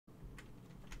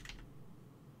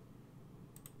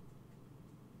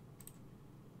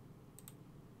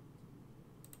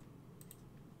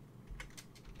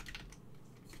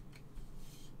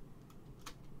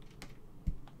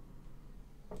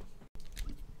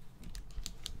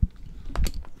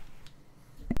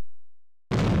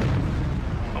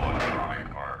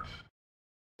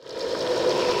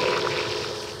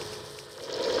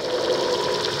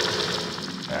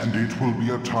it will be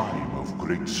a time of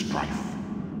great strife,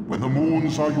 when the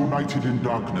moons are united in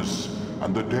darkness,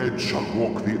 and the dead shall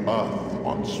walk the earth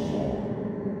once more.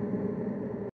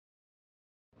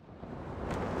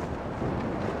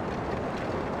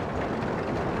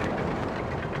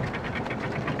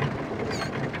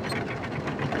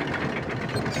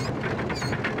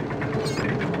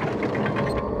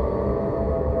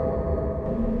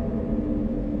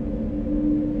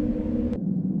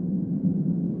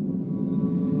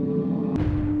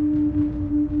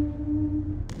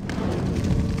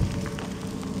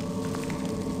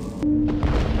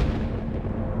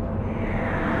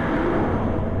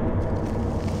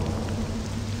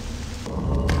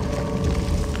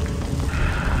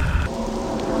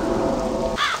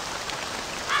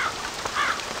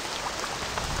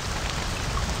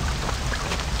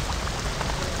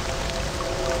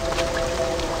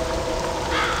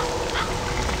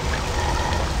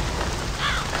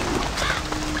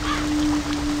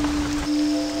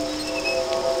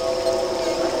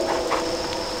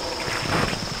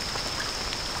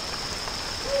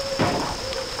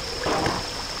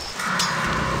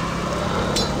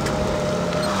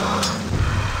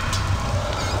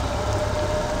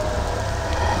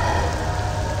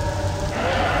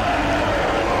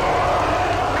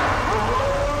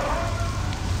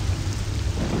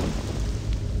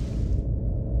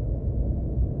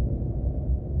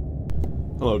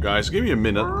 Hello guys, give me a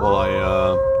minute while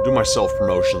I do my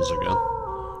self-promotions again.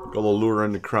 Gotta lure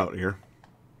in the crowd here.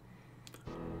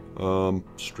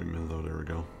 Streaming though, there we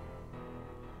go.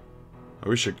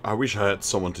 I wish I had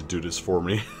someone to do this for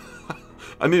me.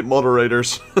 I need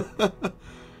moderators.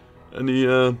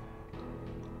 Any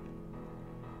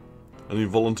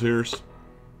volunteers?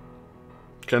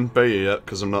 Can't pay you yet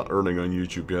because I'm not earning on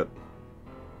YouTube yet.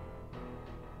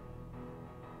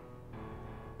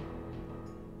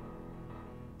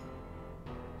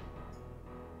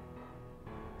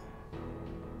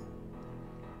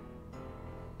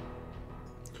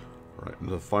 Alright,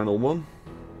 the final one.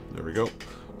 There we go.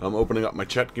 I'm opening up my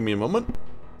chat. Give me a moment.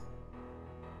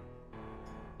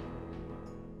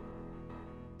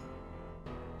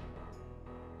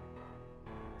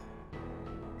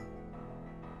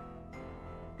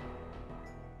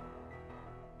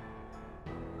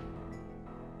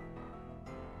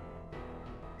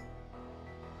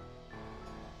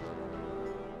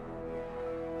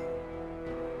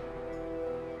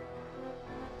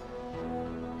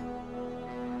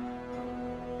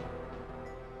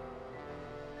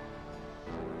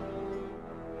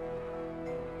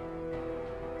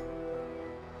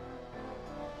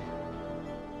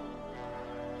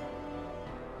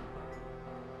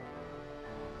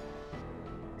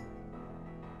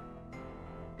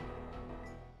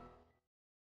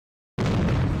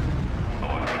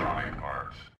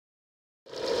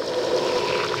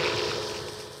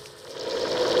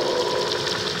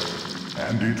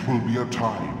 And it will be a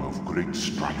time of great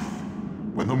strife,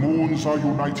 when the moons are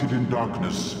united in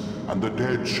darkness, and the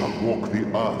dead shall walk the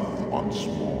earth once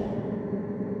more.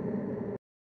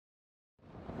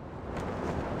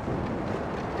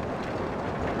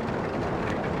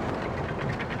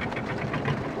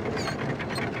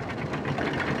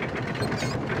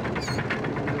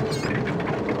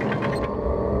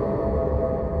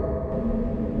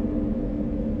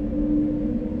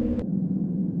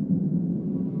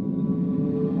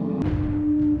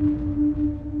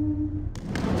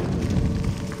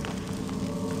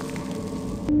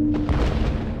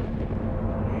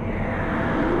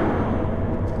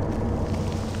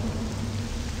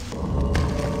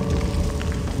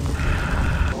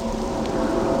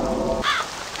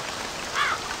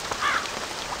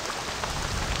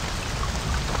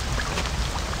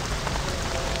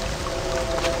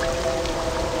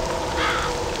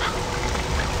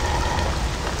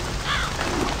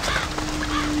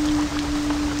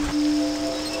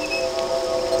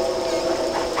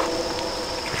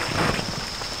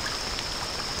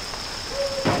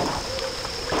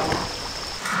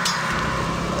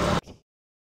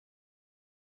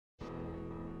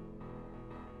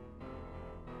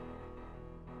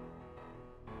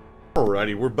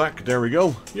 Alrighty, we're back. There we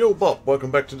go. Yo, Bob,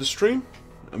 welcome back to the stream.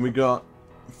 And we got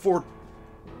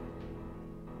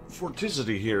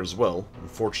Forticity here as well.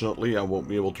 Unfortunately, I won't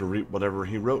be able to read whatever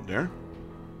he wrote there.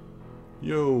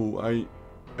 Yo, I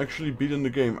actually beat in the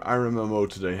game Iron MMO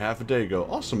today, half a day ago.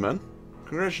 Awesome, man.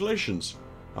 Congratulations.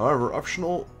 However,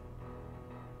 optional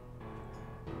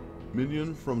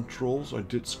minion from trolls I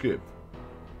did skip.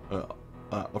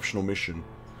 Optional mission.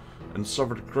 And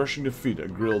suffered a crushing defeat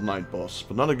at Grilled Night Boss,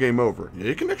 but not a game over. Yeah,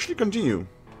 you can actually continue.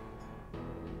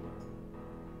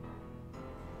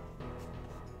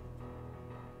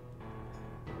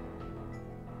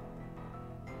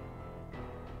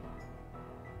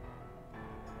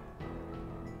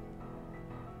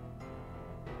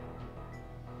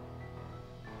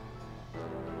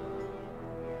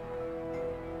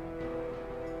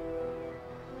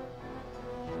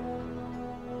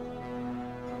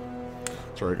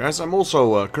 Sorry guys, I'm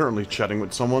also currently chatting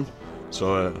with someone,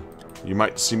 so you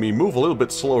might see me move a little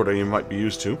bit slower than you might be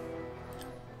used to.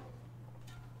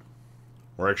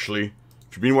 Or actually,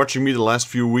 if you've been watching me the last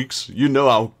few weeks, you know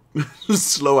how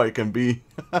slow I can be.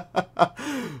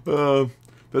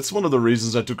 That's one of the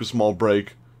reasons I took a small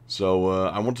break. So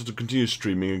I wanted to continue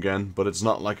streaming again, but it's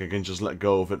not like I can just let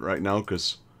go of it right now,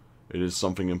 because it is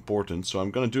something important. So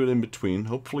I'm gonna do it in between,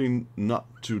 hopefully not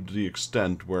to the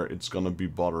extent where it's gonna be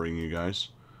bothering you guys.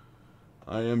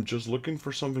 I am just looking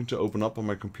for something to open up on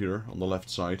my computer on the left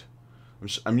side.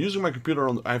 I'm using my computer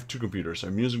on... I have two computers.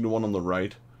 I'm using the one on the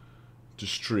right to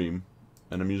stream,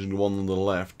 and I'm using the one on the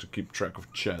left to keep track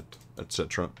of chat,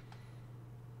 etc.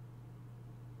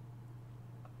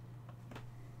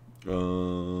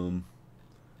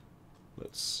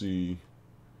 Let's see.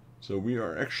 So we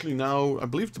are actually now... I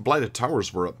believe the Blighted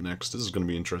Towers were up next. This is going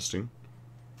to be interesting.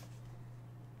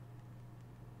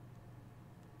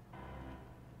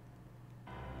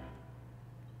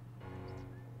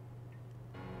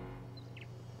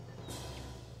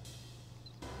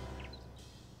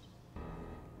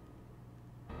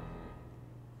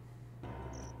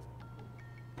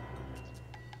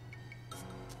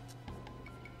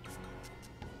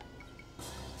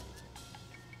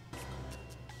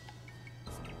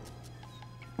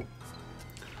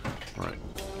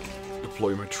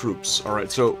 Deploy my troops.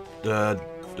 Alright, so the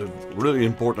really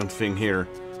important thing here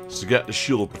is to get the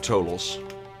shielded Patolos.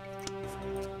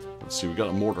 Let's see, we got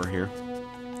a mortar here.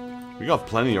 We got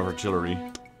plenty of artillery.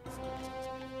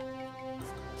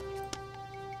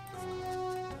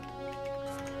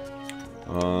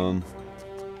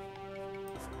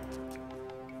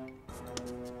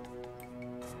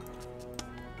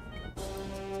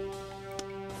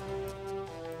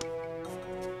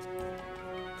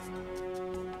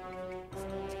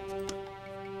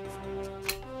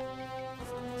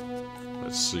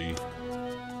 Let's see.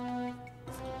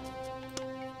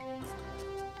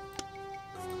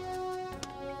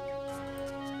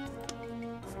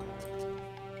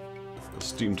 A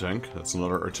steam tank. That's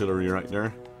another artillery right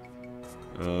there.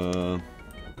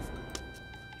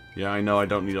 Yeah, I know I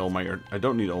don't need all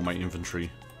my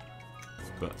infantry,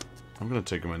 but I'm gonna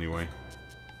take them anyway.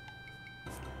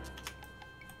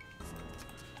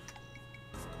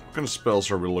 What kind of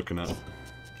spells are we looking at?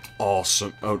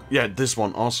 Awesome. Oh, yeah, this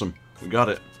one. Awesome. We got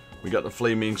it. We got the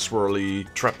flaming, swirly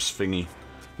traps thingy.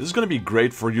 This is gonna be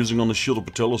great for using on the shielded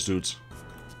Patolos dudes.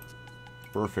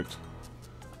 Perfect.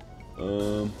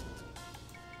 Let's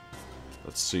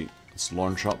see. Let's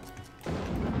launch up.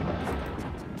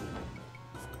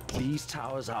 These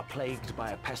towers are plagued by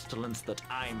a pestilence that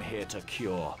I'm here to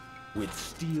cure, with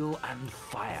steel and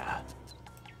fire.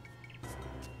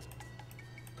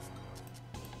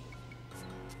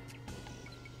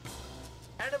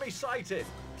 Enemy sighted!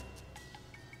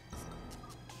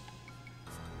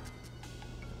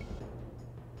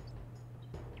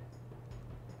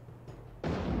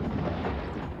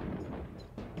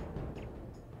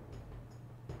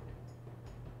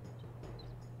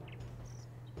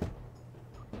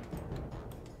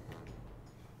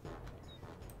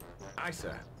 Aye,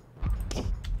 sir.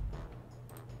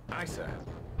 Aye, sir.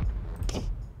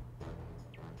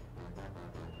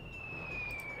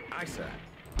 Aye, sir.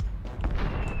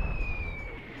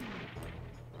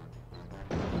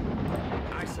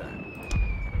 Aye, sir.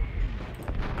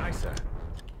 Aye, sir.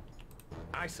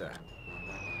 Aye, sir.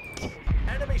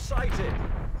 Enemy sighted!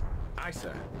 Aye,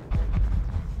 sir.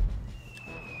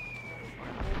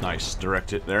 Nice. Direct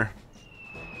hit there.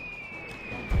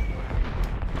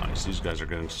 These guys are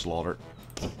getting slaughtered.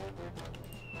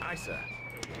 Aye, sir.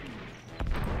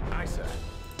 Aye, sir.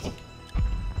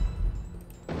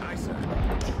 Aye, sir.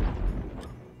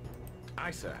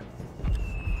 Aye, sir.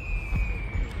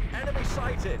 Enemy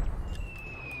sighted!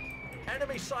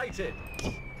 Enemy sighted!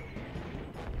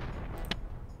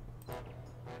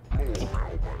 More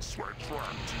helmets were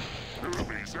trapped.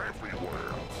 Enemies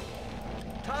everywhere.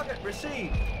 Target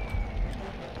received!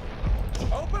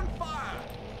 Open fire!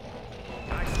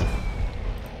 Aye, sir.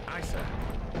 Aye, sir.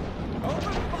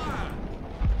 Open fire!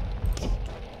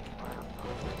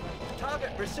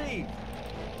 Target received!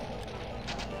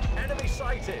 Enemy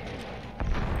sighted!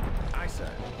 Aye,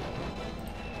 sir.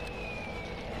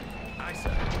 Aye,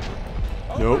 sir.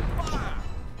 Open Nope. fire!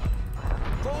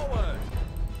 Forward!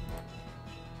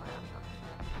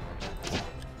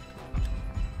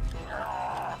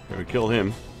 Okay, we killed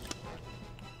him.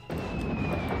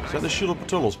 Is that the shielded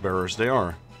Patolos bearers? They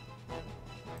are.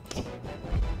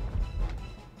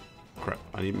 Crap,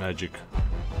 I need magic.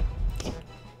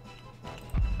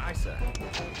 Aye, sir.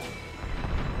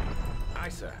 Aye,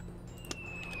 sir.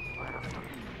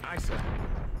 Aye, sir.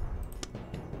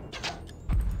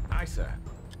 Aye, sir.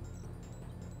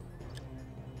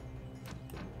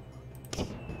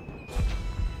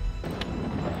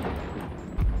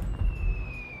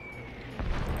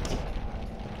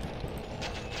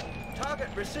 Target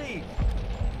received.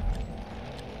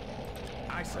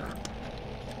 Aye, sir.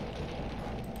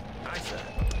 Aye, sir.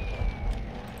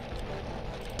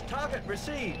 Target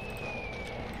received.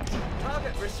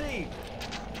 Target received.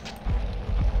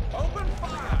 Open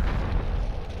fire!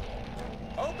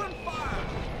 Open fire!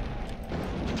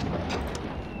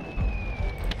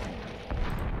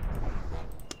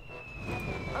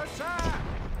 Attack!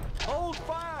 Hold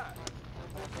fire!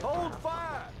 Hold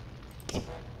fire!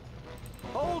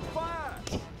 Hold fire!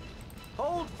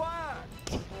 Hold fire!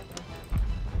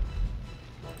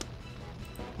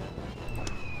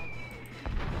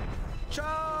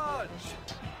 Charge!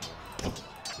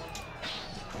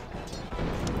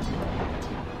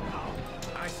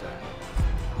 Aye, sir.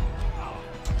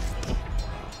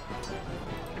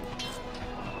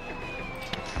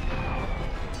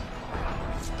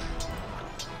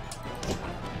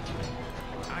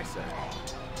 Aye, sir.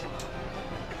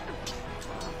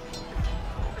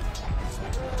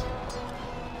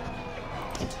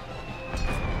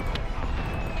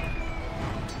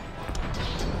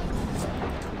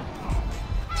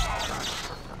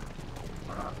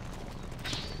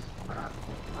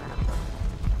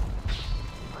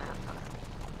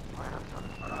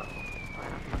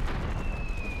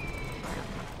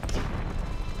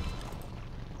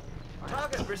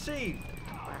 Target received.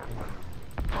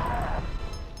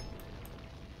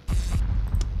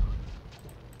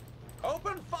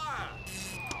 Open fire!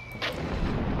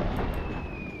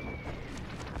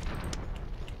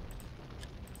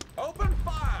 Open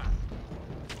fire!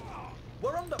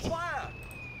 We're under fire!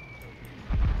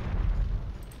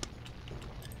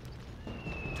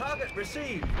 Target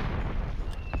received.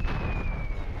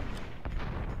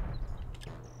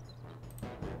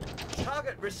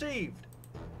 Target received.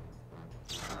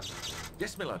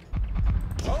 Yes, my lord.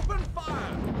 Open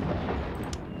fire!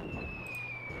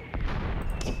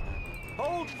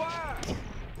 Hold fire!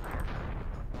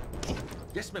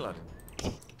 Yes, my lord.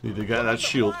 Need to get that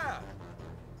shield. Fire!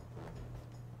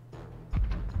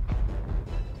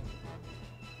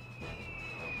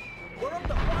 We're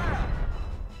under fire!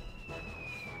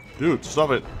 Dude,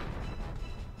 stop it.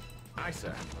 Aye,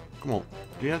 sir. Come on.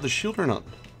 Do you have the shield or not?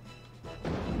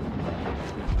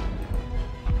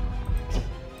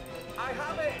 I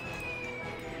have it!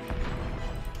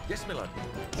 Yes, my lord.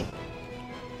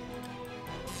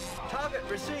 Target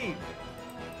received.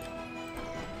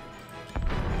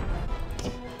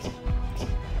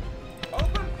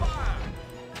 Open fire!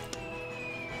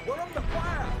 We're under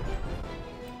fire!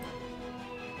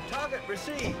 Target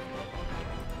received.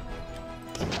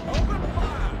 Open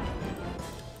fire!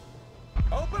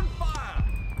 Open fire!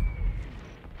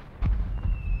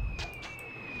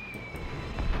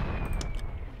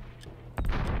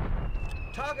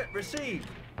 Target received.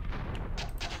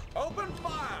 Open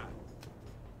fire!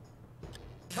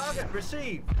 Target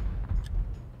received.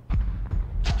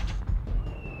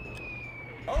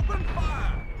 Open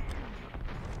fire!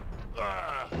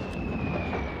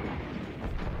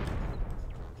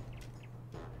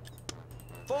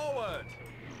 Forward!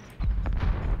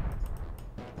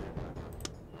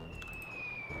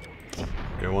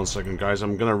 Okay, 1 second, guys.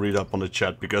 I'm gonna read up on the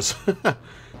chat because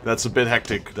that's a bit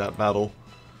hectic, that battle.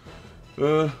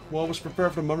 While I was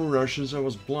prepared for the Mummy Russians, I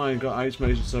was blind, got Ice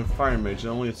Mage instead of Fire Mage. I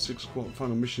only had 6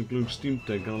 final mission including Steam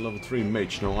Tank and a level 3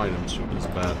 Mage, no items, so that's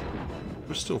bad.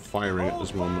 We're still firing at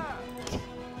this moment.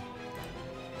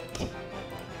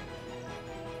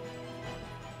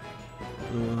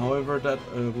 However, that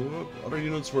other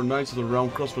units were Knights of the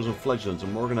Realm, Crossbows and Fledglings,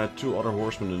 and Morgan had 2 other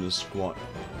horsemen in his squad.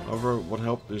 However, what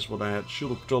helped is what I had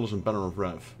Shield of Patolus and Banner of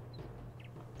Wrath.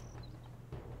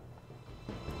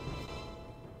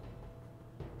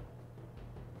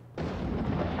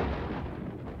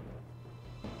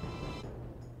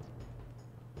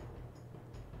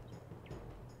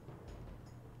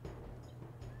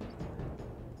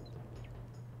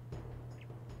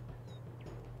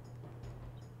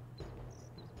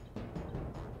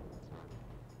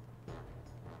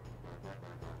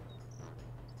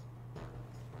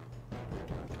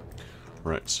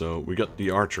 Right, so we got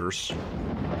the archers.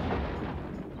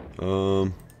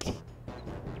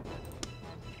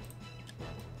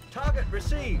 Target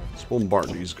received. Let's bombard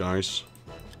these guys.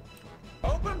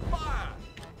 Open fire!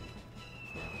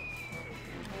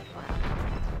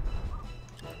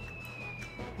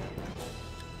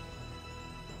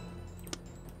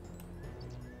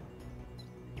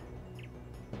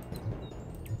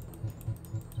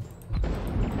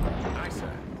 Aye,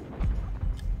 sir.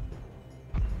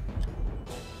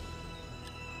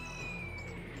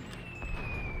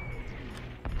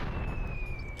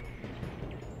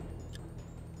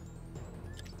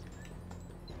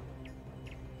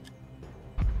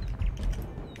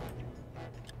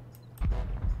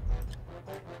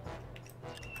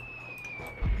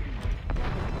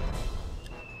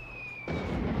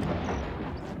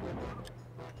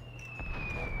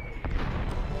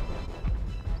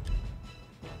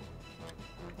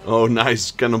 Oh,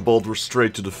 nice. Cannonballed her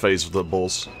straight to the face of the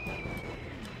boss.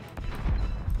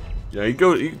 Yeah,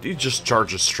 he just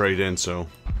charges straight in, so...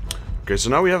 Okay, so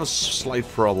now we have a slight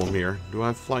problem here. Do I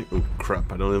have flying... Oh,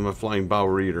 crap. I don't have my flying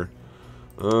bower either.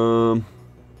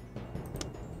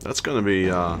 That's gonna be,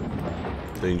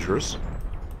 dangerous.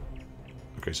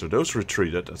 Okay, so those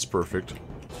retreated. That's perfect.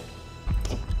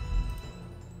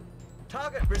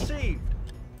 Target received.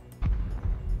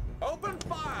 Open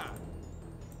fire.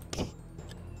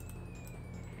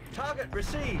 Target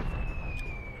received.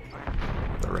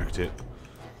 Direct hit.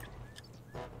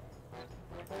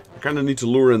 I kinda need to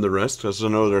lure in the rest, because I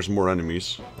know there's more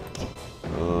enemies.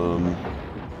 The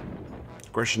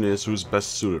question is, who's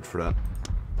best suited for that?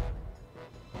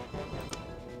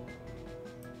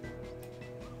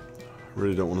 I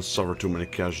really don't want to suffer too many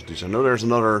casualties. I know there's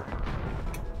another...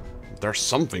 There's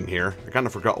something here. I kinda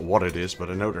forgot what it is, but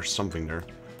I know there's something there.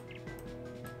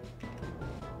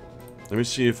 Let me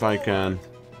see if I can...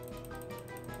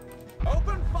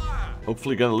 Open fire.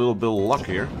 hopefully get a little bit of luck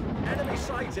here. Enemy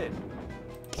sighted.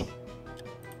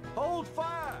 Hold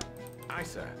fire. Aye,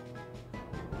 sir.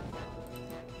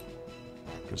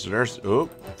 Okay, so there's... Oh!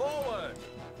 Forward.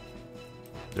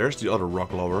 There's the other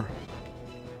rock lover.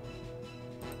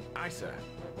 Aye, sir.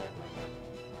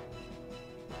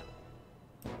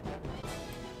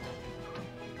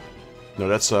 No,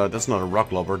 that's not a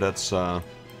rock lover, that's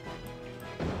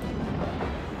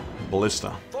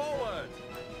ballista. Forward.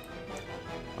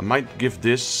 I might give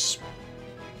this...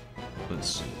 Let's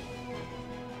see.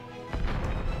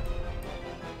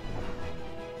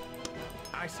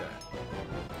 Aye, sir.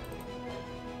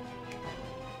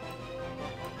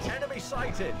 Enemy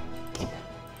sighted.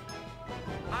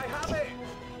 I have it.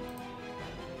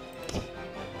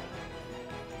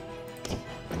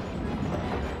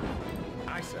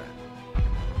 Aye, sir.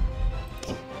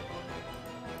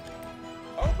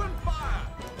 Open fire.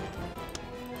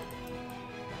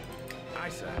 Aye,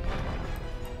 sir.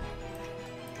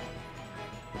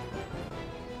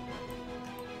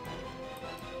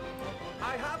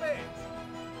 I have it.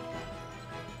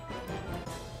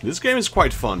 This game is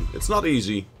quite fun. It's not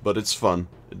easy, but it's fun.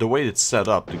 The way it's set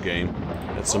up, the game,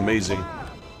 that's amazing.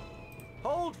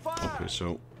 Hold fire. Okay,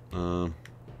 so...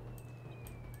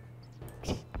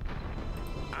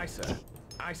 Aye, sir.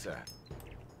 Aye, sir.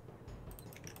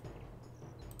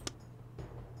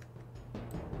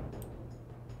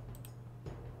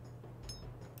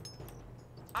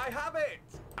 I have it.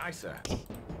 Aye, sir.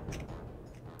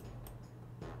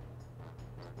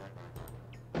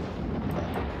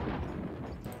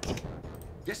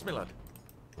 Yes, my lord.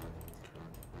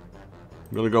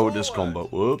 I'm gonna go with this combo.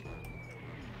 Whoop.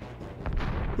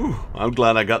 Whew, I'm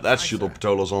glad I got that shield of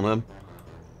Ptolos on him.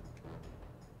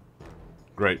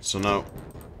 Great, so now...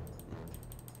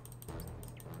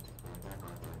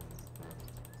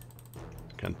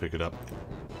 Can't pick it up.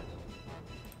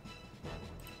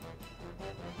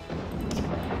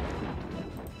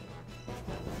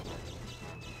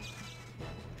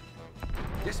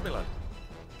 Yes, my lord.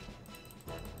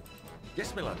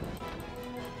 Yes, my lord.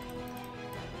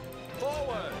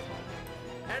 Forward!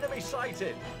 Enemy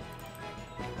sighted!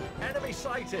 Enemy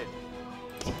sighted!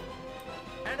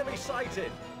 Enemy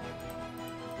sighted!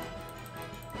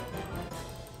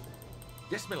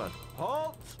 Yes, my lord.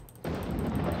 Halt!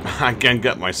 I can't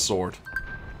get my sword.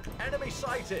 Enemy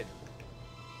sighted!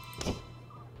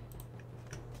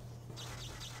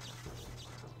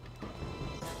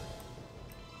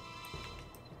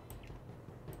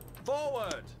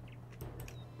 Forward!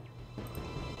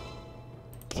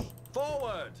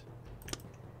 Forward!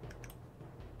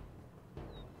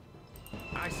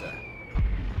 Aye, sir.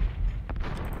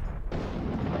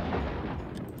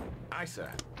 Aye, sir.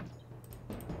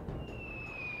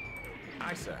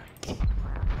 Aye, sir.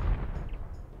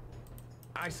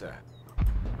 Aye, sir.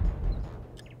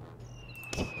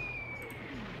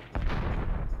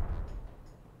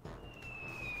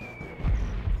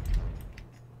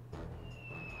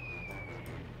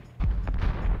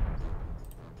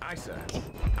 Aye, sir.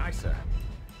 Aye, sir.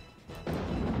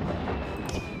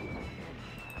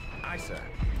 Aye, sir.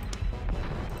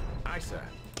 Aye, sir.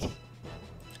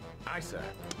 Aye, sir.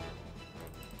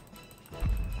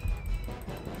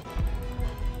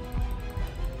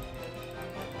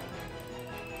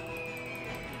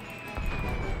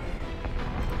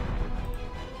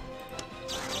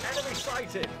 Enemy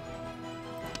sighted.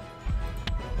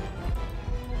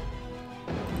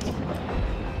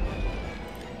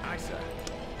 Aye, sir.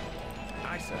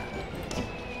 Aye, sir.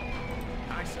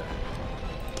 Aye, sir.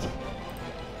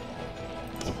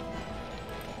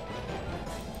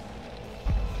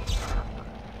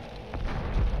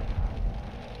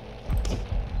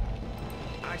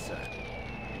 Aye, sir.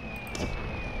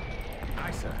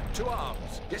 Aye, sir. To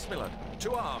arms. Yes, my lord.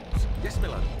 To arms. Yes, my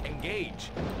lord. Engage.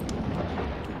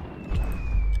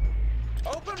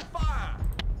 Open fire!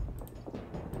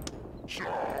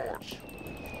 Charge!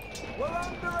 We're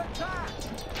under attack!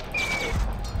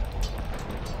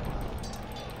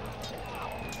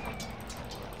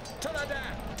 To the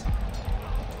death!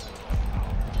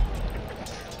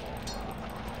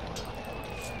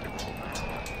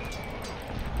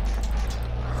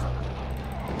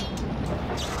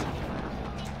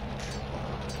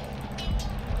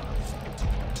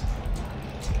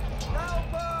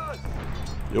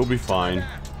 You'll be fine.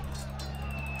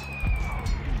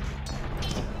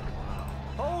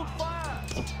 Hold fire!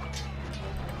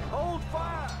 Hold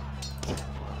fire!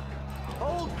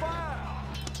 Hold fire!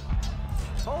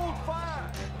 Hold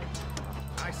fire!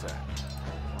 Aye, sir.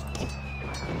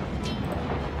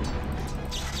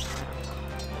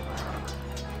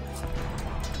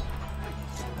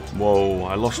 Whoa,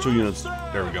 I lost 2 units.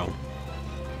 There we go.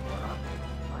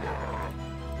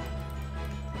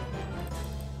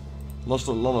 Lost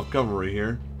a lot of cavalry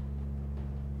here.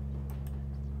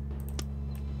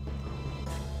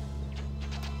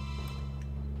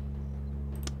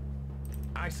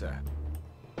 Aye, sir.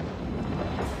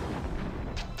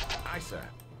 Aye, sir.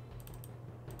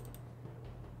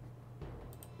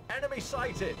 Enemy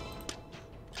sighted.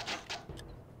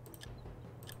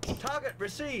 Target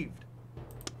received.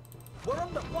 We're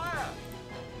under fire.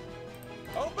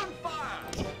 Open fire.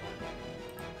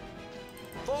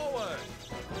 Forward.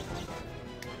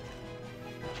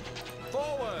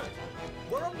 Forward.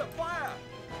 We're under fire.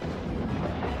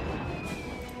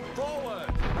 Forward.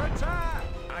 Attack.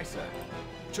 Aye, sir.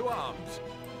 To arms.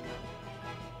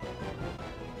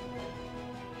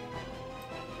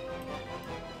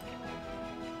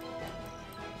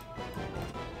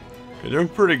 Okay, doing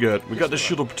pretty good. We got the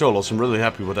shield of Ptolos. I'm really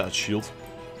happy with that shield.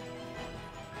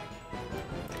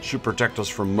 Should protect us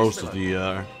from most of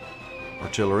the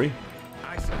artillery.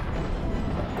 Aye, sir.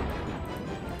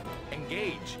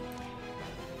 Engage.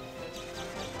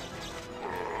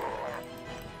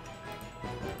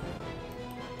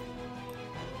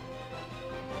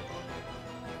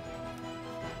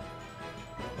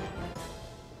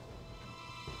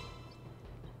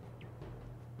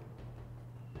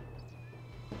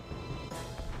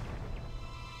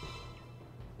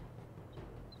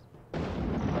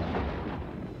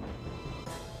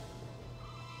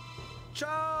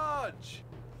 Charge!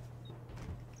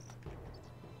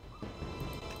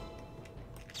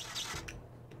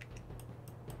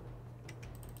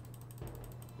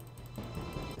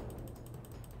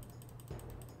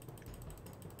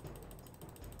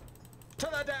 To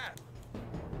the death!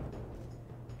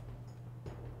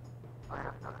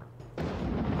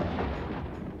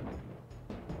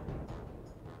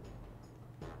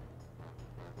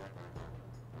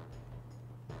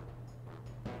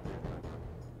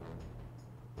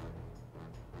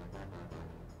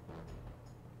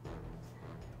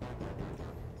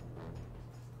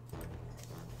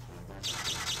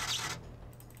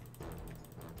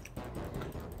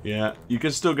 Yeah, you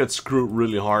can still get screwed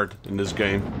really hard in this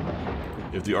game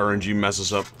if the RNG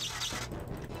messes up.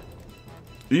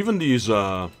 Even these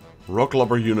rock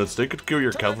lubber units, they could kill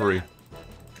your cavalry.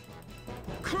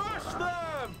 Crush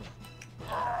them!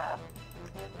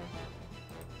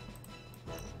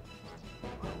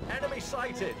 Enemy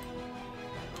sighted!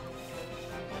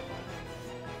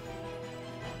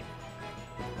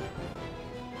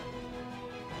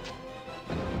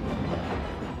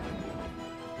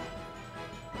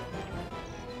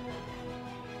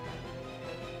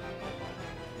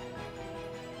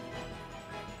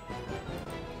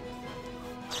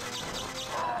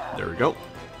 There we go.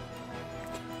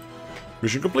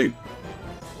 Mission complete.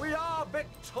 We are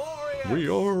victorious! We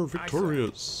are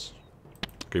victorious.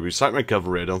 Okay, beside my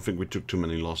cavalry, I don't think we took too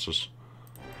many losses.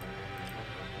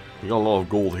 We got a lot of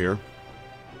gold here.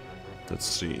 Let's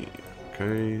see.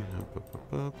 Okay.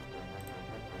 Up.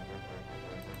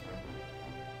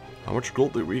 How much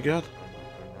gold did we get?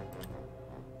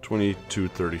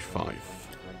 2235.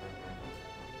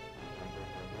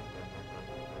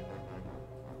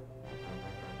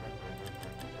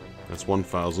 That's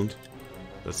 1,000.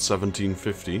 That's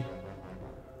 1750.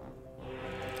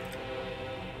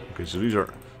 Okay, so these are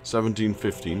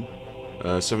 1715.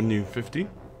 1750.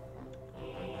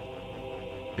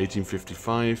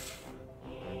 1855.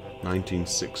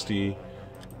 1960.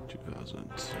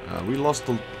 2000. We lost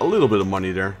a little bit of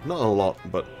money there. Not a lot,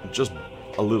 but just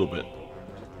a little bit.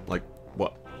 Like,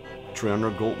 what?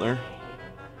 300 gold there?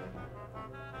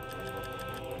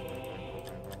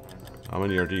 How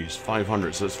many are these?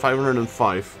 500. So it's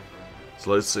 505.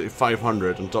 So let's say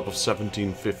 500 on top of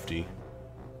 1750.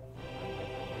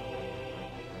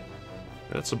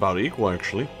 That's about equal,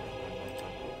 actually.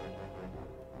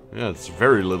 Yeah, it's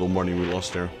very little money we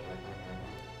lost there.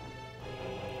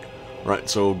 Right,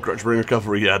 so Grudgebringer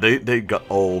Cavalry, yeah, they got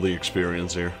all the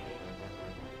experience here.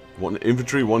 One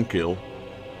infantry, 1 kill.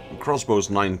 Crossbows,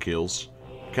 9 kills.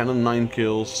 Cannon, 9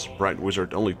 kills. Bright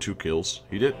Wizard, only 2 kills.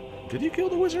 He did he kill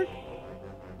the wizard?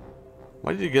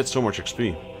 Why did he get so much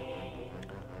XP?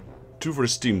 2 for the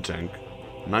steam tank,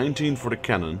 19 for the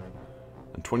cannon,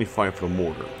 and 25 for the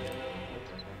mortar.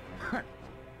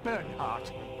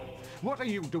 Bernhardt, what are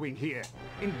you doing here?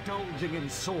 Indulging in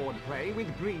swordplay with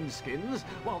greenskins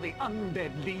while the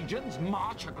undead legions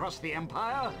march across the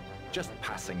Empire? Just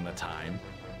passing the time.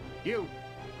 You,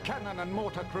 cannon and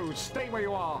mortar crews, stay where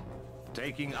you are.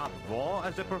 Taking up war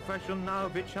as a profession now,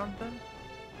 witch hunter?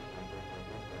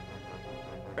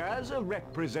 As a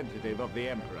representative of the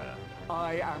Emperor,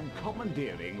 I am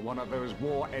commandeering one of those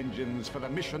war engines for the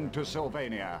mission to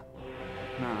Sylvania.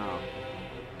 Now,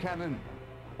 cannon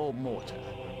or mortar?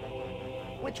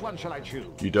 Which one shall I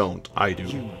choose? You don't. I do.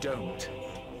 You don't.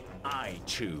 I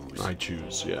choose. I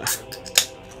choose, yeah.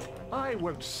 I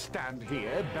won't stand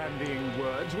here bandying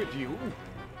words with you.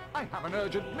 I have an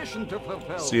urgent mission to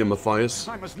fulfill. See you, Matthias.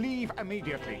 I must leave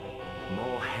immediately.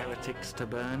 More heretics to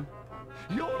burn?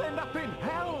 You'll end up in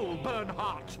hell,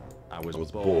 Bernhardt! I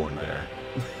was born there.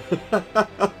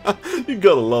 You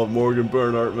gotta love Morgan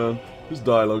Bernhardt, man. His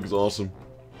dialogue is awesome.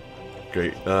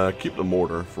 Okay, keep the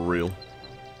mortar, for real.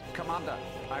 Commander,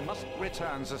 I must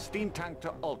return the steam tank to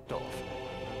Altdorf.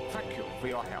 Thank you for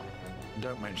your help.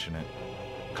 Don't mention it.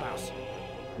 Klaus,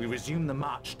 we resume the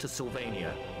march to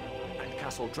Sylvania and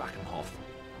Castle Drachenhof.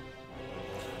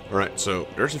 Alright, so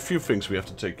there's a few things we have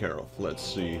to take care of. Let's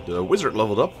see. The wizard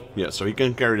leveled up. Yeah, so he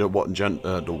can carry the wand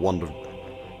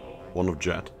of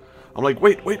Jet. I'm like,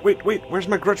 wait, where's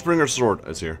my Grudgebringer sword?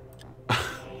 It's here.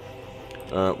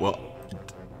 Well,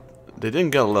 they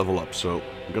didn't get a level up, so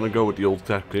I'm gonna go with the old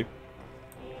tactic.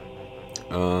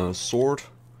 Sword,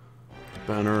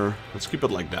 banner, let's keep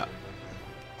it like that.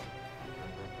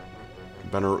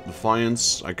 Banner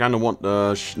Defiance, I kinda want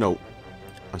no,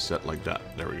 I said like that,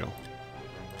 there we go.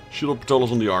 Shield of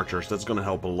Patolus on the archers, that's gonna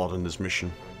help a lot in this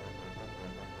mission.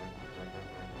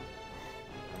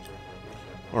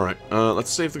 Alright, let's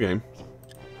save the game.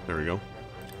 There we go.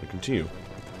 And continue.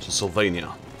 To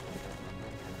Sylvania.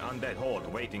 Undead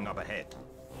horde waiting up ahead.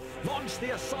 Launch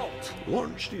the assault!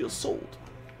 Launch the assault.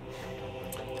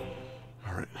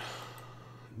 Alright.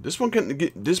 This one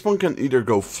can either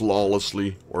go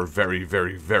flawlessly or very,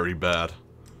 very, very bad.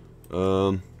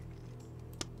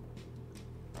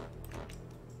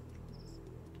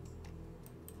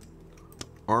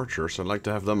 Archers, I'd like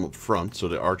to have them up front so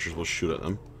the archers will shoot at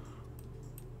them.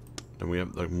 Then we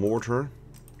have the mortar.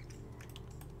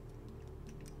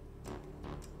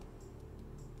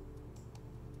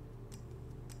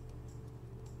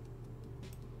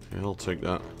 Yeah, I'll take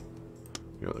that.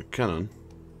 We got the cannon.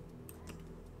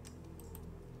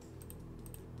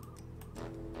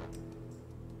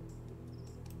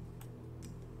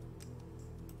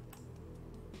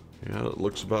 Yeah, that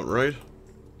looks about right.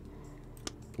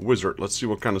 Wizard, let's see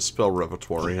what kind of spell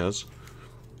repertoire he has.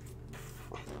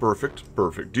 Perfect,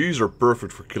 perfect. These are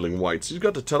perfect for killing whites. He's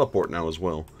got the teleport now as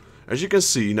well. As you can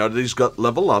see, now that he's got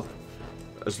level up,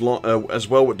 as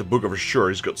well with the Book of Assure,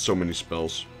 he's got so many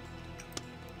spells.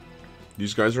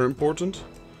 These guys are important.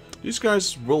 These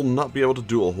guys will not be able to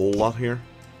do a whole lot here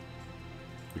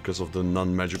because of the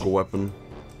non-magical weapon.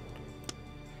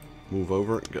 Move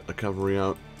over, get the cavalry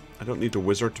out. I don't need the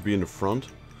wizard to be in the front.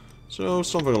 So,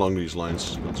 something along these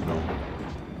lines. Let's go.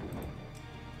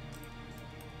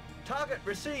 Target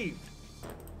received.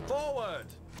 Forward.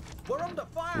 We're under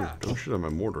fire. Ooh, don't shoot at my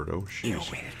mortar, though.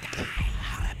 Jeez.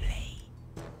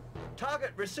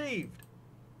 Target received.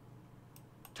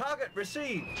 Target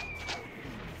received.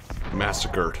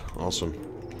 Massacred. Awesome.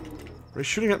 Are they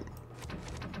shooting at...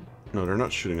 No, they're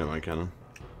not shooting at my cannon.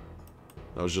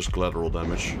 That was just collateral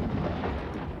damage.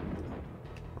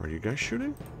 Are you guys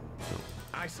shooting? No.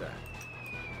 Aye, sir.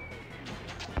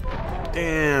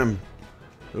 Damn!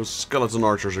 Those skeleton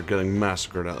archers are getting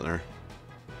massacred out there.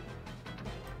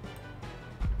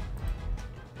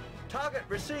 Target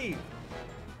received.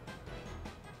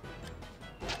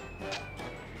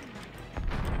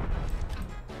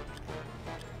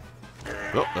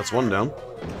 Oh, that's one down.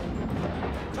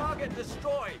 Target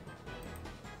destroyed.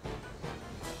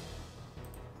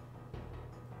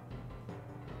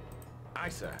 Aye,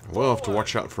 sir. We'll have to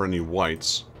watch out for any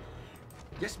whites.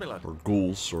 Yes, my lord. Or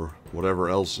ghouls, or whatever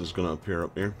else is going to appear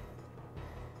up here.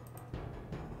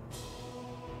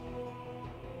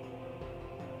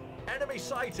 Enemy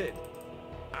sighted.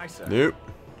 Aye, sir. Nope.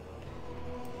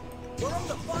 We're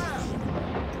under fire.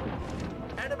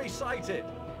 Enemy sighted!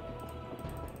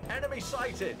 Enemy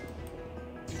sighted!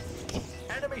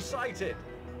 Enemy sighted!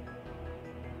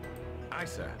 Aye,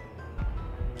 sir.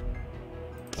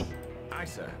 Aye,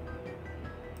 sir.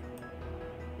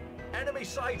 Enemy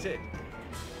sighted!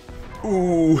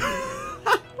 Ooh.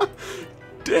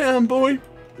 Damn, boy.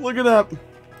 Look at that.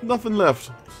 Nothing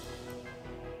left.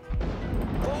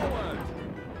 Forward!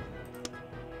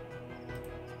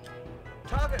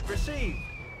 Target received!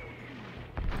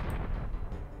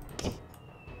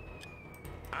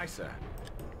 Aye, sir.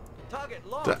 Target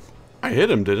lost! I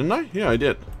hit him, didn't I? Yeah, I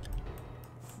did.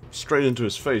 Straight into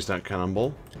his face, that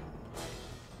cannonball.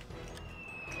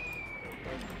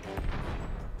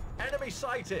 Enemy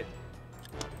sighted!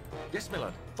 Yes, my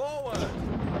lord. Forward!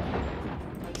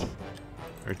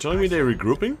 Are you telling me they're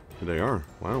regrouping? They are.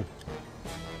 Wow.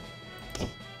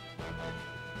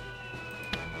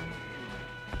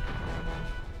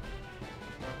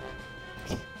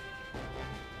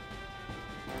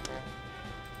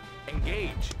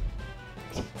 Engage!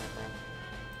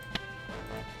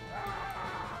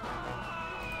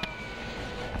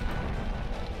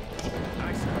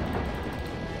 Aye, sir.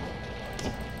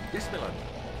 Yes, my lord.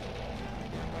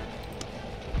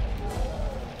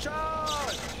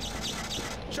 Charge!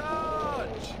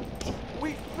 Charge!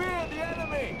 We fear the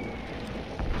enemy!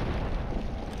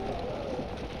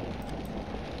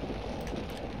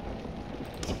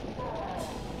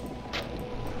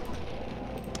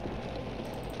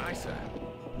 Aye, sir.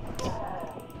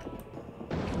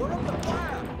 We're under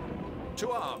fire!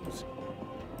 To arms!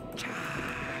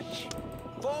 Charge!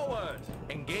 Forward!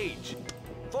 Engage!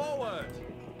 Forward!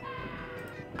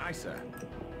 Aye, sir.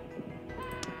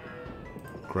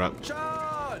 Crap.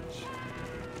 Charge!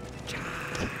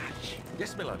 Charge!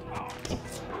 Yes, my lord.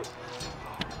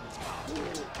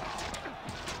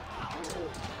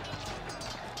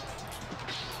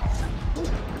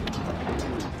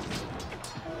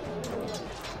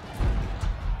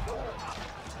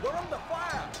 We're under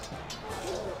fire!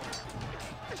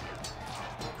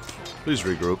 Please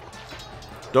regroup.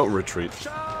 Don't retreat.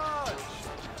 Charge!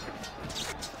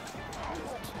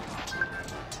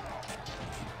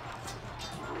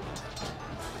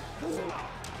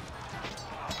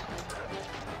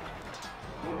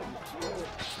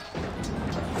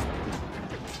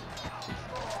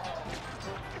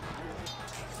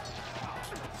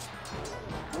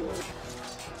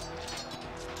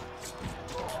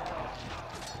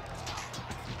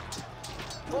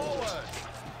 Forward!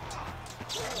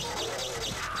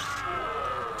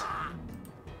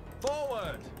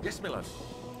 Forward! Yes, my lord.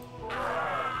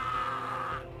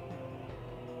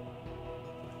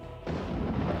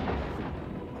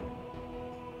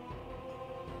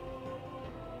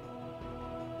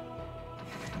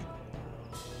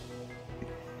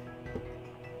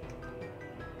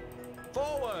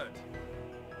 Forward!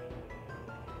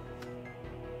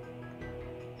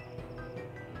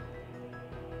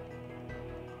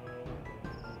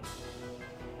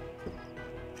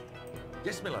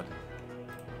 Yes, my lord.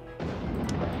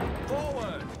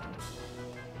 Forward!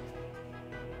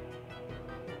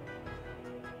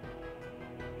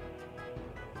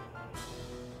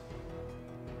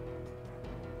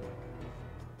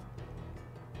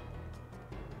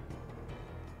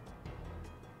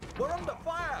 We're under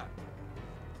fire!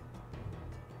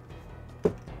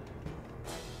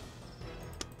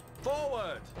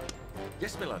 Forward!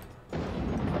 Yes, my lord.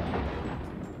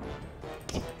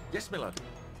 Yes, my lord.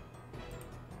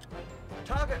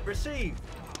 Target received!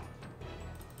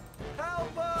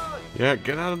 Halberd! Yeah,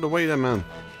 get out of the way then, man.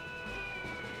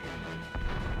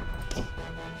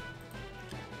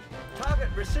 Target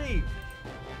received!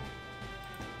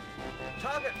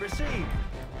 Target received!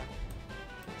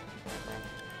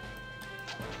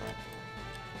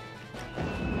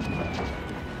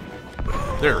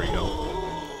 There we go.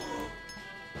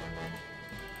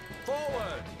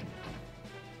 Forward!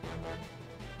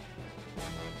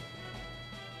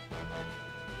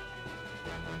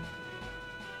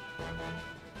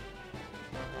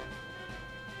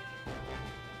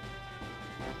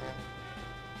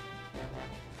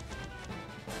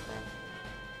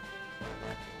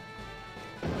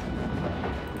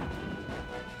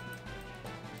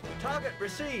 Target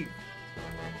received!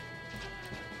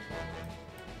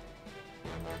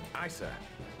 Aye, sir.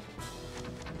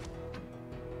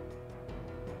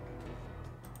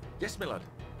 Yes, my lord.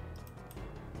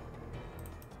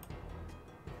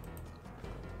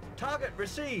 Target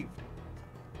received!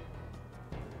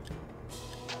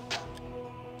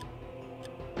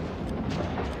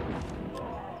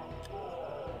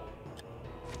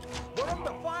 We're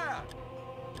under fire!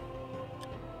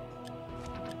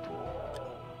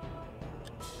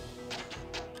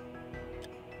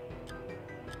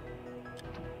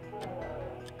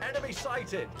 Enemy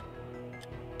sighted!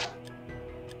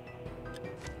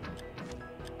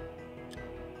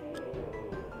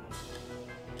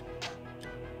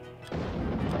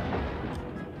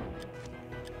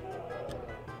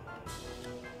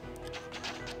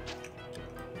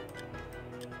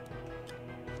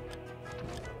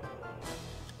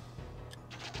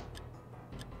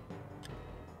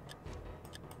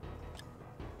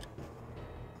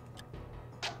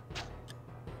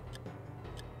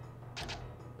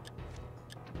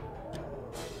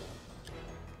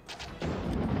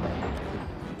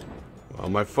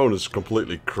 My phone is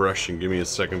completely crashing. Give me a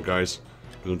second, guys.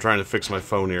 I'm trying to fix my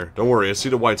phone here. Don't worry, I see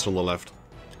the whites on the left.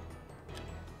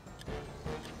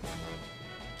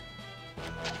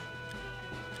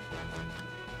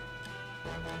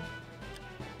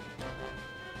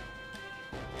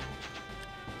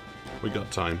 We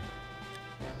got time.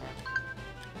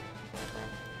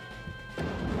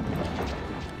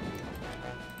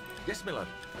 Yes, my lord.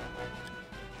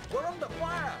 We're under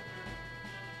fire!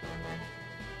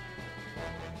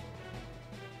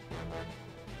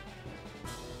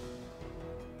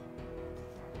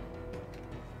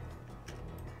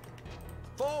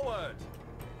 Forward!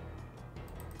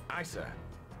 Aye, sir.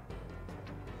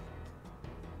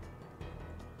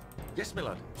 Yes, my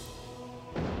lord.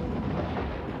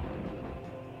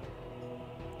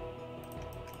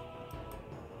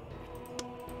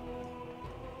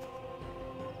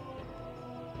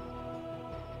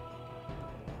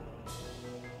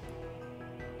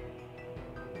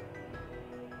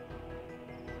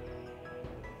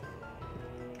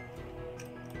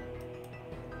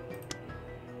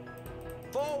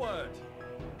 Forward!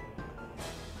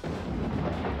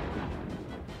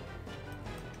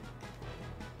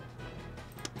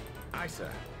 Aye,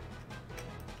 sir.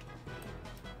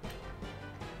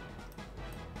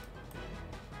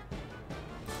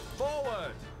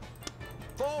 Forward!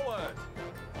 Forward!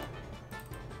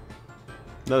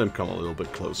 Let him come a little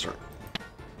bit closer.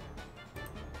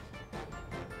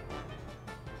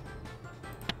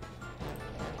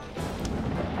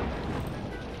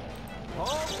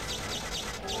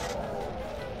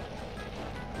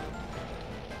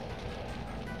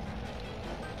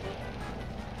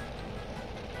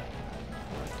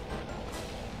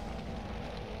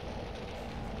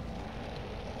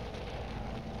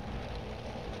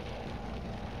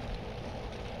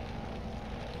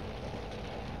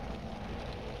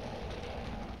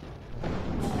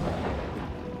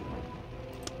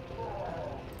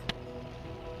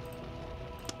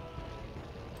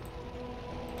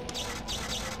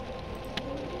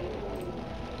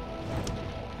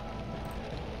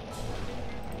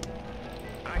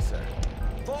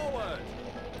 Forward!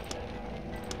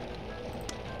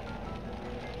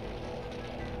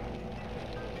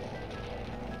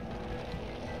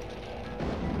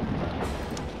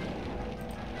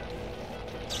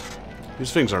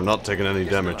 These things are not taking any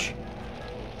damage.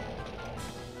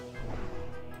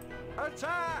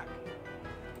 Attack!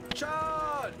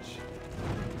 Charge!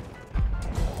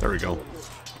 There we go.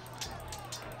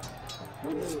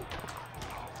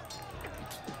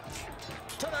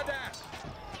 To the death!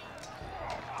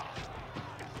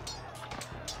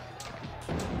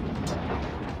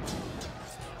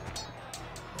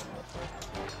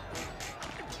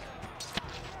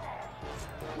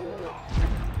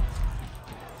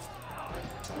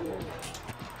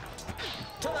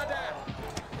 To the death!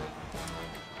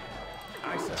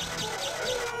 Aye, sir.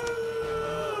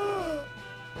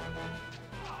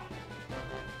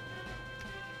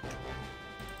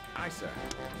 Aye, sir.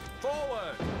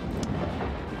 Forward!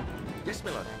 Yes,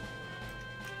 my lord.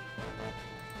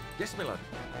 Yes, my lord.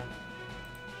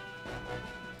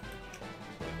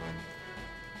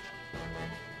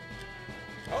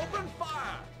 Open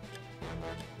fire!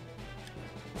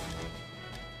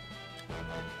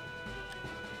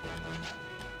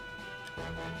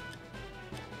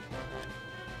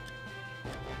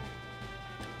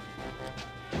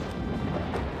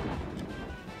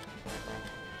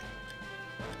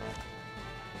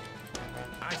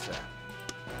 Aye, sir.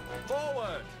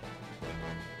 Forward!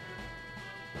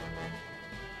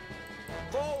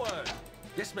 Forward!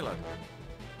 Yes, my lord.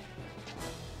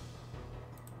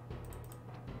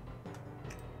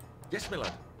 Yes, my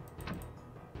lord.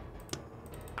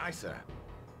 Aye, sir.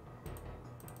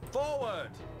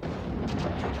 Forward!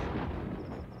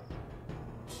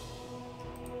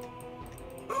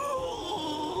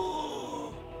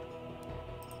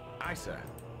 Aye, sir.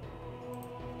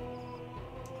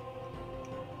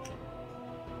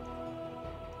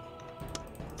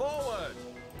 Forward!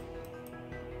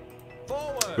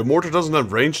 Forward! The mortar doesn't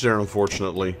have range there,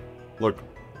 unfortunately. Look.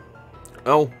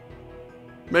 Oh.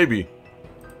 Maybe.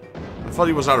 I I thought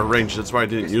he was out of range, that's why I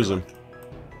didn't use him.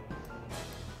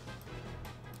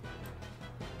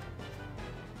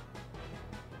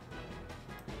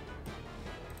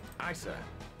 Aye, sir.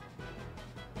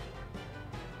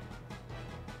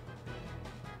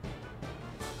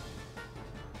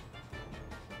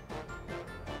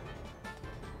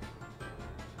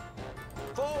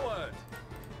 Forward!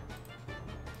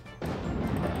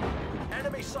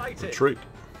 Enemy sighted! Retreat.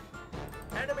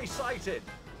 Enemy sighted!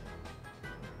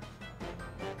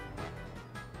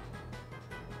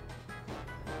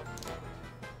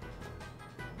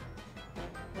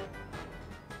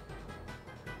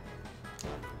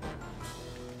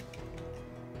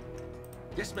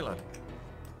 Yes, my lord.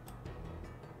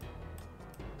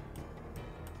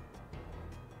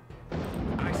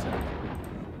 Aye, sir.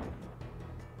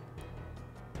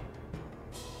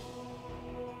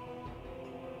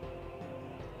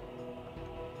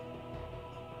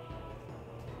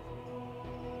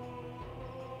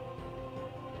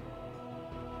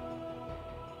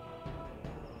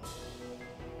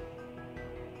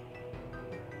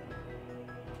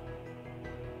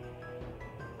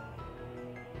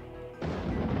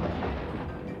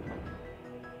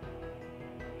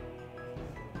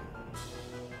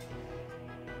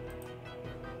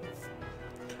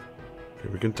 Okay,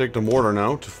 we can take the mortar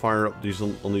now to fire up these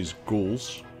on these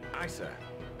ghouls. Aye, sir.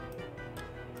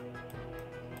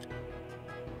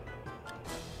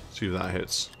 See if that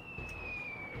hits.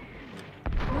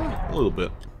 A little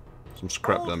bit. Some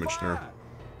scrap damage there.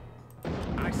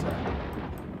 Aye, sir.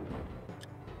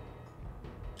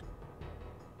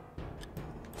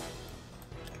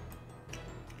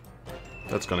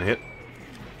 That's gonna hit.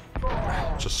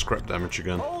 Just scrap damage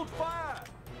again. Hold fire!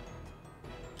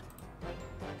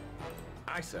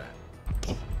 Aye, sir.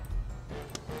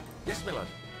 Yes, my lord.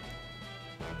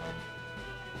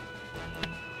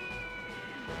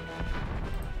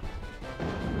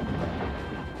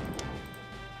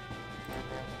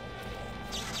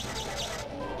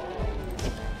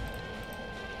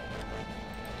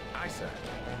 Aye, sir.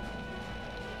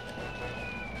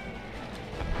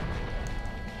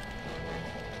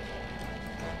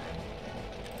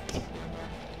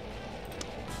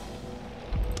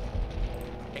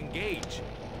 Engage.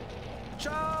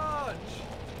 Charge!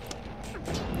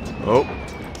 Oh,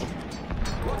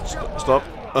 Watch out! stop.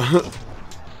 Aye,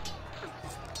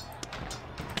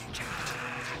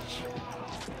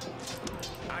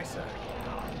 sir.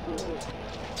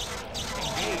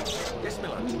 Engage. Yes, my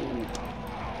lord.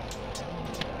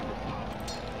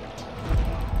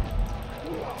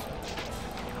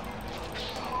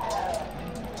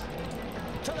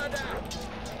 Turn her down!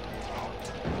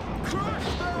 Crush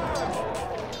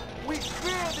them! We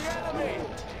fear the enemy!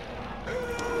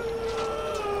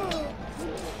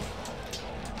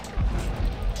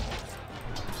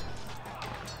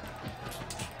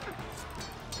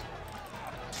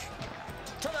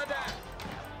 Turn her down!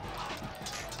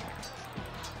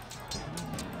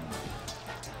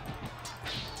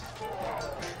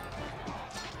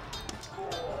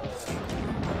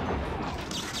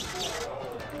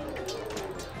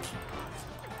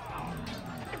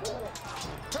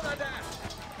 Turn her down!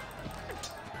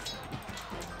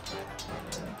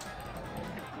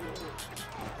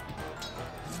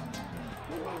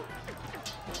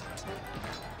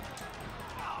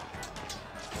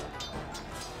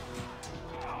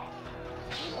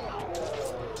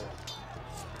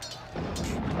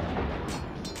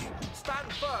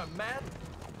 Stand firm, man!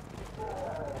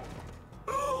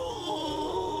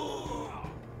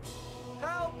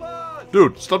 Help us!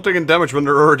 Dude, stop taking damage when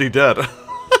they're already dead.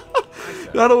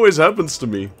 That always happens to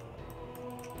me.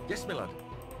 Yes, my lord.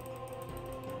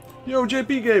 Yo,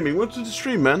 JP Gaming, what's the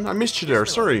stream, man? I missed you there,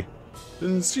 sorry.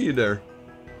 Didn't see you there.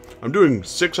 I'm doing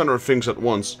 600 things at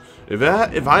once. If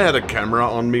I had a camera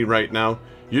on me right now,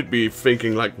 you'd be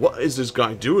thinking like, what is this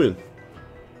guy doing?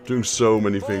 Doing so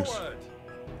many things. Forward!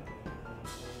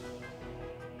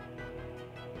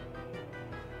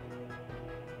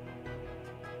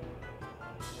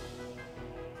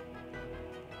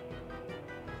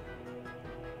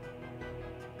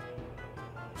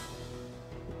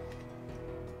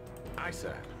 Aye,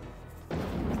 sir.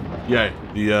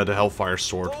 Yeah, the Hellfire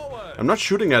Sword. Forward! I'm not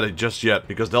shooting at it just yet,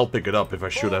 because they'll pick it up if I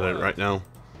shoot at it right now.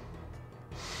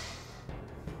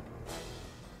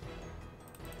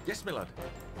 Yes, my lord.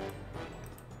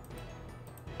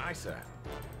 Aye, sir.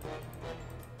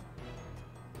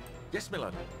 Yes, my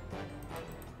lord.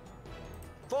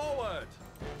 Forward!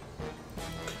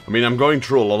 I mean, I'm going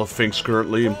through a lot of things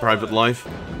currently in private life,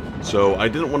 so I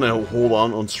didn't want to hold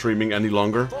on streaming any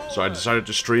longer, so I decided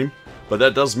to stream. But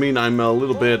that does mean I'm a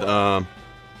little bit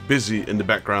busy in the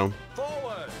background.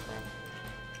 Forward!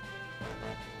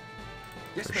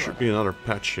 be another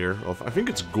patch here of, I think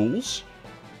it's ghouls?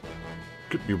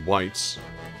 Could be whites.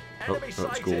 Oh, Enemy no, it's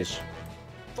sighted. ghouls.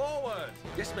 Forward!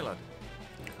 Yes, my lord.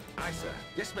 Aye, sir.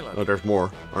 Yes, my lord. Oh, there's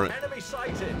more. Alright. Enemy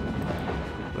sighted.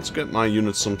 Let's get my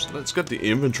units some... Let's get the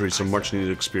infantry some much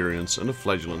needed experience. And the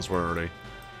flagellants, where are they?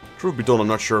 Truth be told, I'm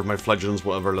not sure if my flagellants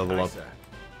will ever level Aye, up. sir.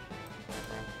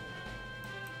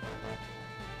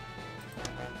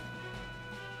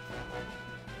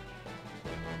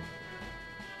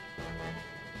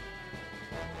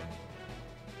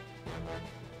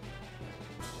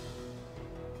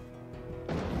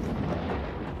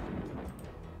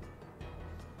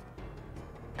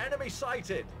 Enemy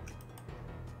sighted.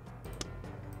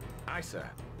 Aye, sir.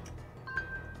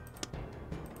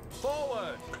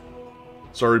 Forward.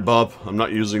 Sorry, Bob. I'm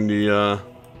not using the,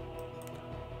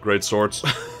 great swords.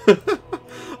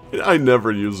 I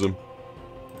never use them.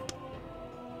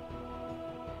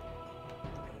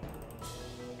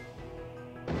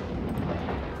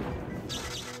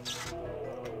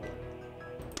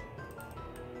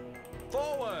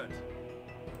 Forward.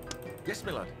 Yes,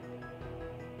 my lord.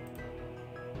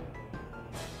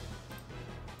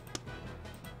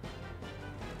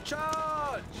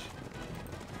 Charge!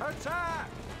 Attack!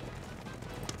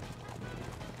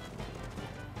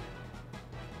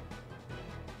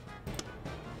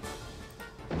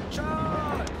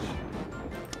 Charge!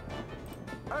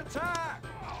 Attack!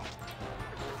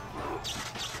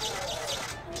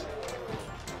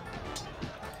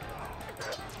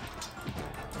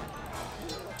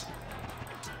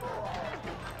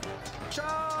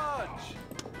 Charge!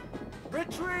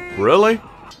 Retreat! Really?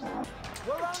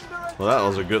 We're under attack! Well, that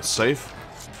was a good save.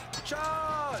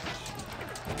 Charge!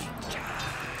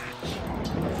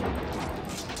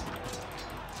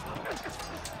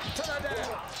 To the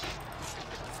death!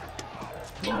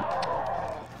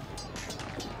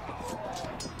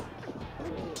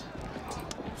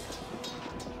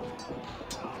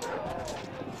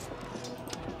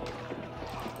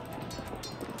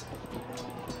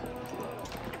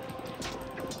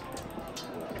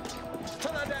 To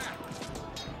the death!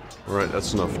 Alright,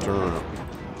 that's enough. Turn around.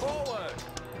 Forward!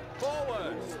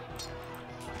 Forward!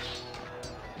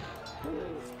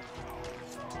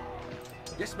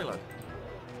 Yes, my lord.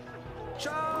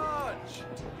 Charge!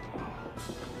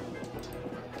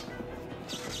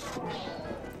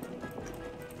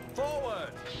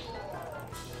 Forward!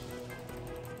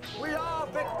 We are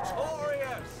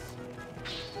victorious!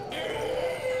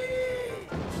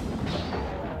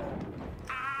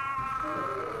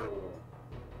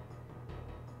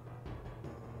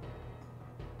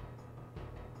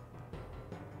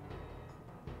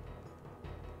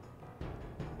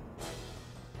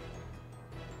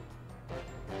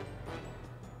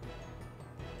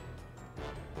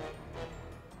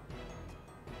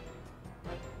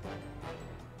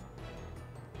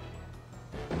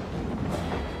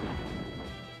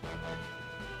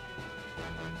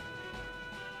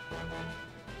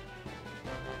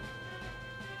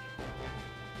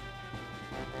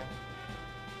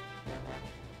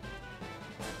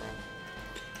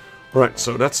 Right,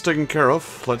 so that's taken care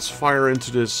of. Let's fire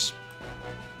into this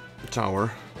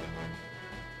tower.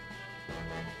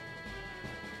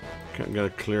 Can't get a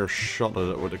clear shot at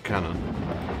it with the cannon.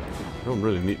 I don't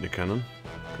really need the cannon,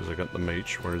 because I got the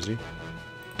mage. Where is he?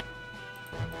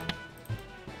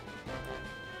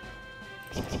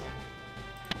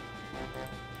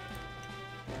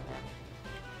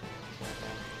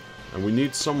 And we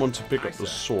need someone to pick up the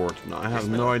sword. Now, I have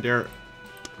no idea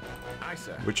Aye,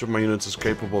 sir. which of my units is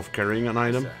capable of carrying an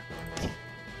item. Sir.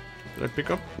 Did I pick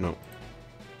up? No.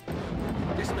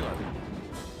 Yes, my lord.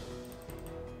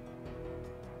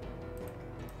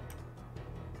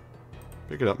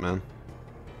 Pick it up, man.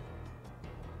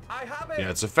 I have it! Yeah,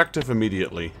 it's effective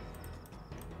immediately.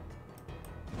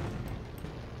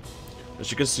 As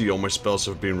you can see, all my spells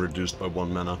have been reduced by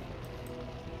 1 mana.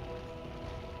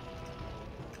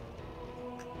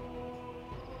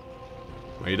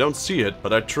 Well, you don't see it,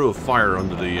 but I threw a fire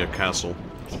under the castle.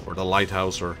 Or the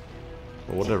lighthouse, or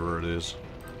whatever it is.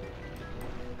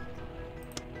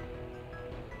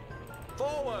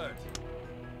 Forward!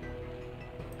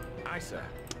 Aye, sir.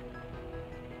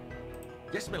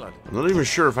 Yes, my lord. I'm not even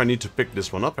sure if I need to pick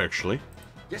this one up, actually.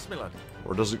 Yes, my lord.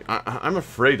 Or does it... I'm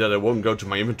afraid that it won't go to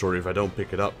my inventory if I don't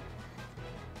pick it up.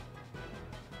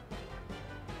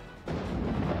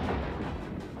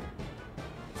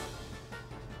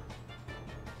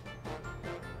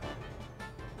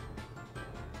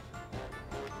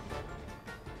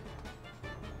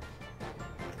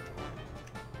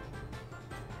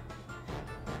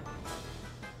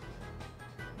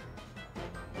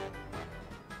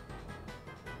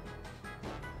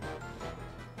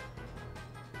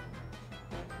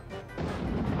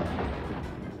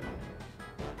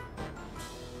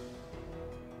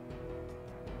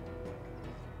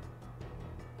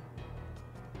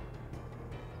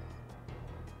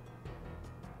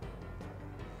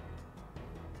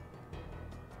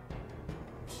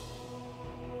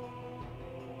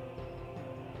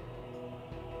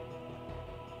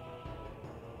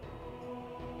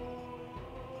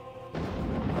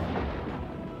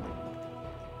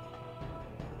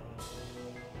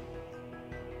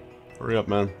 Hurry up,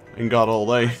 man. Ain't got all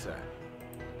day. Aye, sir.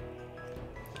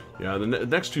 Yeah, the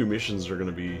next two missions are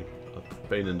gonna be a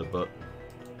pain in the butt.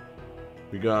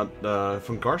 We got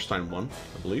von Karstein one,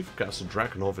 I believe, Castle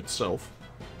Drakenhof itself.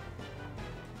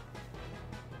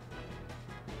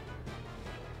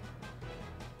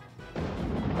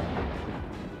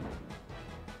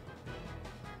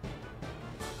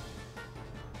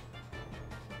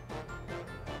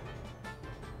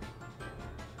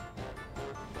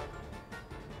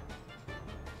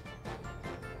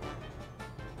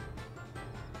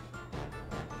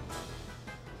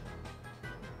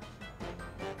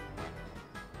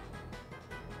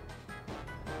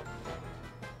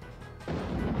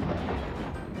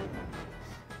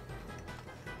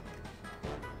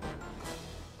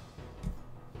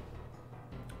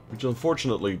 Which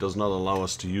unfortunately does not allow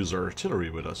us to use our artillery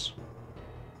with us.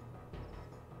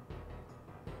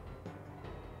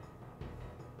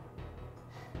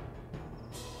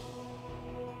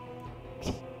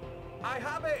 I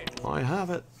have it! I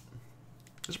have it.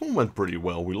 This one went pretty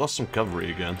well. We lost some cavalry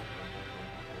again.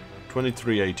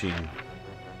 23-18.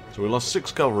 So we lost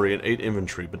 6 cavalry and 8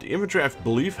 infantry. But the infantry, I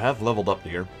believe, have leveled up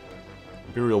here.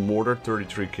 Imperial Mortar,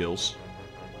 33 kills.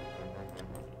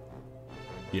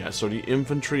 Yeah, so the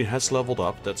infantry has leveled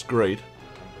up. That's great.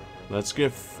 Let's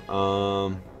give... we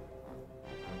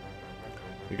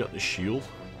got the shield.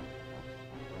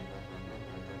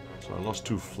 So I lost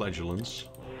 2 flagellants.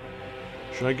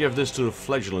 Should I give this to the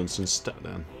flagellants instead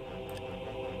then?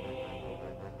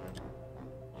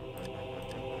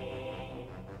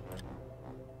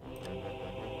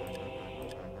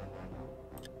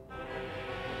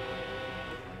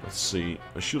 Let's see.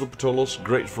 A shield of Ptolos,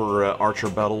 great for archer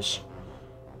battles.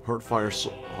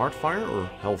 Heartfire or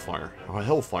Hellfire?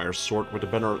 Hellfire sword with the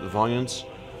banner of the Valiants.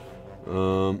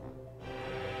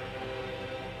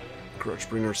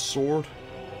 Grudgebringer's sword.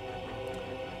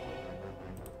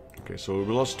 Okay, so we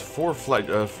lost 4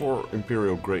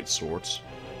 Imperial Great Swords.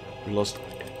 We lost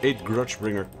 8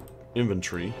 Grudgebringer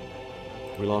infantry.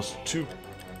 We lost 2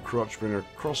 Grudgebringer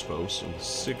crossbows and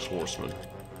 6 horsemen.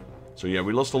 So yeah,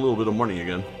 we lost a little bit of money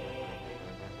again.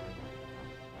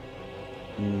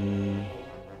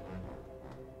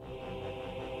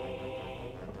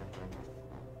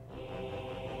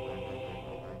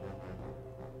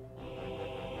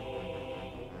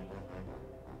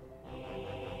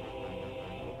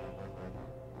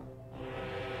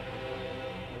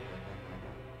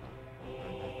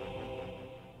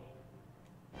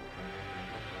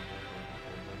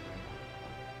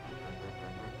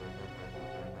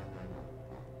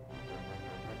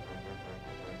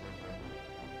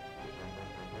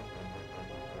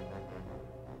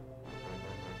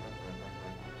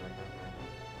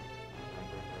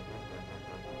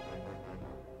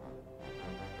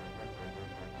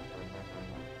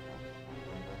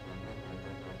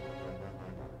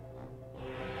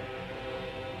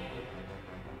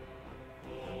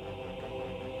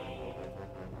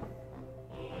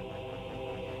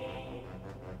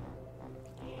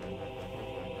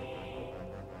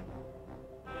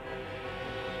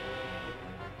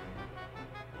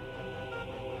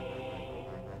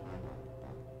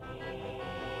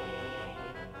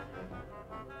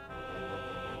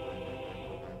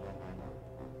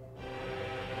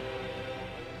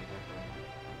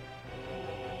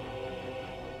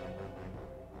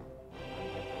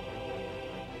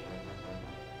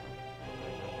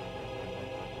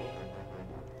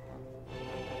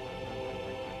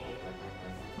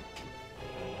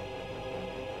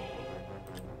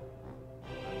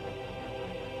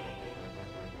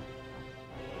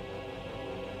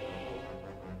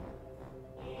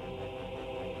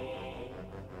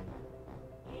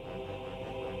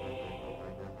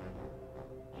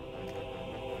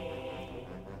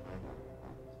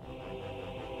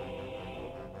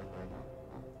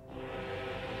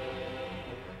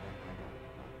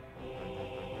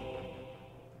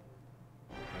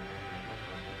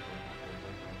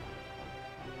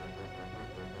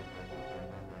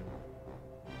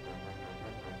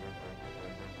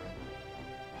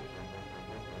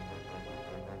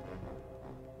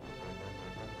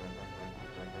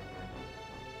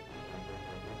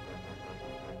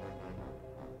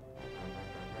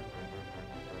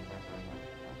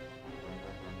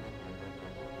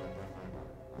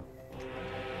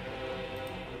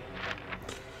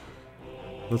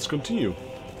 Let's continue.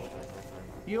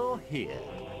 You're here.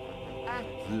 At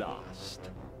last.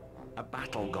 A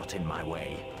battle got in my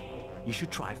way. You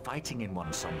should try fighting in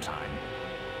one sometime.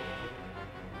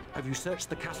 Have you searched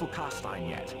the Castle Karstein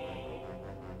yet?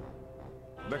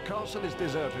 The castle is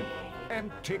deserted.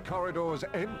 Empty corridors,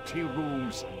 empty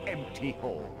rooms, empty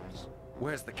halls.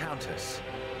 Where's the Countess?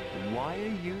 Why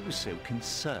are you so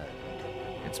concerned?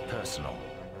 It's personal.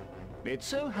 It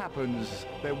so happens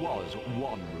there was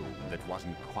one room that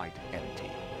wasn't quite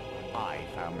empty. I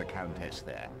found the Countess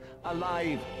there,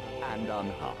 alive and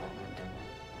unharmed.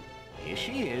 Here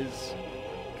she is.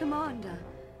 Commander,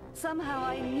 somehow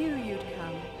I knew you'd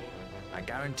come. I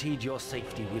guaranteed your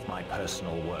safety with my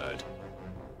personal word.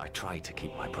 I try to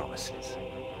keep my promises.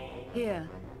 Here,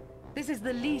 this is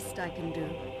the least I can do.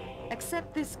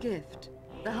 Accept this gift,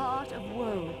 the Heart of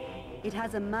Woe. It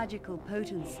has a magical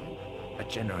potency. A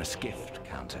generous gift,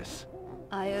 Countess.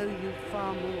 I owe you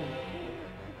far more.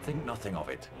 Think nothing of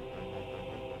it.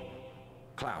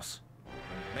 Klaus,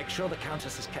 make sure the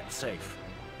Countess is kept safe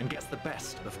and gets the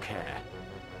best of care.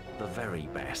 The very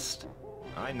best.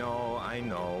 I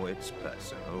know, it's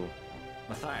personal.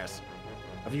 Matthias,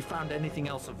 have you found anything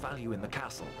else of value in the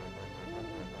castle?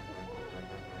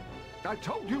 I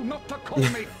told you not to call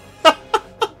me!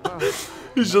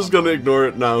 He's just gonna ignore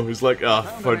it now. He's like, ah,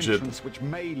 Found an fudge it. entrance which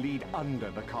may lead under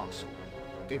the castle.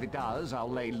 If it does, I'll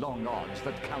lay long odds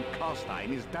that Count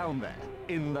Karstein is down there,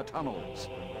 in the tunnels.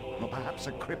 Or perhaps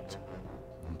a crypt.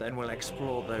 Then we'll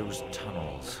explore those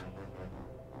tunnels.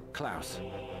 Klaus,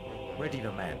 ready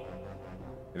the men.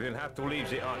 We'll have to leave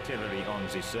the artillery on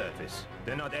the surface.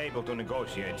 They're not able to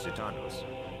negotiate the tunnels.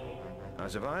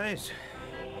 Otherwise,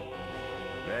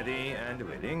 ready and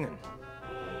willing.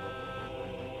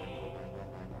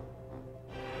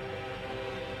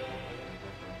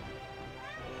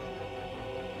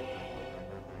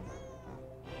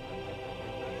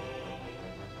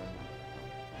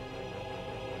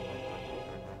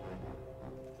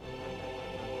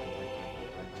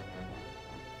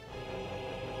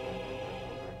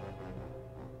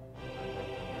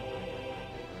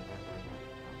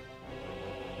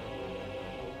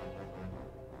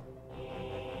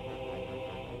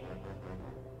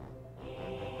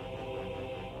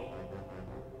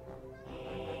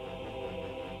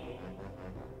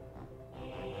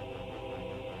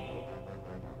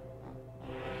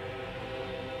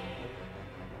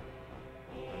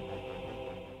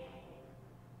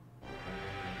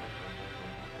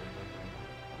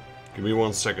 Give me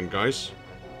 1 second, guys.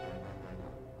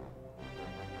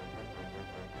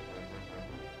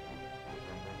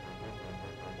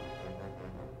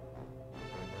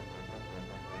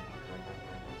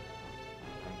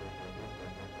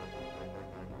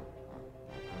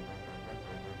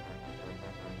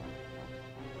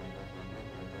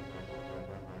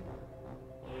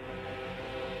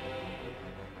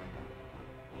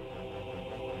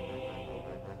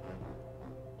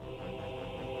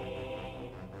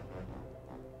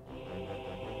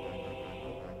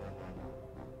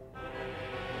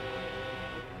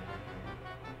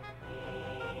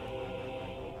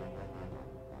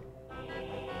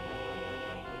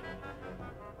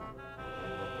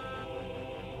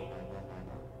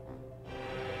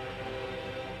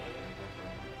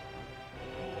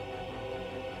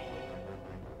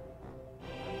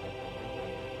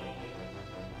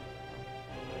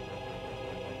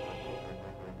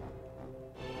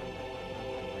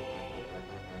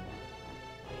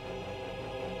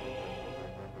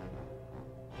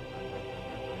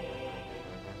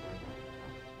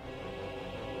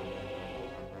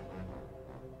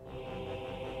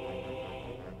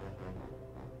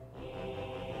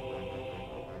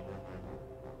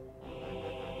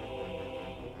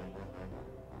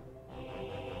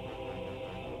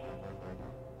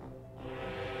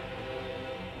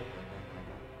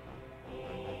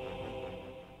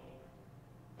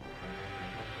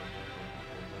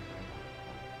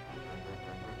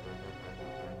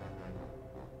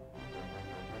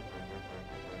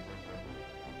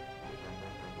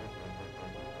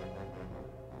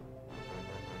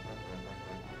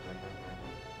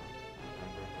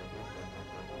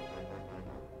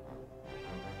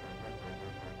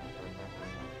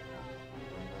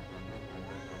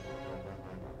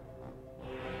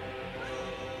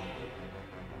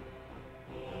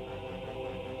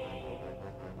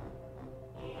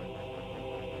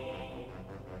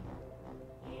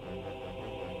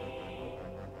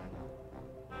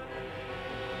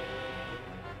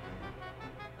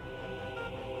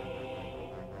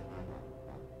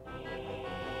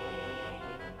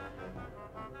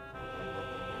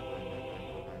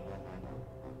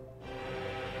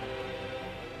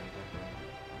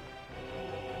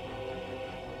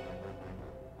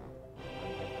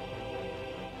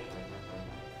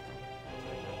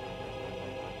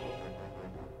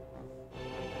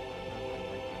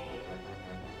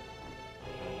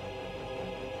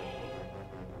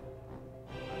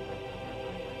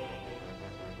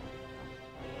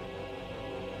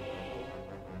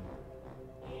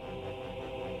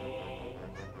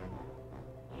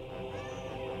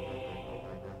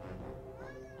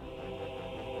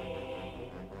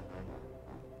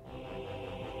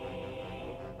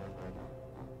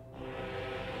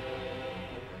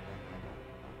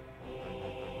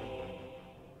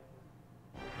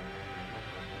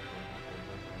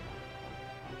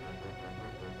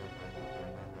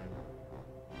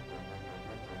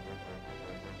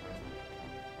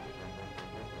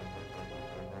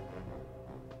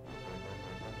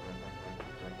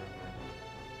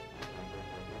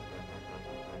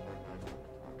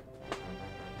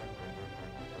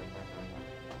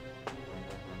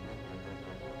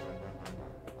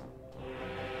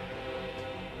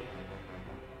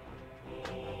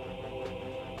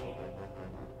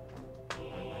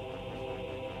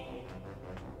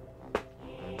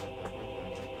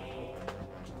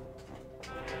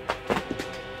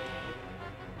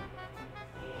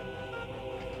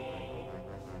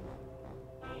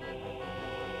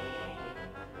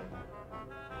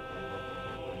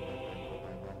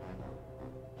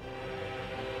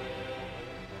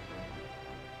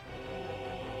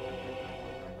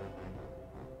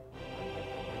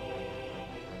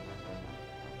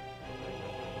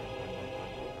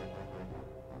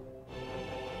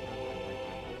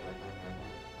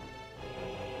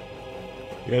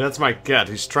 Yeah, that's my cat.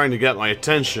 He's trying to get my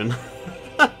attention.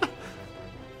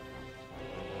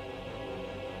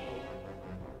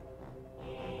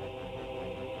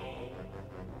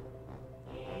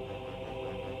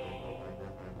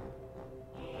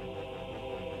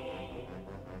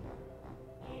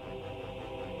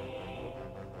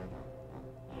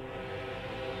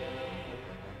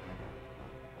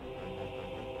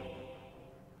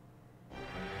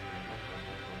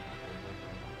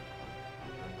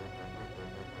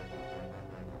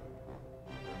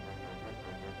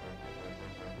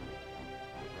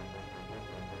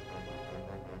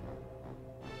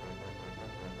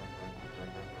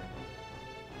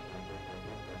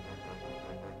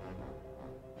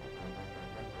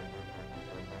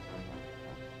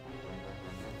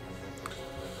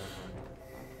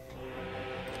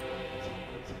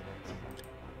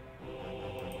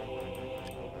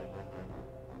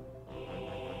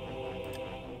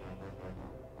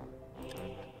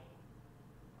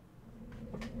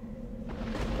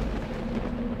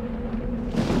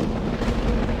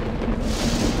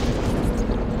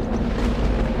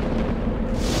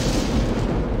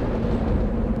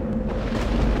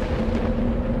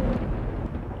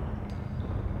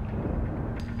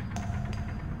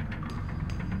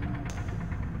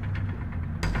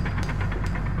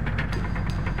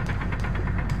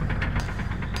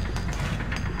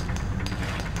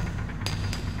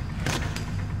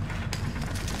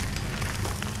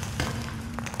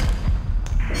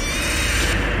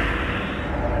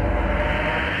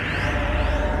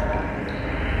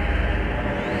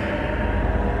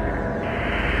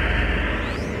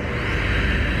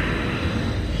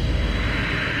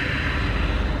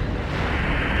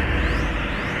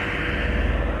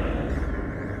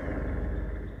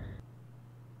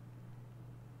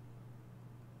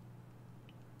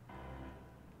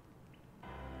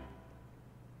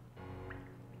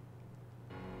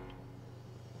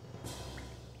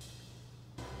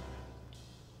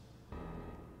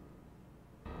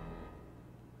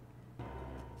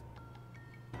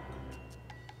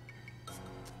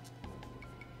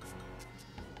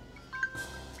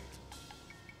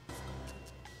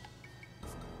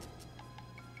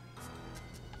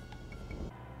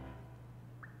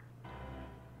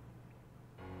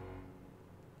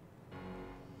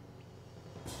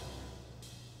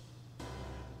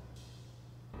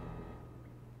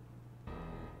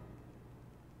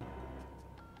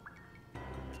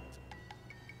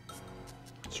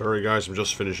 Sorry guys, I'm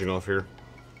just finishing off here.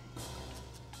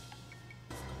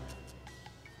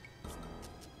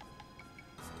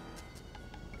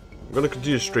 I'm gonna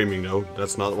continue streaming though,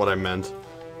 that's not what I meant.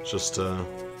 It's just, I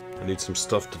need some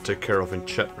stuff to take care of in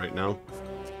chat right now.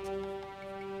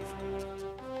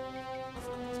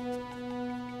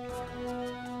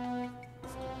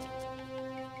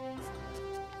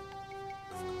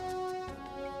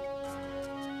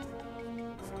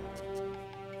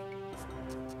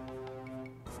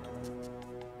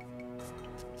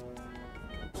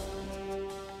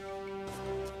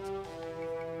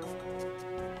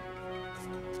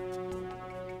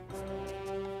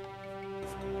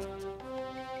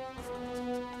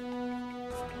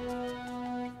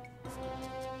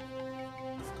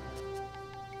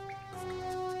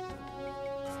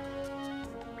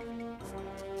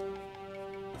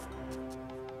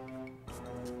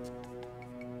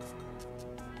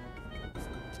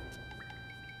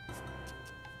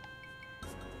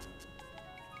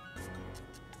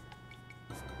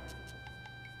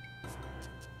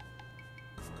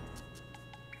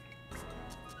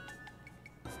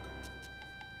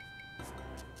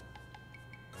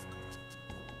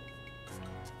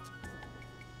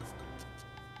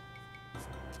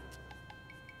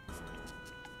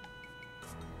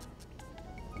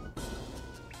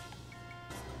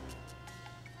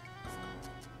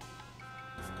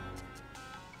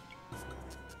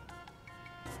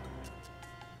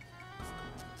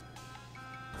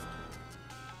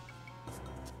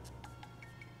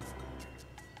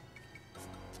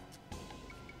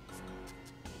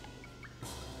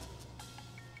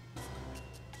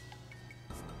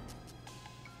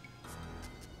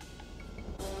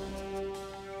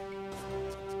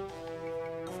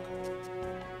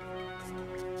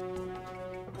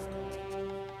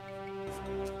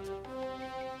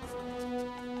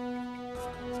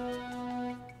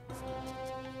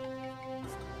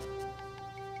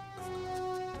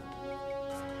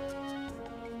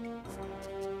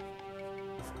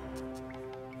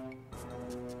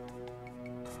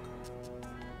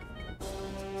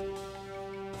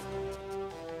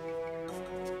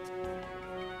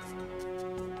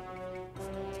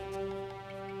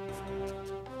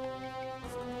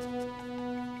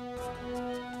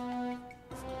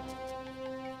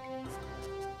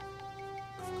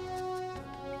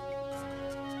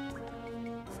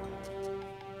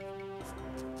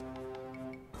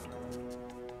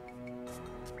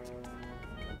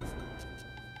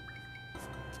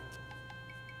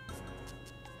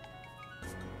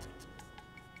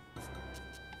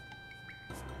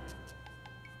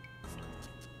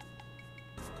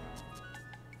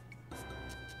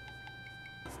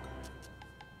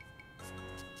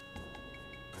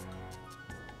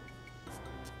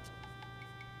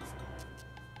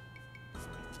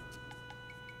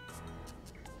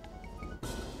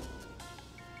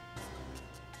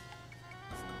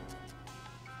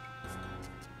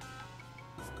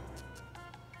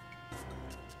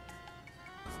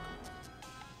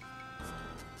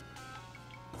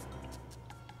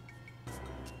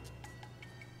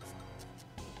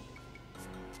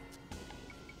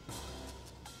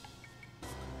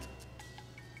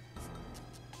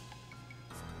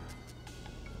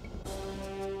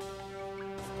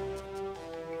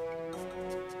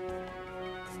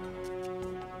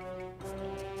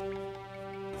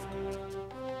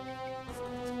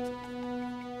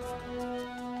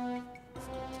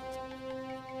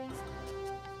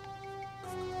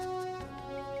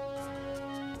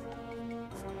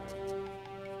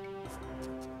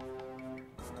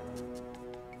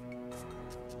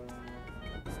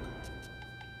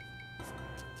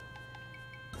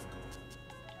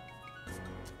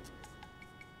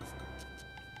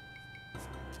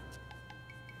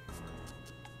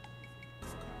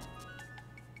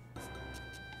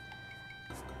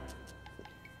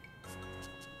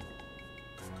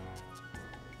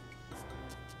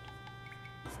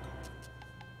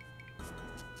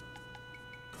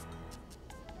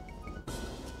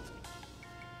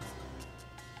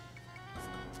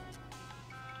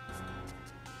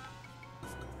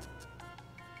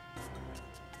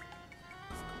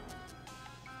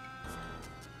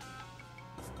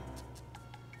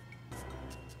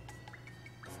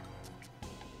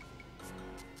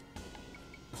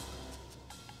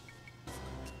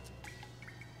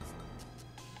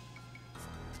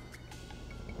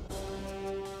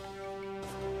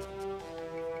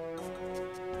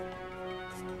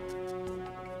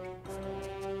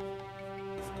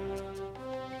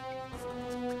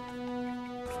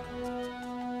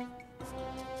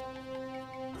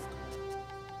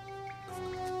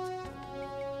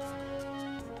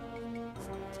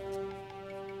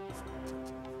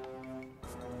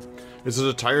 Is it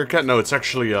a tiger cat? No, it's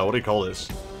actually, what do you call this?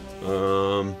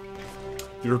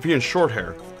 European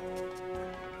Shorthair.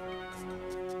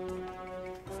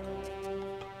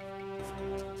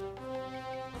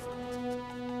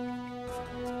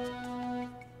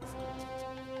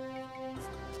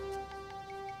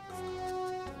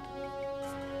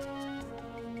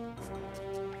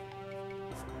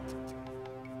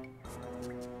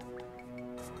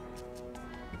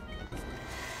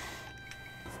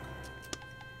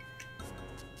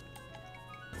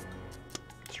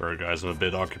 Sorry guys, I'm a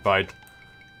bit occupied.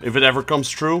 If it ever comes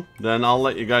true, then I'll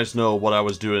let you guys know what I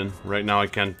was doing. Right now I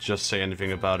can't just say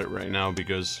anything about it right now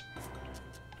because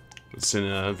it's in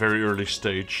a very early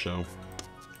stage, so...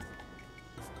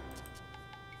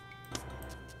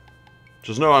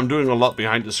 Just know I'm doing a lot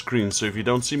behind the screen, so if you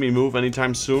don't see me move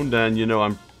anytime soon, then you know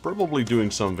I'm probably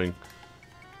doing something.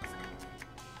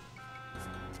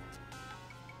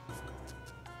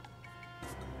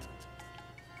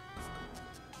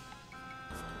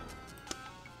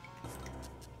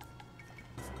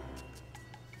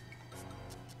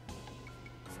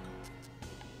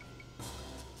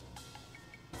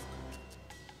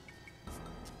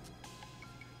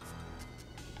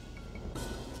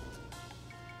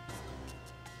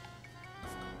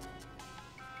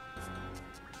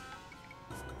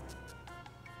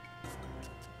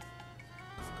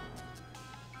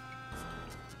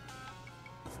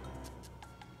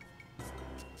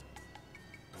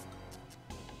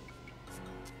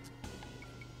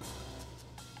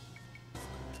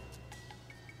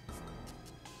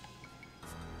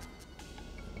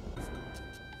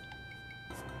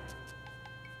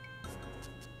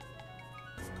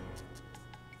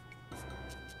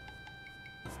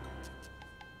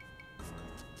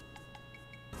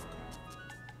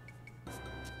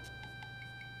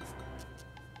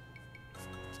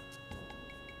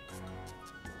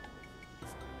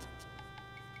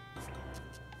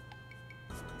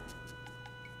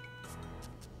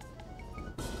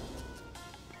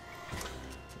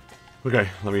 Okay,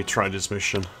 let me try this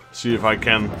mission. See if I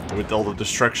can, with all the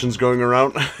distractions going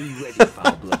around.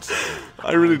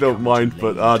 I really don't mind,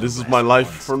 but this is my life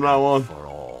from now on.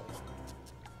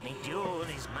 The duel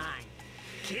is mine.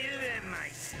 Kill them, my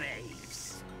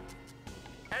slaves.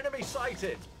 Enemy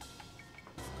sighted!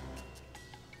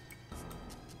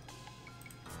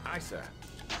 Aye, sir.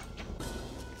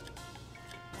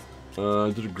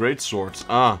 To the great swords.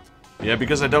 Ah, yeah,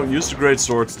 because I don't use the great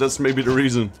swords. That's maybe the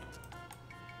reason.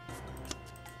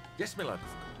 Yes, my lord.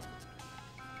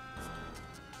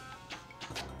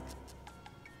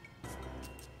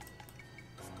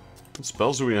 What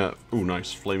spells do we have? Ooh,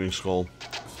 nice. Flaming Skull.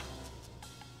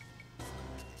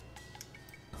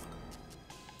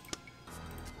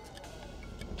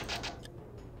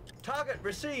 Target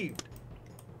received.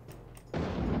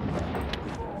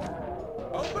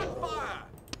 Open fire!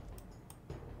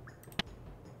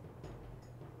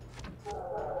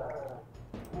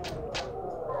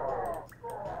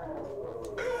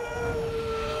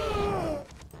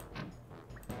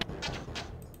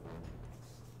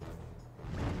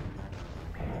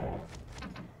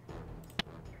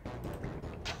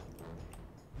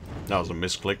 That was a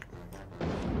misclick.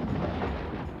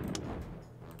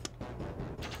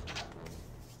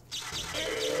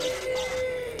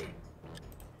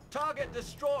 Target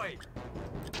destroyed.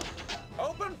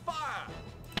 Open fire!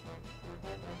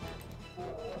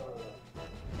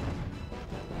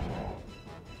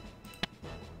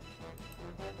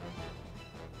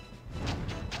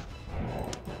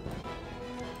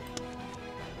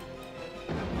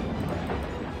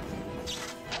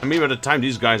 I mean, by the time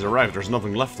these guys arrive, there's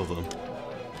nothing left of them.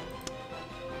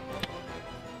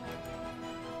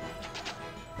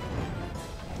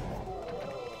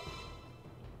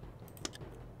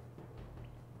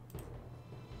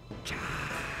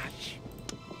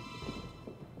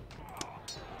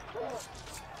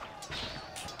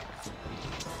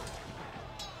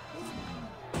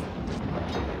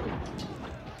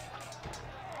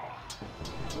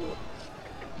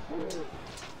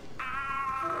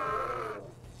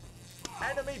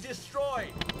 Enemy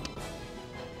destroyed.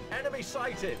 Enemy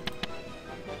sighted.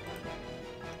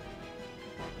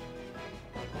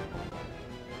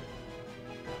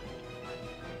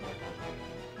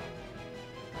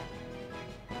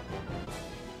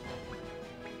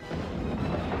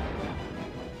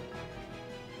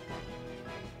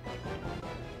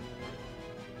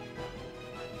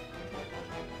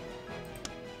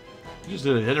 You just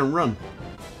did a hit and run.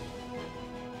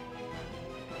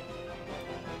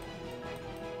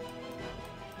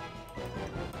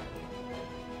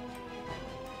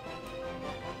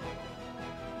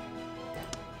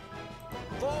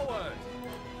 Forward.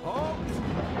 Halt.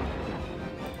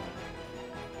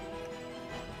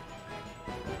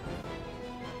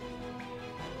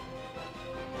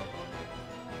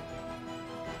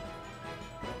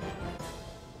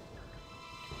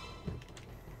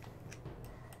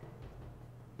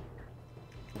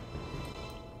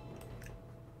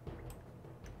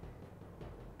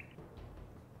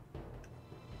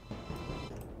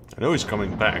 I know he's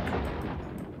coming back.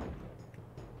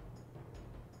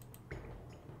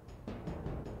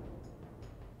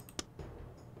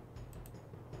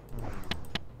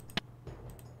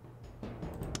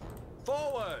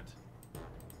 Forward!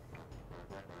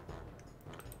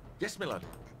 Yes, my lord.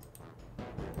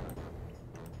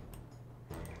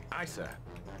 Aye, sir.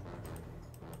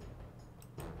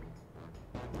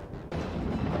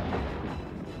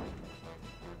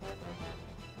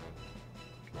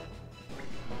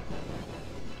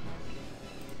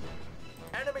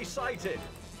 Enemy sighted.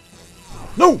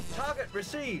 No! Target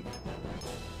received.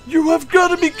 You have got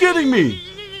to be kidding me!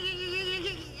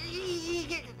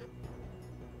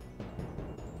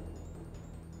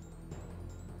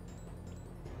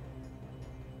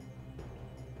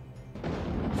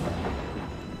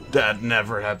 That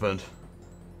never happened.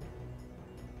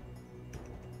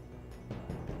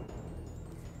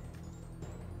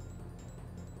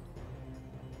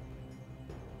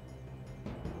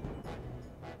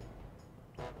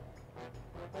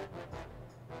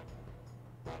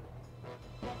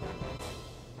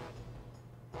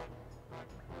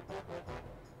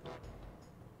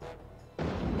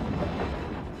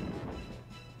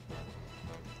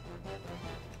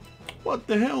 What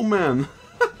the hell, man?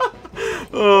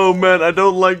 Oh man, I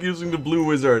don't like using the blue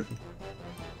wizard.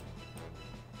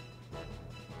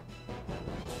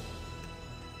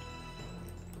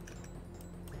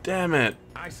 Damn it.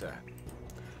 Aye, sir.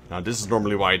 Now this is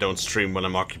normally why I don't stream when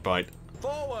I'm occupied.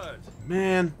 Forward!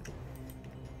 Man.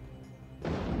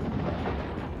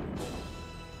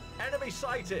 Enemy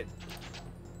sighted.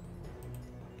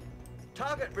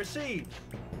 Target received.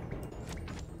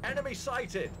 Enemy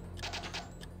sighted.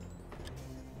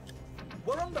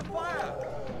 We're under fire.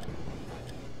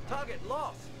 Target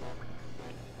lost.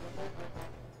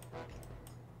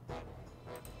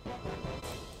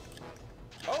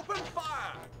 Open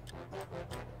fire.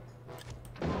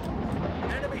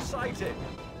 Enemy sighted.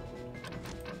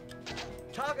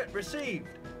 Target received.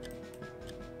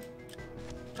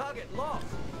 Target lost.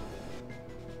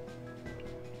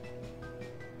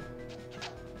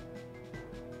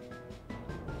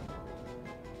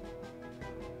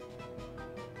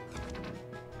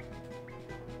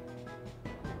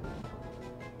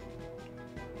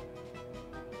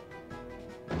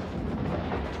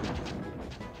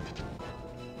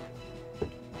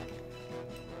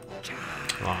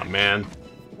 Oh man.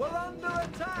 We're under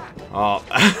attack. Oh.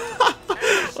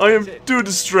 I am too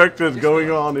distracted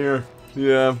going on here.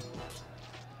 Yeah.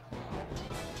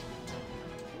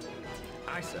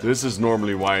 Aye, sir. This is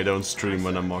normally why I don't stream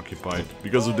when I'm occupied.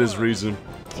 Because of this reason.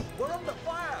 We're under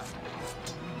fire.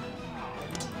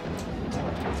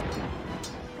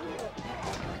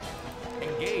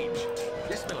 Engage.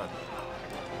 Yes, Miller.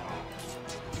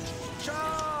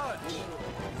 Charge!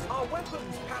 Our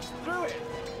weapons pass through it.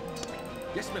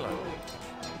 Yes, Miller.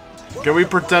 Can we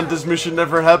pretend this mission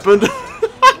never happened?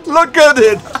 Look at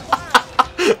it!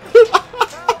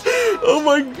 Oh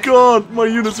my god, my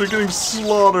units are getting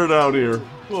slaughtered out here.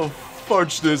 Oh,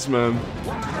 fudge this, man.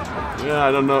 Yeah,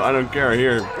 I don't know, I don't care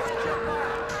here.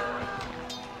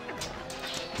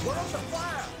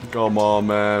 Come on,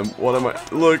 man. What am I?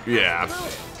 Look, yeah.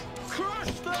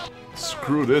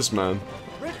 Screw this, man.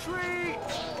 Retreat!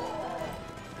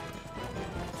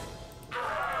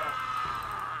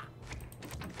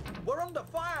 We're under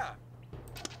fire.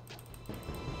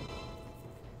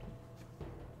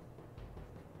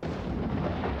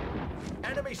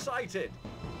 Enemy sighted.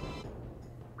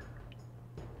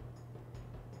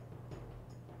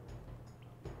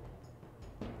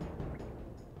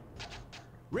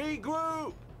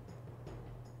 Regroup.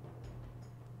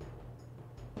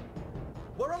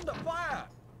 We're under fire.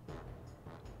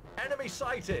 Enemy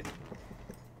sighted.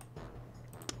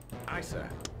 Aye, sir.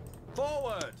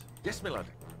 Forward. Yes, my lord.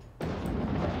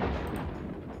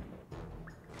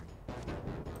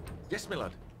 Yes, my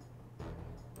lord.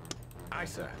 Aye,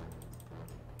 sir.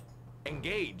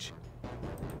 Engage.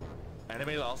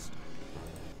 Enemy lost.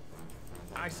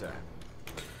 Aye, sir.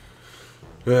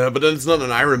 Yeah, but then it's not an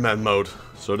Ironman mode,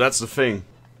 so that's the thing.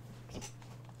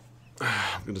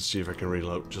 I'm gonna see if I can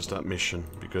reload just that mission,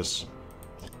 because...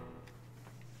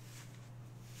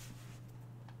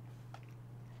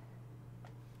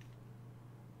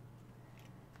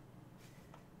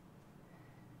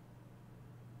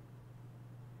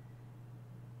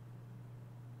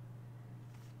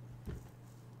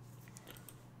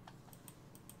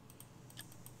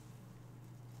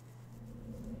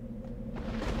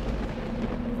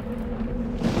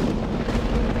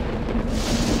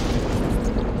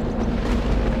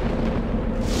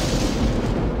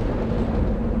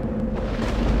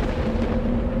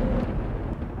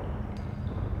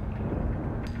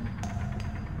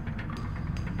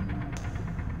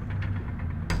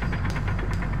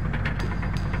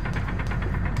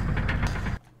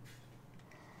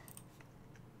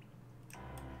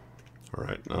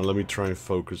 me try and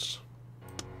focus.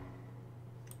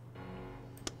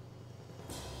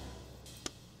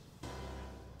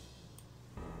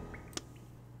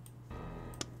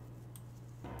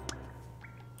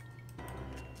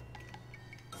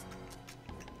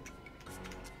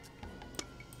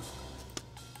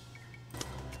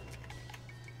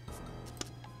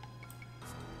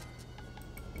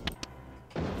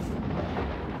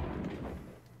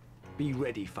 Be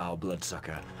ready, foul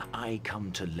bloodsucker. I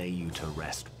come to lay you to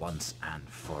rest once and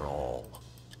for all.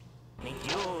 The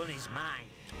duel is mine.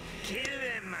 Kill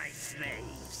them, my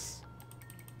slaves.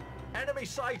 Enemy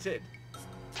sighted!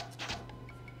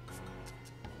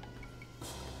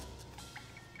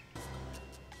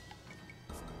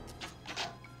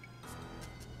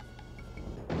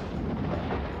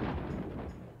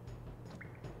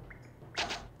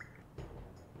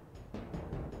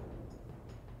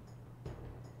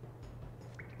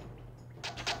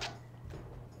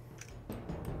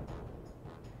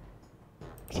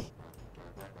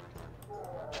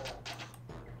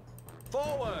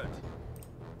 Forward!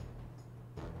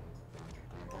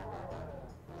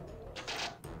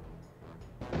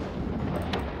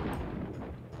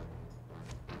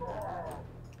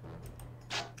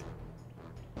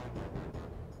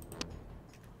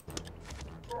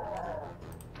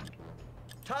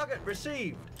 Target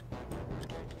received!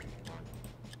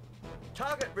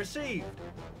 Target received!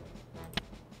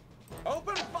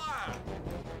 Open fire!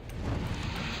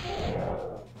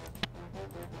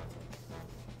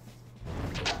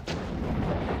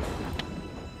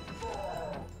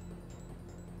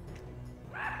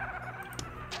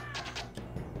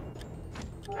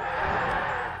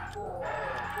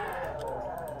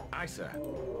 Aye, sir.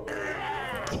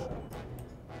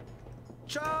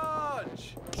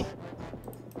 Charge!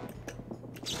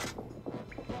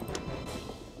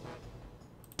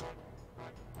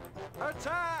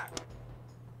 Attack!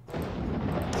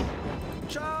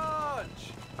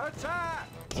 Charge! Attack!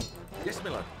 Yes, my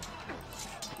lord.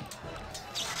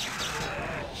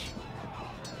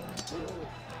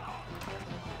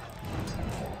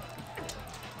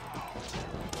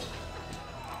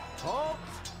 Halt!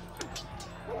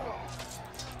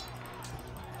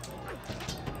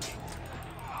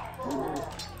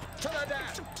 To the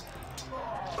death!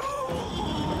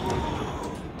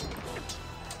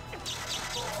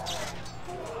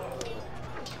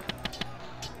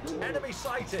 Enemy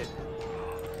sighted!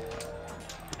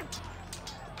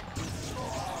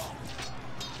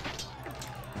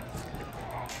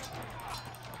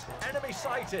 Enemy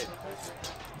sighted!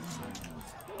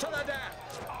 To the death!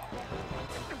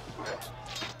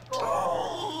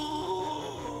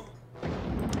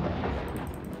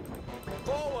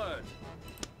 Forward!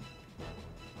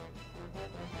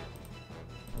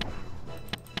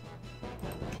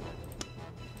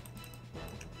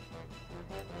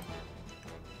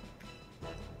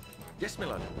 Yes, my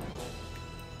lord.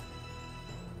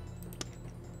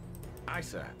 Aye,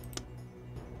 sir.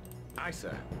 Aye,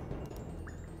 sir.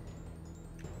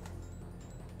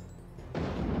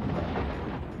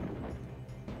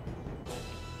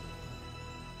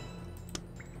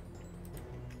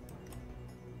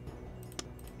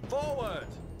 Forward!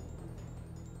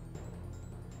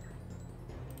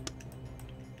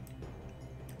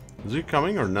 Is he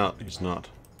coming or not? He's not.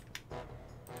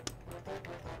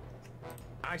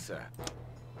 Aye, sir.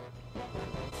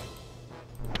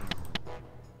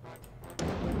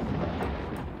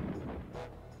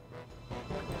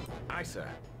 Aye, sir.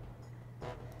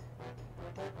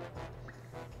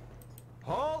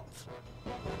 Halt!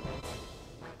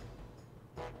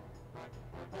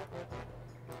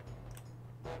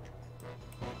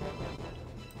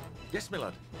 Yes, my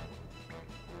lord.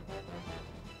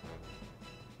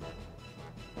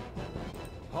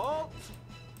 Halt!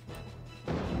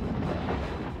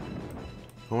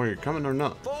 Oh, are you coming or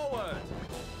not? Forward!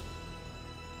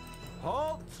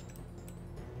 Halt!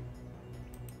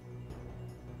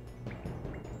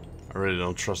 I really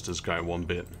don't trust this guy one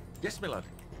bit. Yes, my lord.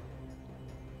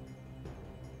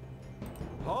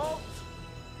 Halt!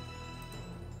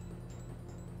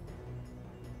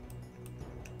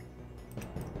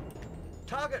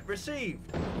 Target received.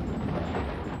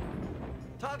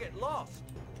 Target lost.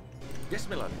 Yes,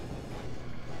 my lord.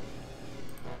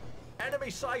 Enemy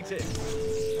sighted.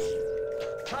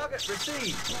 Target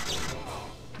received.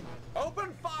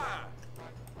 Open fire.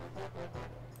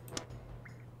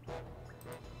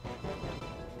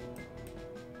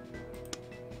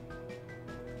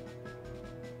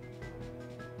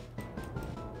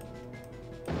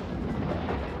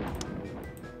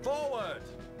 Forward.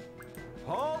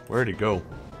 Halt. Where'd he go?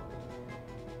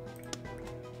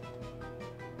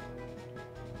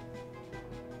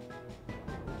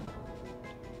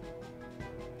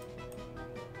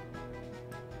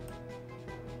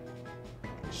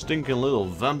 Stinking little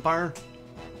vampire.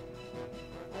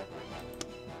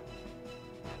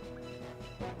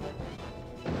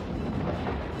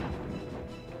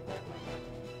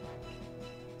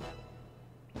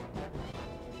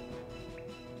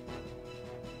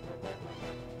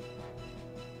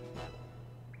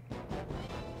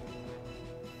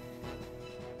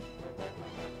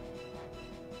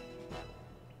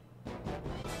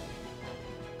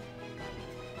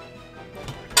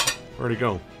 Where'd he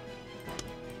go?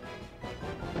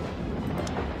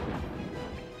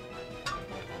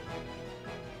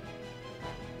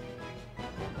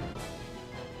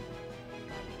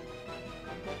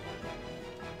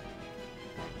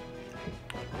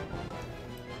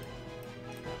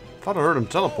 Thought I heard him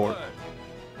teleport.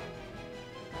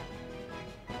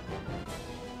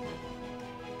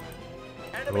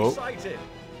 Enemy sighted.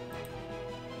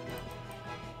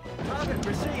 Target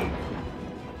received.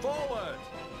 Forward.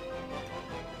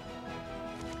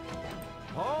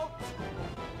 Halt.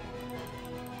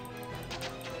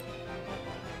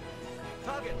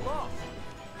 Target lost.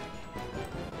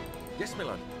 Yes, my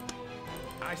lord.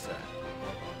 Aye, sir.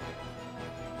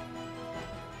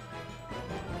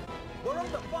 We're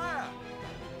under fire.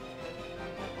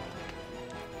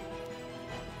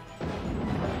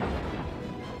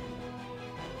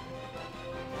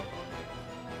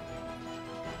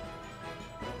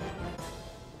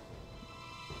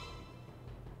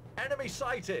 Enemy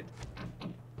sighted.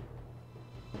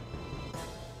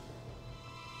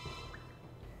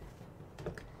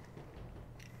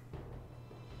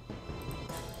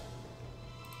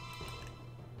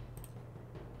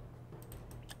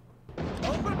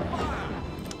 Open fire.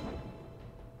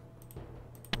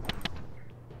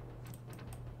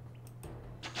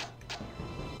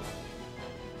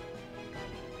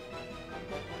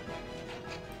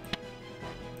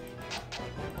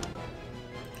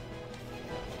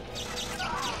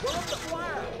 We're under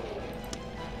fire!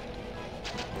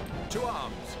 To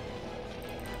arms.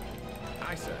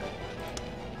 Aye, sir.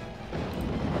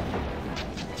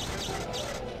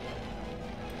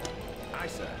 Aye,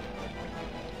 sir.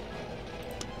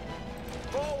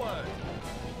 Forward!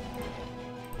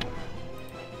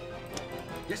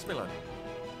 Yes, my lord.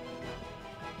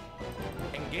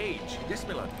 Engage. Yes,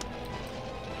 my lord.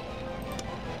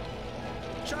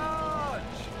 Charge!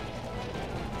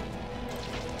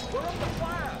 We're under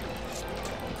fire!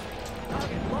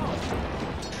 Target lost!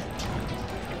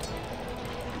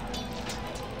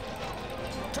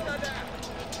 Turn her down!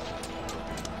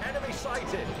 Enemy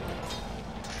sighted!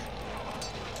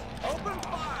 Open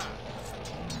fire!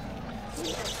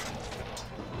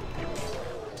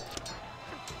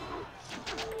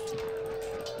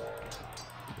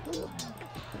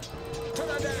 Turn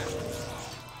her down!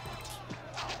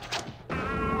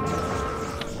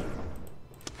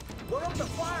 We're under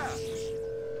fire!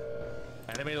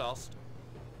 Enemy lost.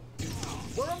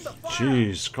 We're under fire!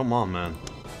 Jeez, come on, man.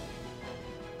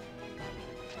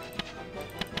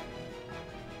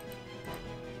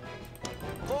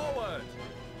 Forward!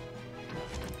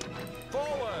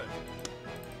 Forward!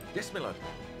 Yes, my lord.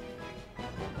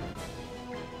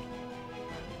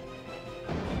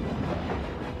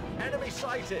 Enemy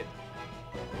sighted!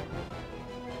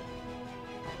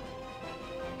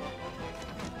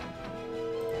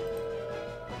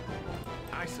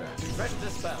 Aye, sir. Ready to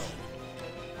spell.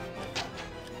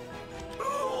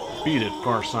 Beat it,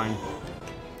 car sign.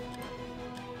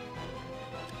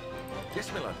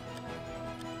 Yes, my lord.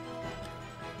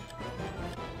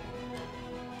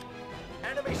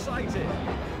 Enemy sighted!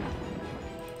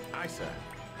 Aye, sir.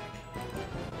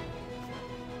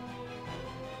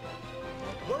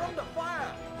 We're under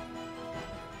fire!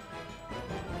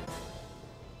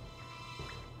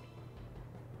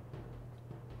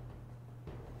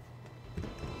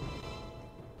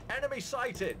 Enemy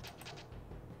sighted!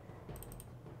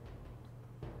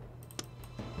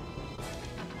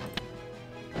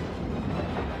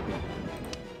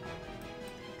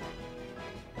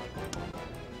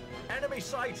 Enemy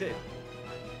sighted!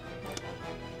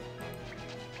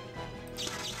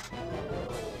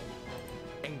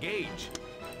 Engage!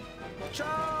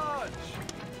 Charge!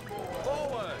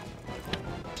 Forward!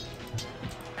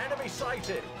 Enemy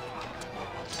sighted!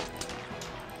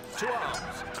 To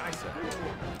arms! Aye, sir.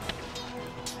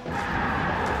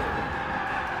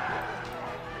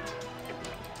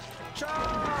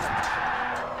 Charge!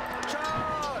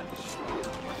 Charge!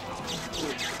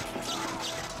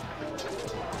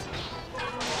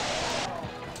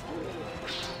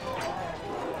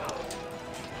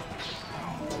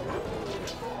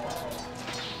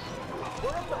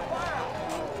 We're under fire!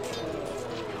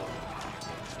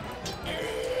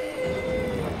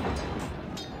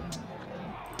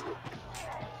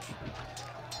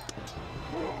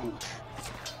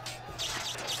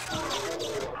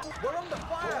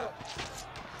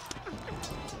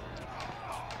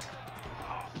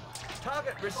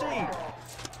 Target received.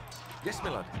 Yes, my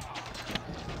lord.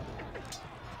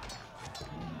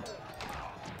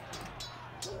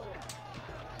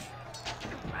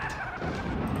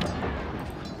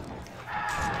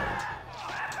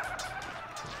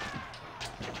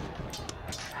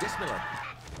 Yes, my lord.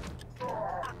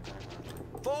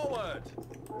 Forward.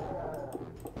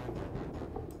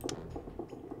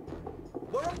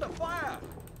 We're under fire.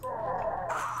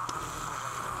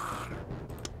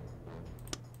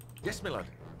 Yes, my lord.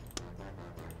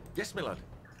 Yes, my lord.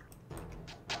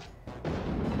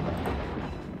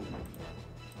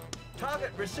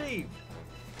 Target received.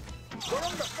 We're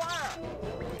under fire.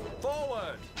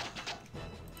 Forward.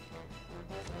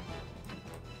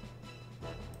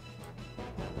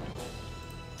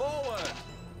 Forward.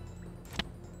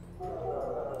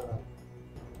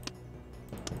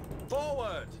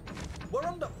 Forward. We're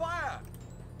under fire.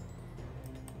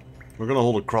 We're gonna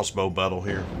hold a crossbow battle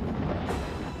here.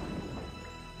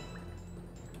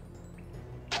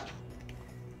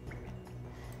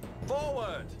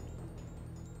 Forward.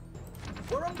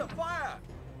 We're under fire.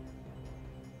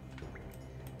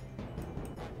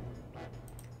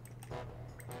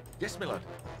 Yes, my lord.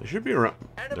 They should be around.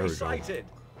 There Enemy we go. sighted.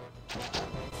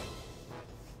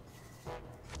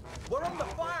 We're under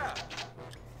fire.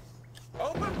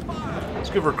 Open fire. Let's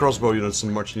give our crossbow units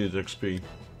some much needed XP.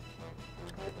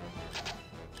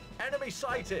 Enemy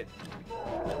sighted.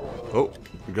 Oh,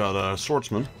 we got a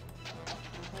swordsman.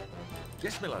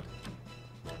 Yes, my lord.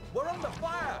 We're under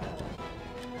fire.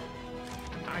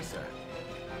 Aye, sir.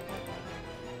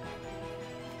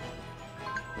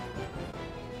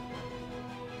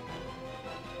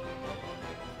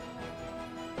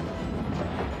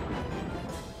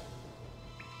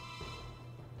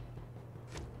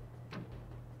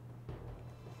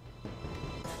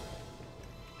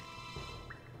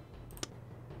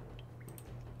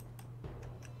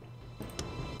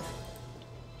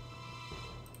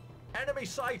 Enemy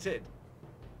sighted.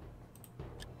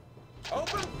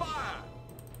 Open fire.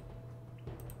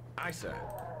 Aye, sir.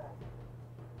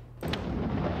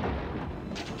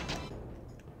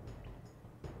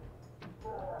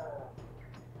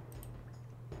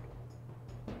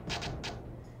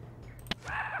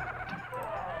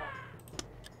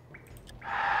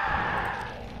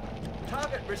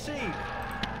 Target received.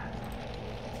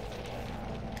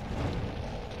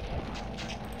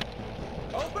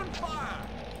 Open fire.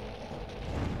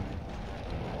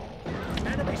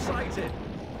 Enemy sighted.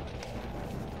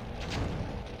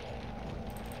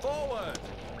 Forward.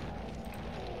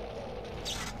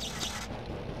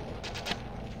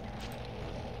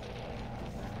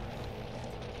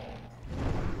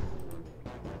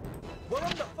 We're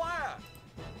under fire.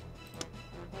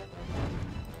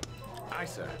 Aye,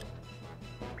 sir.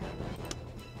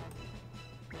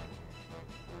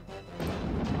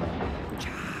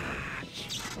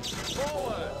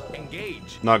 Forward.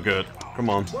 Engage. Not good. Come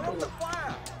on. We're under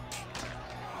fire.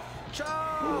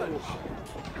 Charge.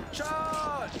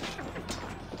 Charge.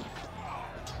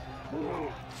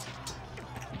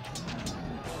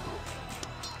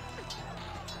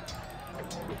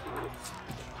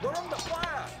 We're under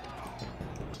fire.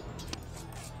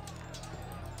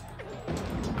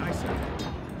 Aye, sir.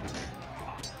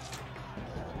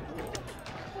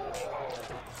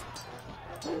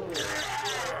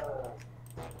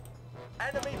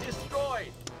 Enemy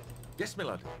destroyed. Yes, my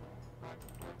lord.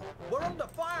 We're under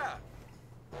fire.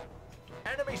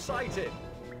 Enemy sighted.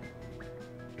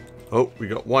 Oh, we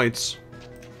got whites.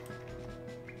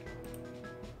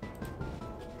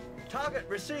 Target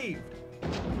received.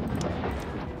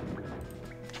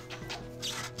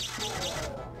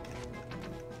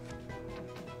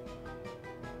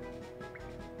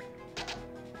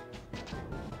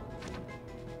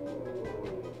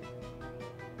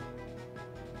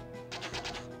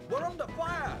 We're under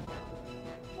fire.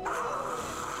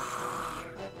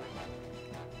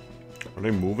 Are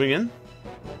they moving in?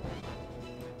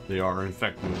 They are, in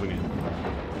fact, moving in.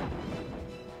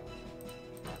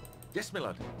 Yes, my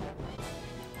lord.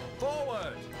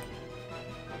 Forward.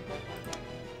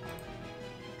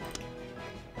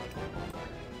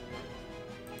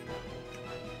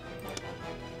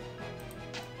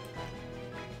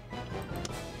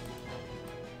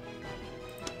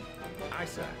 Aye,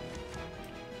 sir.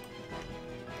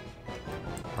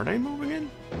 Are they moving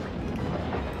in?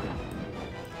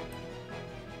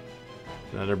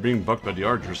 No, they're being bucked by the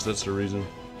archers, that's the reason.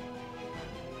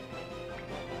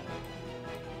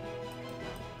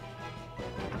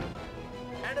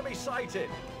 Enemy sighted.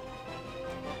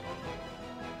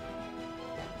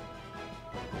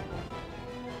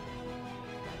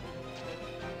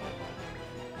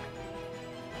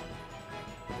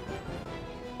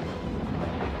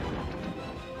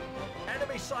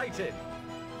 sighted!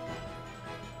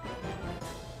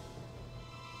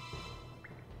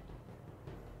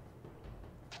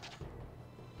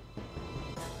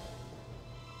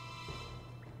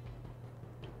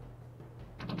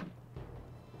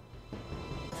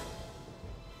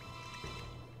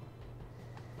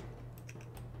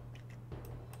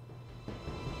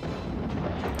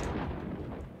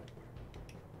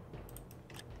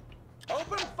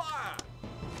 Open fire!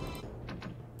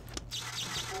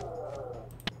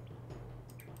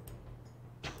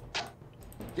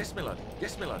 Yes, my lord.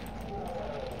 Yes, my lord.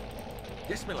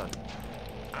 Yes, my lord.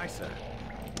 Aye, sir.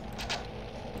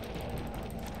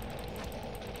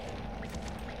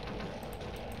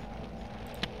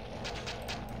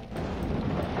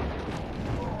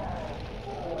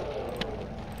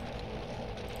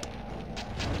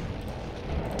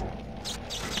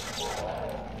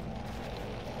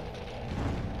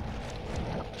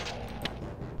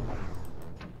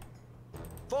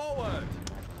 Forward!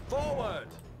 Forward!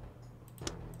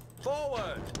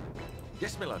 Forward!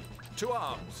 Yes, my lord. To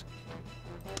arms.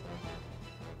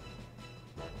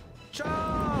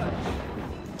 Charge!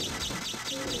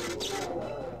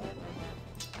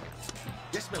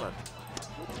 Yes, my lord.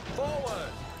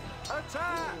 Forward!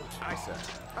 Attack! Aye, sir.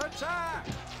 Attack!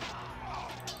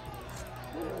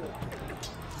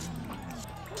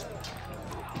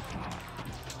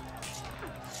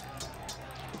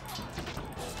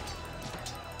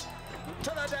 To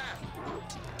the death!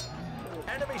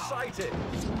 Enemy sighted!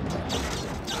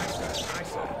 Aye, sir. Aye,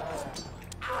 sir.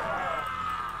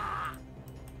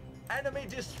 Enemy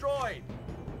destroyed!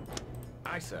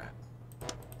 Aye, sir.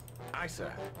 Aye,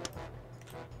 sir.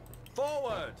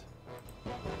 Forward!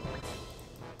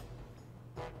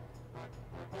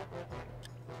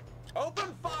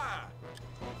 Open fire!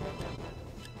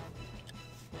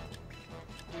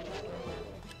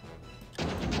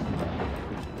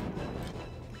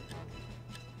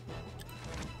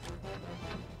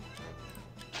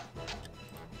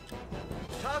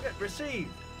 Target received!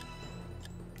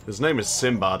 His name is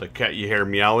Simba, the cat you hear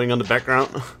meowing on the background.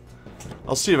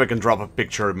 I'll see if I can drop a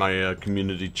picture in my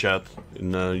community chat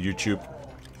in YouTube,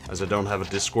 as I don't have a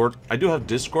Discord. I do have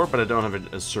Discord, but I don't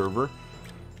have a server.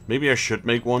 Maybe I should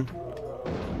make one.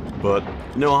 But,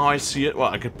 you know how I see it? Well,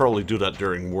 I could probably do that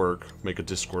during work, make a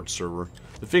Discord server.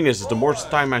 The thing is the more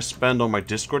time I spend on my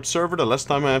Discord server, the less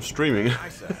time I have streaming.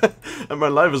 And my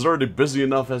life is already busy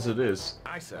enough as it is.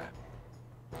 Aye, sir.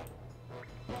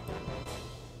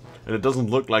 And it doesn't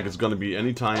look like it's gonna be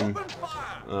anytime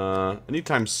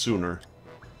sooner.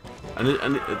 And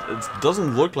it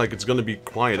doesn't look like it's gonna be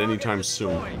quiet anytime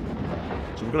soon.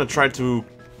 So I'm gonna try to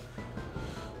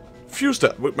fuse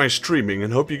that with my streaming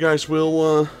and hope you guys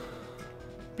will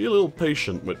be a little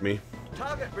patient with me.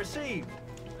 Target received.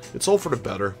 It's all for the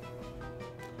better.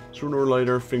 Sooner or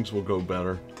later, things will go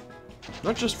better.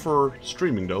 Not just for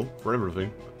streaming though, for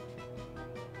everything.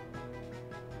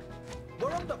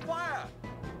 We're under fire!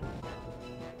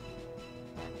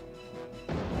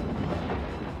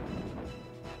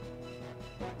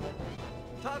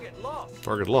 Target lost!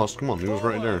 Target lost. Come on, he was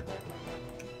right there.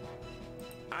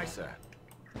 Aye, sir.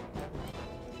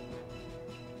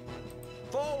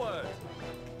 Forward!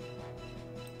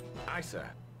 Aye, sir.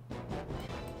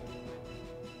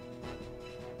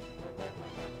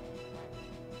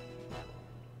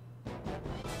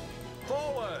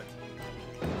 Forward!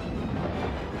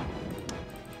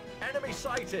 Enemy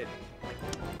sighted!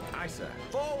 Aye, sir.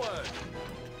 Forward!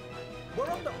 We're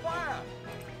under fire!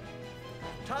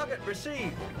 Target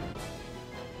received!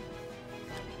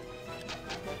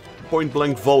 Point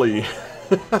blank volley.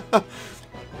 At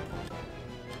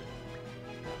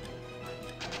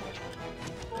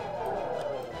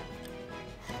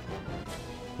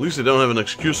least they don't have an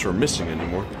excuse for missing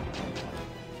anymore.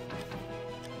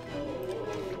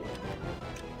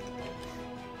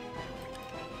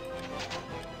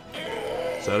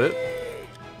 Is that it?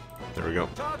 There we go.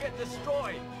 Target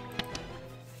destroyed!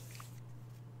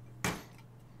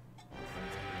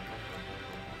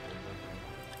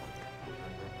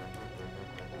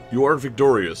 You are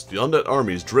victorious. The undead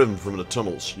army is driven from the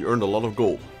tunnels. You earned a lot of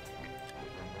gold.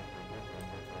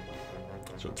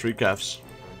 So 3 cavs,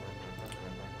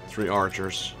 3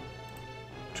 archers,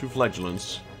 2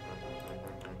 flagellants,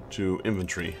 2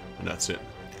 infantry, and that's it.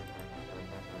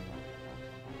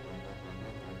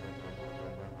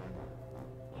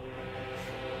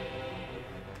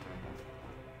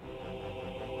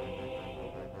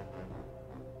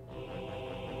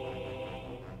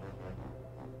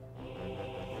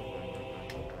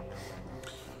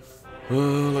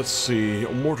 Let's see.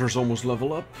 Mortar's almost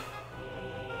level up.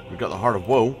 We got the Heart of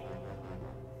Woe.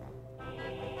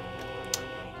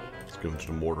 Let's Give him to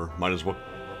the mortar. Might as well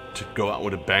to go out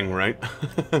with a bang, right?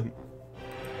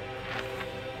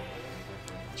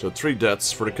 So 3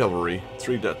 deaths for the cavalry,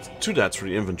 2 deaths for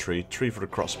the infantry, 3 for the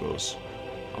crossbows.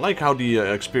 I like how the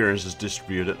experience is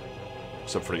distributed,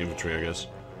 except for the infantry, I guess.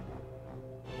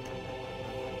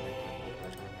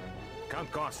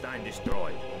 Count Carstein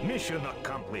destroyed. Mission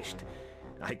accomplished.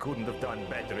 I couldn't have done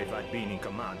better if I'd been in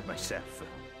command myself.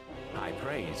 High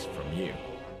praise from you.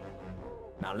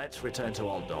 Now let's return to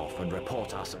Altdorf and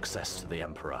report our success to the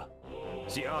Emperor.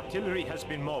 The artillery has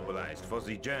been mobilized for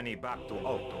the journey back to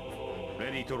Altdorf.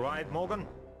 Ready to ride, Morgan?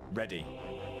 Ready.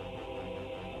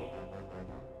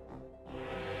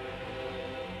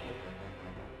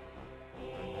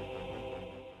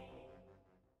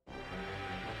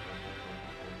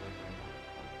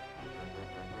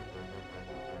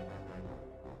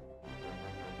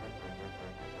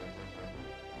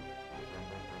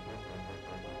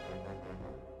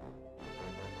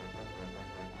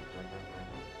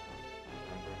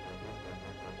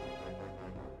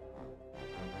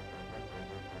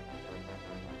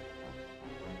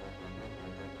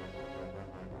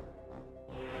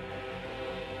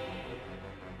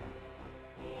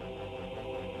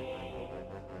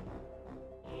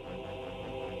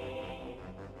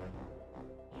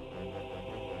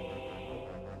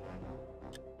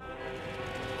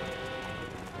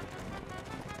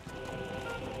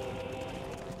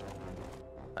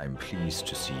 I'm pleased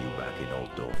to see you back in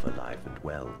Altdorf alive and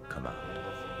well, Commander.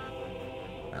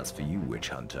 As for you, Witch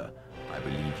Hunter, I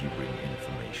believe you bring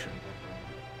information.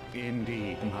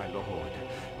 Indeed, my lord.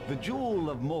 The Jewel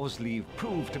of Morsleaf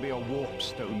proved to be a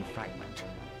warpstone fragment.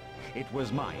 It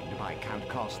was mined by Count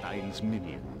Carstein's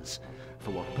minions.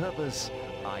 For what purpose,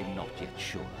 I'm not yet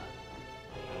sure.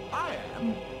 I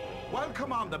am. While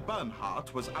Commander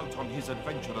Bernhardt was out on his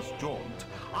adventurous jaunt,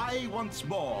 I once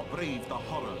more braved the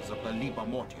horrors of the Liber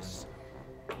Mortis.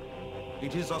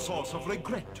 It is a source of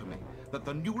regret to me that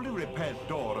the newly repaired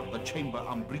door of the Chamber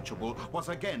Unbreachable was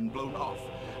again blown off,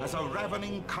 as a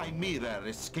ravening chimera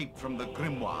escaped from the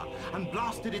grimoire and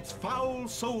blasted its foul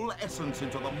soul essence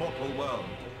into the mortal world.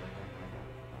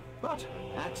 But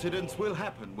accidents will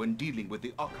happen when dealing with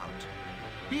the occult.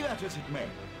 Be that as it may,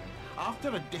 after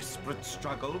a desperate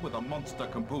struggle with a monster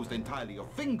composed entirely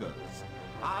of fingers,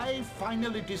 I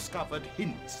finally discovered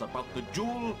hints about the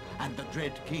Jewel and the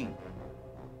Dread King.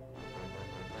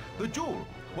 The Jewel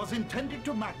was intended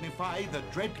to magnify the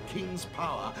Dread King's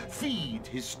power, feed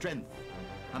his strength.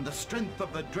 And the strength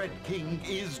of the Dread King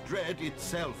is dread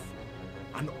itself.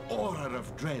 An aura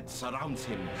of dread surrounds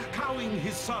him, cowing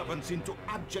his servants into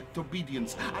abject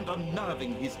obedience and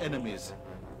unnerving his enemies.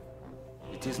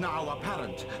 It is now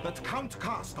apparent that Count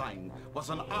Carstein was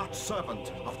an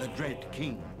arch-servant of the Dread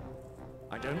King.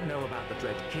 I don't know about the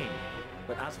Dread King,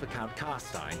 but as for Count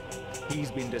Carstein,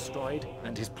 he's been destroyed,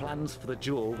 and his plans for the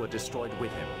jewel were destroyed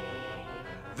with him.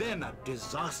 Then a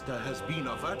disaster has been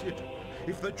averted.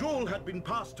 If the jewel had been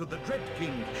passed to the Dread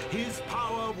King, his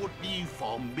power would be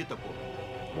formidable.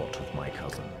 What of my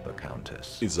cousin, the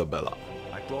Countess? Isabella.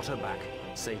 I brought her back,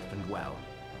 safe and well.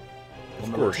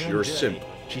 Of course, you're a simp.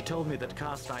 She told me that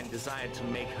Carstein desired to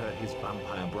make her his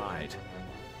vampire bride.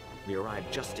 We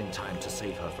arrived just in time to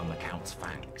save her from the Count's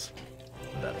fangs.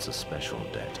 That's a special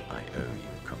debt I owe you,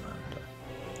 Commander,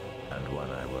 and one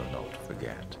I will not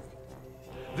forget.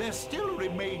 There still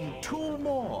remain 2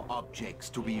 more objects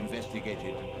to be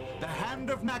investigated. The Hand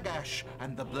of Nagash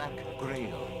and the Black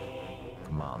Grail.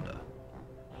 Commander,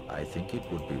 I think it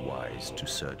would be wise to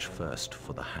search first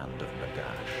for the Hand of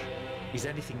Nagash. Is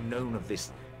anything known of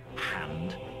this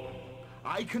hand?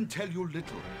 I can tell you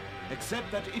little,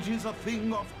 except that it is a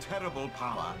thing of terrible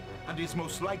power, and is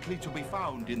most likely to be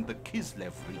found in the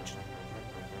Kislev region.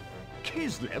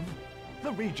 Kislev?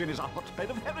 The region is a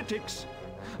hotbed of heretics.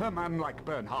 A man like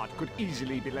Bernhardt could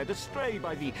easily be led astray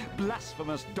by the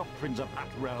blasphemous doctrines of that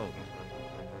realm.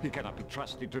 He cannot be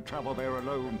trusted to travel there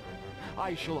alone.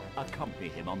 I shall accompany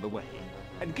him on the way,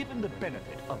 and give him the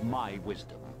benefit of my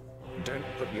wisdom. Don't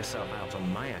put yourself out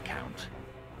on my account.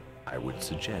 I would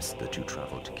suggest that you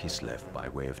travel to Kislev by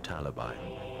way of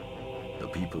Talabheim. The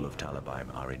people of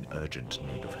Talabheim are in urgent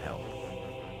need of help.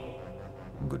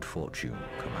 Good fortune,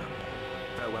 Commander.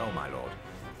 Farewell, my lord.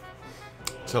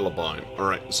 Talabheim.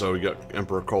 Alright, so we got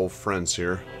Emperor Cole friends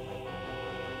here.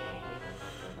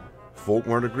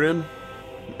 Volkmar the Grim,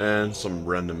 and some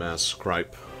random ass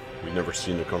scribe. We never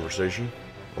seen a conversation.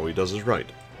 All he does is write.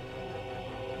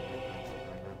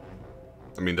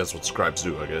 I mean, that's what scribes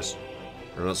do, I guess.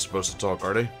 They're not supposed to talk,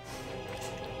 are they?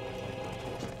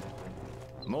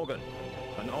 Morgan,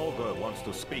 an Olga wants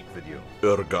to speak with you.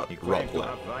 Urgot He claims to Rotla.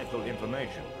 have vital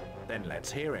information. Then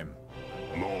let's hear him.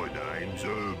 Lord, I name's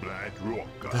Herblad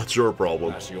Rocker. That's your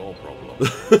problem. That's your problem.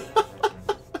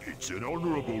 It's an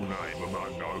honourable name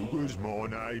among ogres, my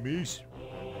name is.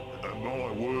 And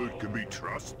my word can be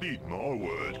trusted, my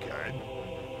word can.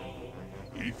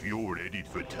 If you're headed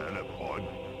for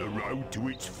Talabheim, the road to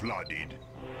it's flooded.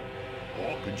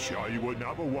 I can show you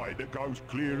another way that goes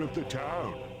clear of the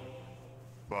town.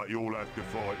 But you'll have to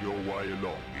fight your way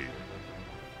along it.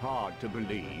 Hard to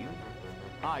believe.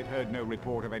 I've heard no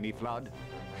report of any flood.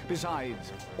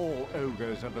 Besides, all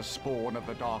ogres are the spawn of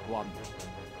the Dark One.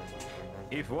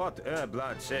 If what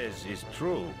Herblad says is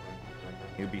true,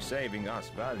 he'll be saving us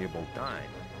valuable time.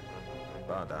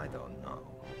 But I don't know.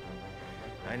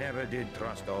 I never did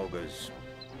trust ogres.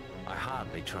 I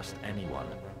hardly trust anyone,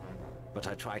 but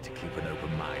I try to keep an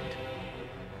open mind.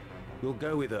 We'll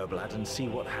go with Herblad and see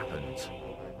what happens.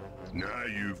 Now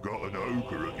you've got an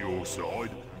ogre at your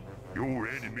side, your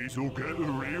enemies will get a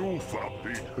real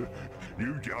thumping.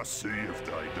 You just see if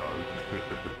they don't.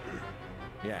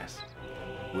 Yes,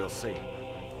 we'll see.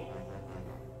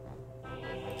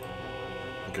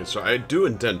 Okay, so I do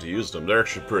intend to use them. They're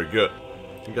actually pretty good.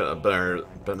 You got a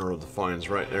banner of defiance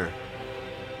right there.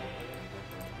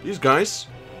 These guys,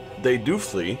 they do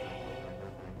flee,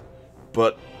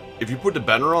 but if you put the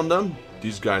banner on them,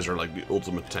 these guys are like the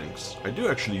ultimate tanks. I do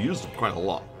actually use them quite a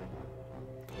lot.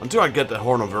 Until I get the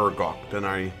Horn of Urgok, then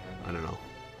I don't know.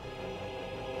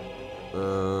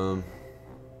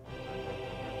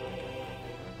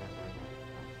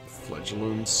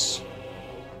 Flagellants.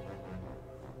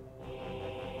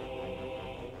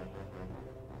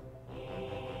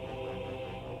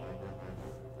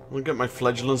 I'm gonna get my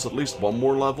Flagellants at least one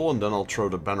more level, and then I'll throw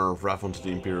the Banner of Wrath onto the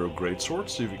Imperial Greatsword,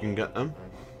 see if we can get them.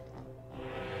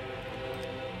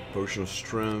 Potion of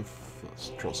Strength.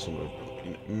 Let's toss some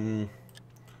over.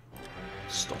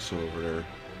 Let's toss some over there.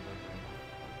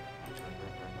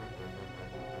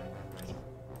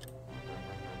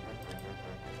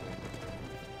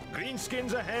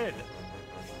 Greenskins ahead!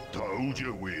 Told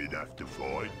you we'd have to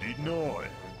fight, didn't I?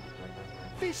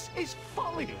 This is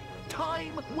folly!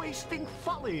 Time-wasting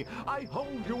folly! I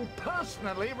hold you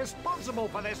personally responsible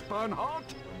for this,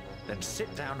 Bernhardt! Then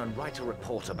sit down and write a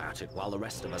report about it while the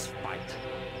rest of us fight.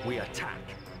 We attack.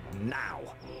 Now!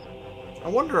 I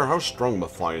wonder how strong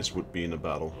Matthias would be in a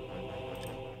battle.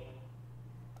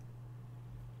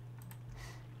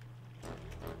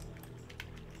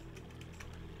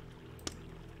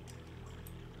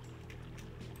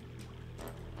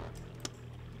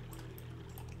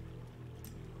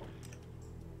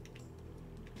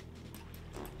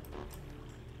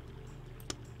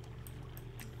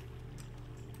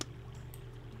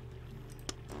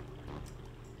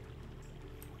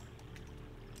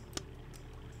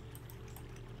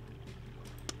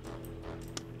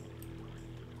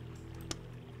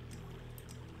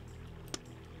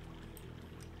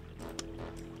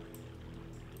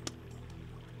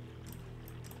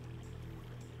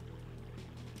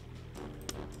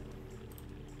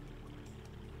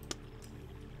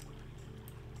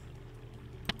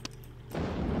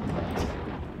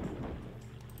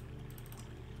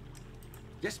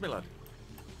 Yes, my lord.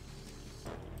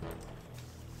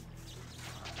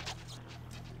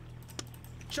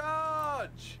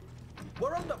 Charge!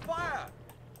 We're under fire!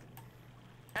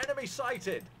 Enemy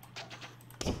sighted!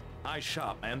 Eyes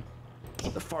sharp, men.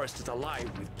 The forest is alive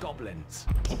with goblins.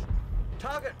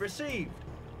 Target received!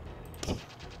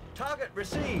 Target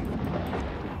received!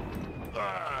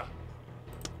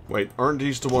 Wait, aren't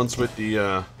these the ones with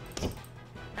the,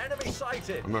 Enemy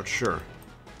sighted! I'm not sure.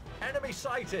 Enemy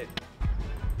sighted!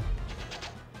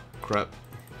 Crap.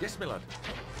 Yes, my lord.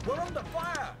 We're under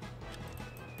fire!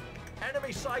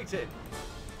 Enemy sighted!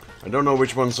 I don't know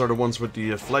which ones are the ones with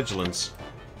the flagellants.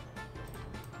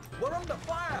 We're under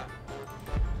fire!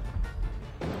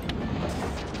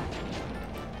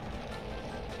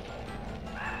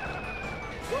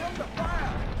 We're under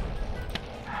fire!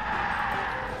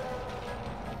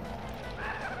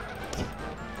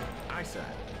 Aye, sir.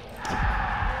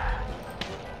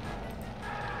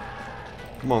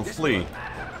 Come on, flee.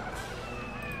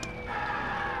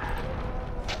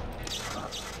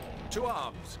 To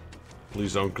arms!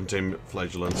 Please don't contain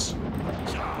flagellants.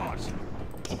 Charge!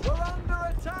 We're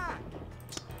under attack!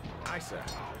 Aye, sir.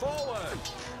 Forward!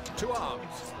 To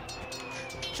arms!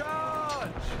 Charge!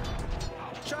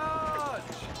 Charge!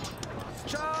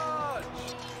 Charge!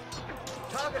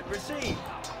 Target received!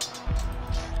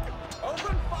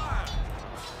 Open fire!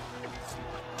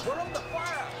 We're under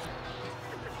fire!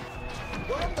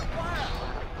 We're under fire!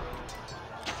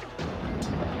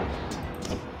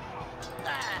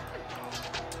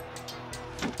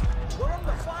 We're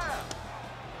under fire!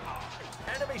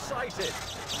 Enemy sighted!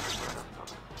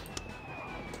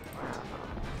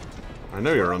 I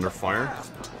know you're under fire.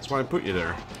 That's why I put you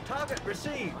there. Target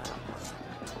received.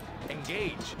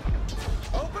 Engage.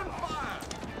 Open fire.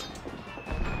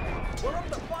 We're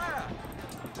under fire.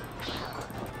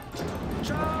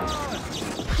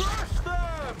 Charge! Crush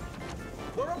them!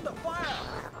 We're under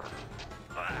fire.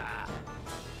 Ah.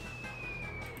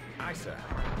 Aye, sir.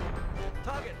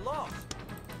 Target lost.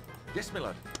 Yes, my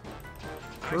lord.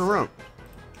 Turn around.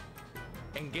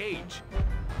 Engage.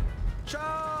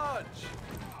 Charge!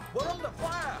 We're under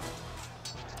fire!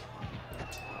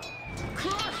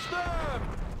 Crush them!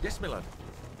 Yes, my lord.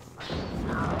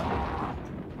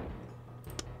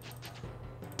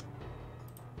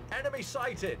 Enemy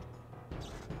sighted!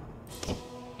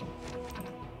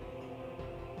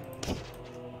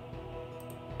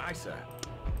 Aye, sir.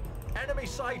 Enemy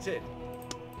sighted!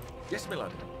 Yes, my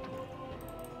lord.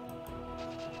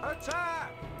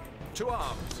 Attack! To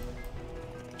arms!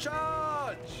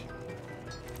 Charge!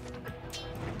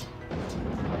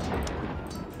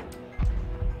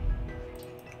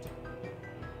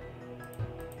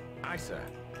 Aye, sir.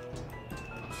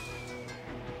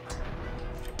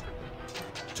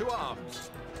 To arms.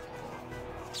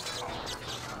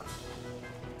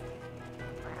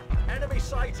 Enemy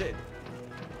sighted.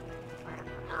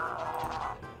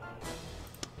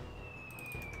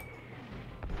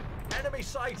 Enemy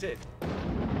sighted.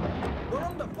 We're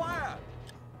under fire.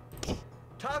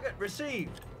 Target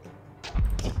received.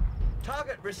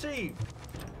 Target received.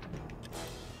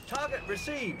 Target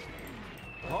received.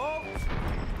 Halt.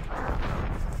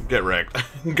 Get wrecked.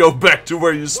 Go back to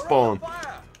where you spawned. We're under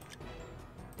fire.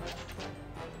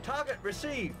 Target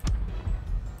received.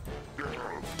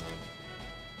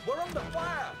 We're under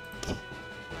fire.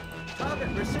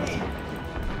 Target received.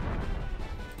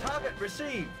 Target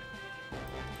received.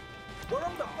 We're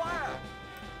under fire.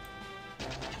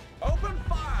 Open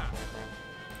fire.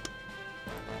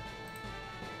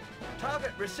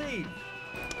 Target received.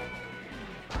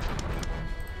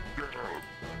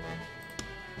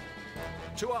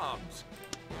 To arms.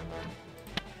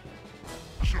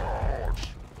 Charge!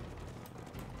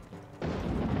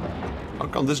 How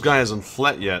come this guy isn't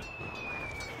flat yet?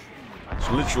 There's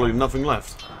literally nothing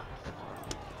left.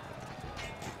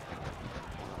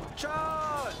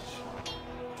 Charge!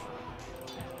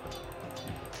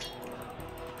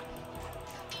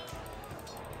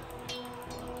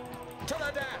 To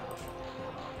the death!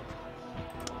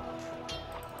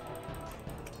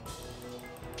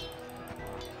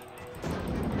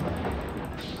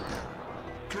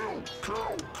 Kill!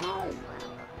 Kill! Kill!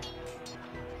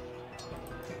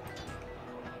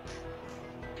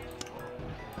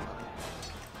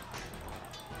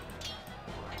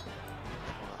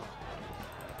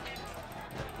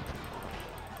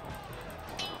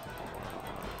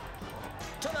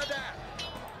 To the death!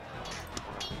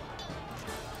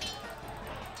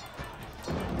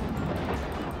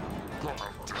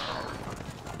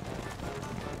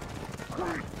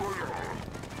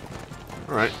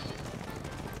 Alright.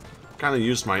 Kind of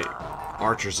used my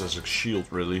archers as a shield,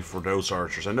 really, for those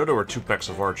archers. I know there were 2 packs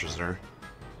of archers there.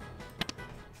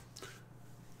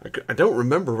 I don't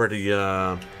remember where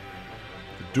the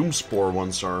Doomspore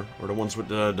ones are, or the ones with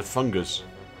the fungus.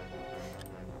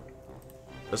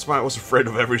 That's why I was afraid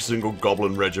of every single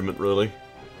goblin regiment, really.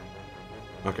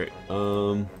 Okay,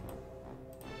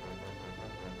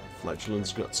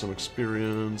 Flatulence got some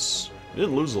experience. We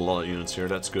didn't lose a lot of units here,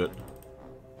 that's good.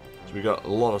 So we got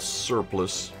a lot of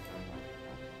surplus.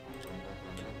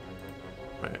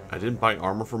 Right, I didn't buy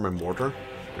armor for my mortar.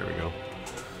 There we go.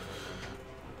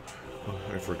 Oh,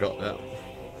 I forgot that.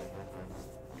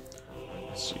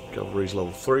 Let's see, cavalry's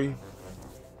level 3.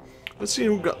 Let's see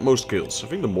who got most kills. I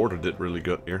think the mortar did really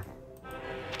good here.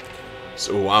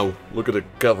 So wow, look at the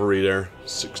cavalry there.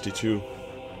 62.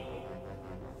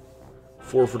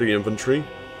 4 for the infantry.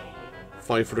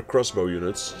 5 for the crossbow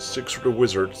units. 6 for the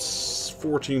wizards.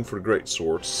 14 for the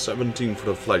greatswords. 17 for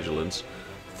the flagellants.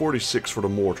 46 for the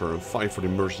mortar and 5 for the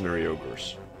mercenary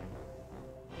ogres.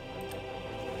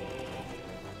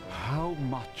 How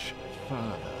much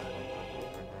further?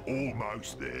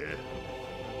 Almost there.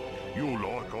 You're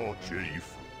like our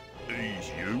chief. He's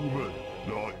human,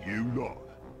 like you lot.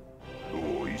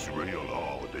 Oh, he's real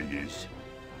hard, he is.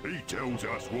 He tells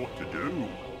us what to do.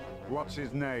 What's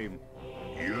his name?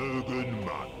 Jürgen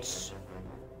Mutz.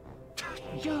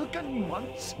 Jürgen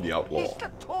Mutz? The outlaw. He's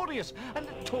notorious, a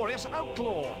notorious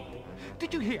outlaw.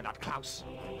 Did you hear that, Klaus?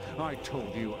 I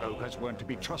told you ogres weren't to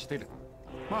be trusted.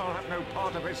 I'll have no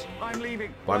part of this. I'm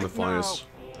leaving. Bye, right Matthias.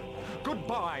 now.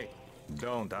 Goodbye.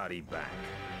 Don't hurry back.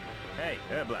 Hey,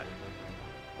 Erblat.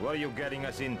 What are you getting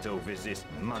us into with this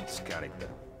Mutz character?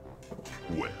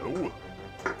 Well,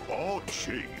 I Our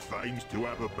chief aims to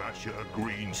have a bash at a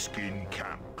green-skin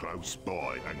camp close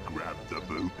by and grab the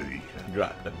booty.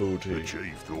 Grab the booty. The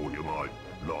chief thought you might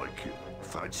like it.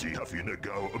 Fancy having a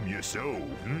go at them yourself,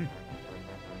 hmm?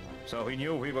 So he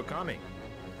knew we were coming.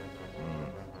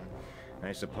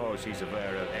 I suppose he's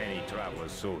aware of any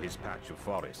travelers through his patch of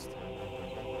forest.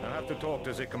 I'll have to talk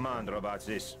to the commander about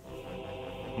this.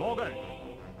 Morgan!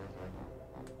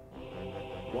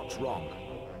 What's wrong?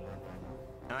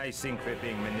 I think we're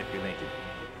being manipulated.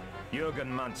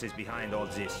 Jürgen Mantz is behind all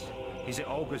this. He's the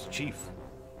ogre's chief.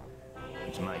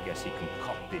 It's my guess he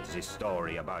concocted this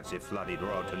story about the flooded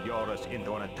road to lure us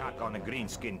into an attack on a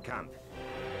greenskin camp.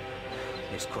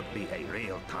 This could be a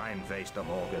real time waster,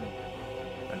 Morgan.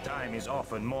 And time is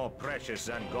often more precious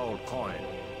than gold coin.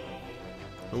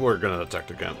 We're gonna attack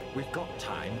the camp. We've got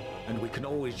time, and we can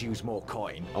always use more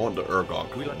coin. I want the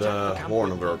Urgok, We'll attack the camp Horn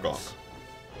with of Urgok. boots.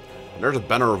 And there's a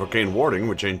banner of arcane warding,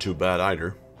 which ain't too bad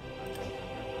either.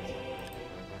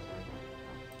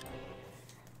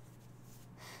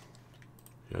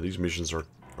 Yeah, these missions are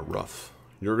rough.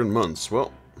 Jürgen Mantz,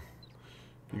 well,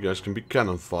 you guys can be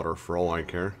cannon fodder for all I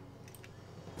care.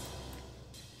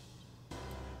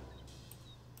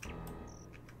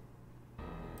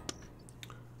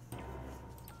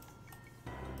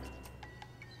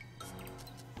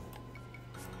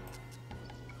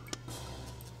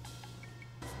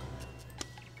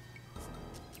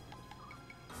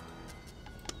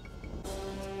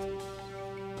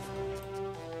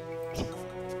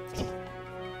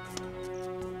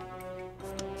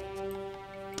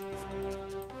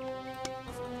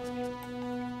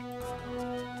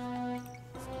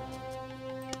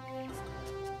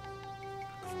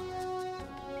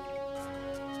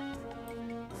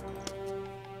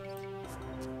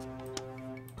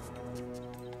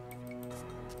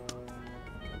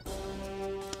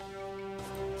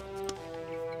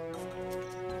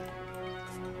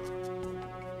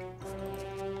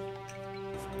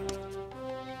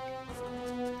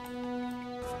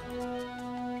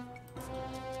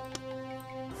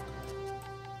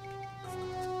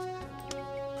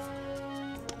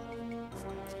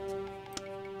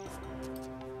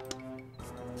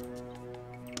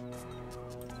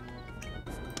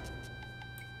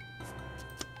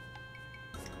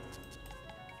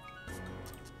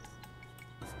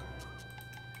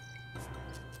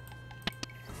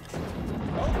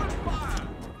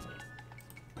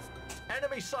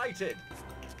 Sighted.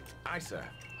 Aye, sir.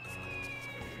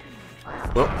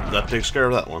 Well, that takes care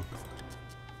of that one.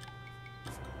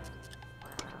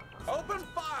 Open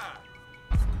fire!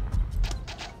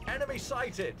 Enemy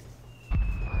sighted.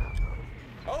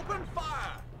 Open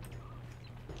fire!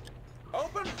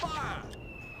 Open fire!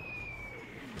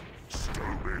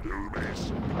 Stupid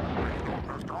Umis!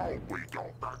 We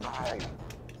got the goal!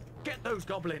 Get those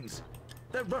goblins!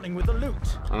 They're running with the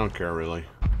loot! I don't care really.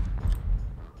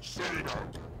 See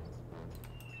them!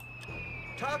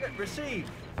 Target received!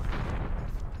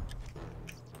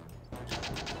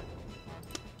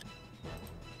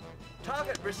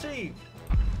 Target received!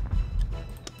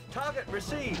 Target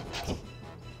received!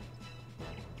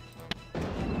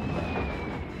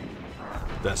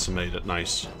 Decimated,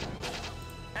 nice.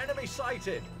 Enemy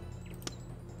sighted!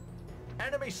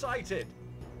 Enemy sighted!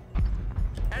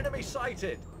 Enemy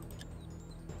sighted!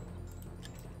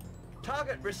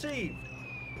 Target received!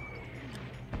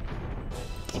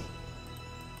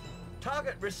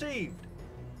 Target received!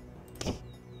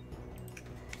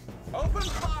 Open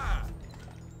fire!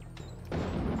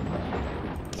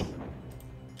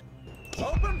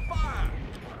 Open fire!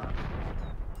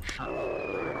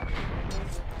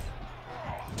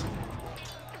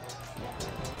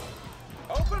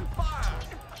 Open fire!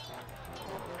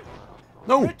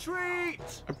 No!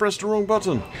 Retreat! I pressed the wrong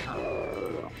button.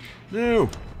 No!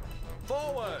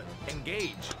 Forward!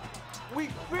 Engage! We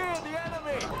fear the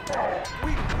enemy!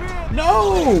 We fear the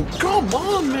No! Come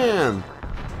on, man!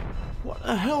 What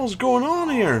the hell's going on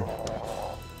here?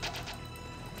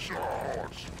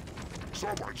 Charge!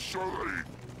 Someone shooting!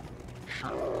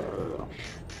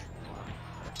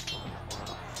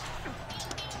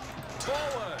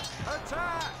 Forward!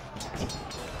 Attack!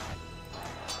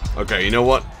 Okay, you know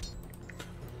what?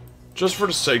 Just for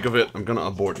the sake of it, I'm gonna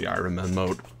abort the Ironman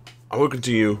mode. I will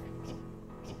continue.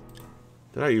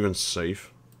 Did I even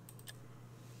save?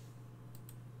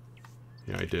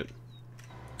 Yeah, I did.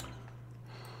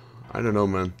 I don't know,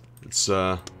 man. It's,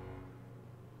 I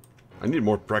need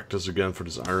more practice again for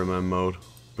this Ironman mode.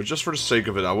 But just for the sake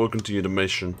of it, I will continue the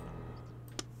mission.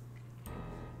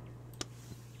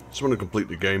 Just want to complete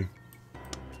the game.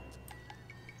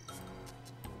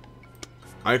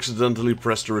 I accidentally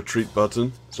pressed the retreat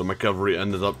button, so my cavalry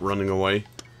ended up running away.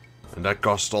 And that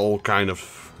cost all kind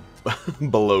of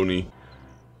baloney.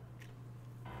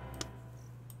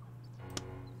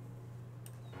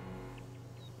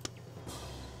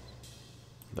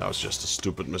 That was just a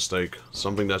stupid mistake.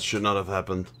 Something that should not have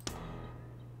happened.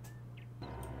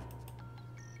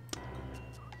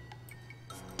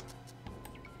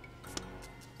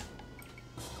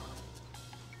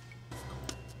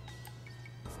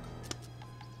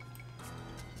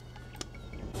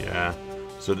 Yeah.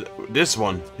 So this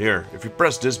one here, if you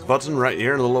press this button right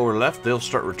here in the lower left, they'll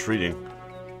start retreating.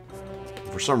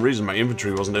 For some reason my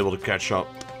infantry wasn't able to catch up.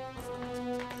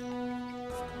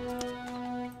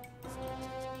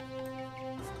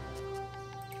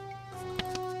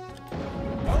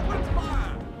 Open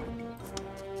fire!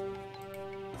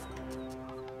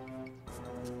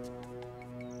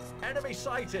 Enemy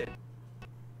sighted!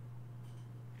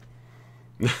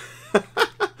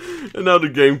 And now the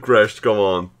game crashed, come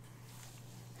on.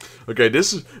 Okay,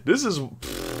 this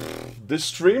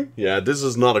stream? Yeah, this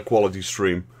is not a quality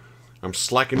stream. I'm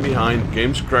slacking behind,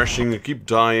 game's crashing, I keep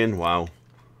dying, wow.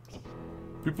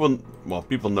 People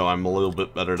know I'm a little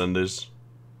bit better than this.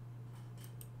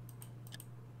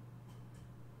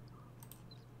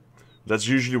 That's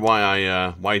usually why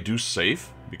I do save,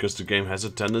 because the game has a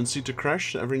tendency to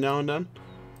crash every now and then.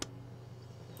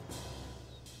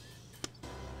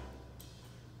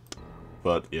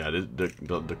 But yeah,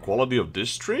 the quality of this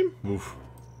stream? Oof.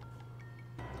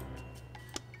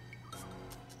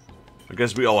 I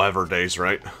guess we all have our days,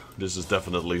 right? This is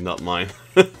definitely not mine.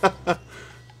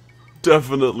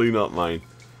 Definitely not mine.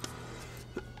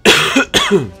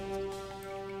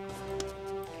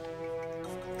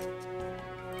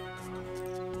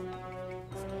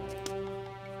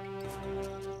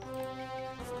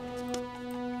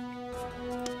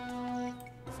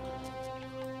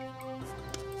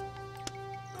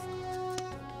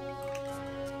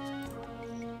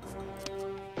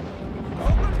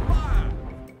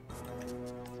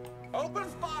 Open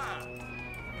fire!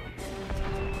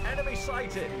 Enemy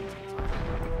sighted!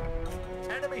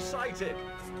 Enemy sighted!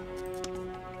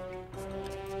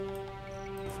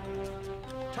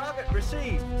 Target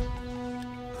received!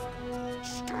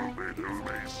 Stupid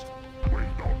Umis! We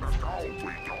got the goal!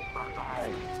 We got the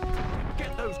goal!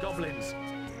 Get those goblins!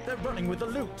 They're running with the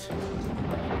loot!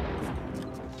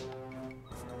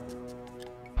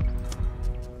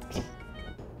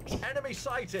 Enemy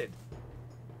sighted!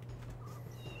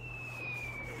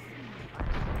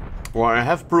 Well, I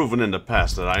have proven in the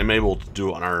past that I am able to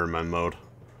do an Ironman mode.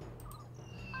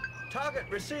 Target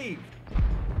received!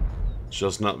 It's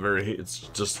just not very... It's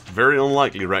just very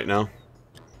unlikely right now.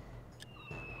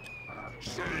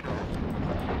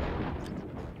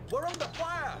 We're under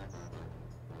fire!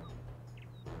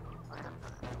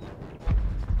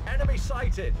 Enemy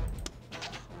sighted!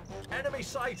 Enemy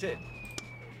sighted!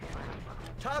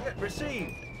 Target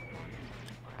received!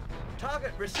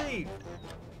 Target received!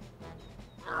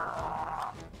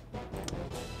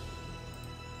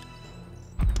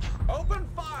 Open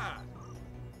fire!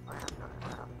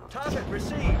 Target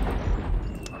received!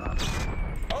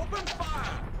 Open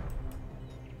fire!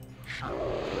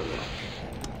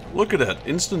 Look at that,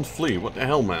 instant flee, what the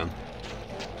hell, man?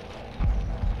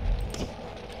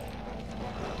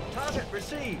 Target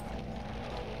received!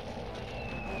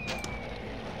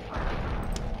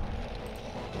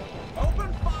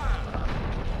 Open fire!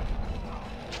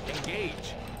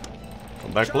 Engage!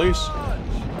 Come back, please. Charge!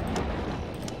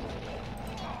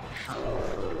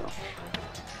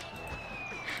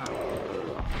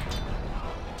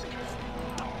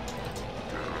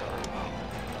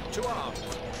 To arms!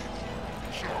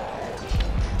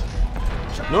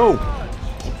 No!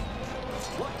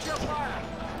 Watch your fire!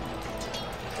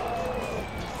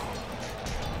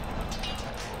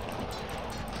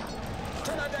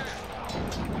 To the death!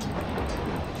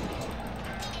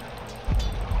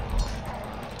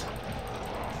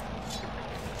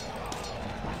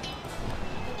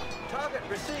 Target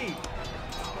received!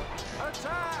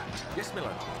 Attack! Yes,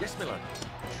 Miller. Yes, Miller.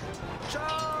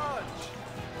 Charge!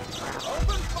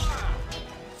 Open fire!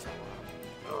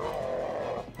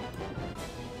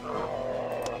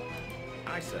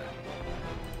 Aye, sir.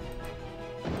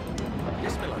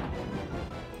 Yes, Miller.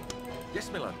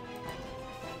 Yes, Miller.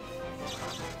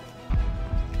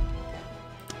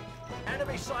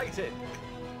 Enemy sighted!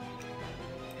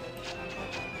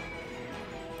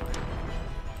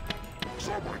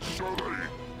 Someone surely!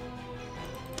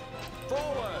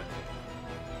 Forward!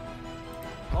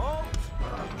 Halt!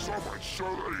 Someone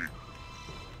surely!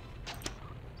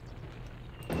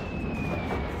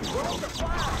 We're under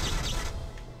fire!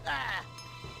 Ah!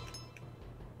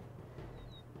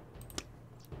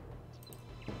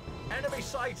 Enemy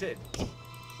sighted!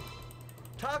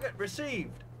 Target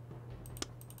received.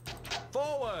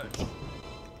 Forward.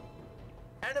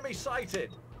 Enemy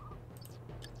sighted.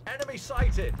 Enemy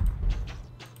sighted.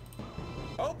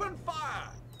 Open fire.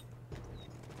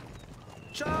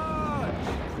 Charge.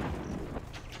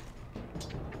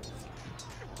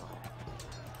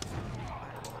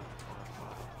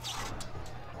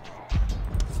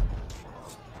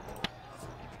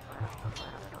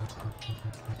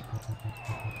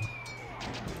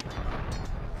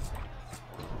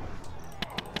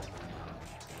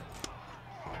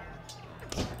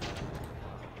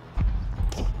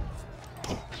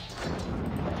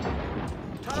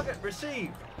 Target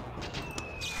received.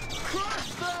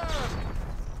 Crush them!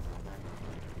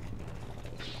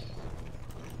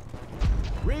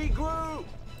 Regroup!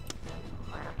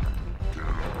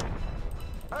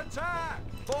 Attack!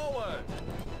 Forward!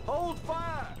 Hold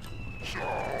fire!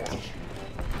 Charge!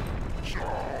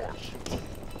 Charge!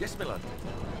 Yes, my lord.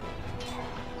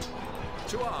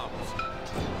 To arms.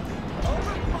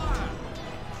 Open fire!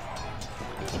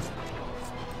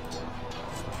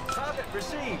 Target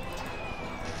received.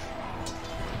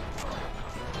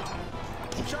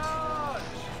 Charge!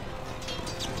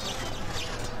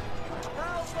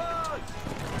 Help us!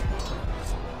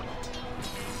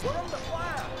 We're under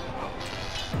fire!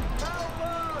 Help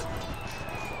us!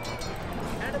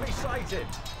 Enemy sighted!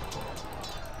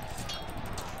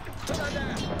 To the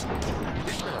death!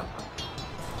 Yes, my lord.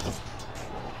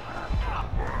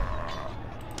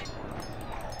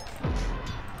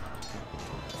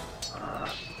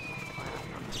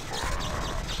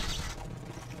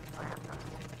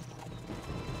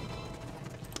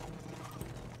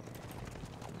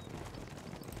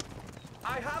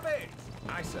 I have it!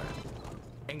 Aye, sir.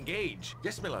 Engage.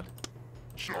 Yes, my lord.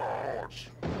 Charge!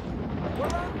 We're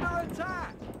under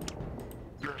attack!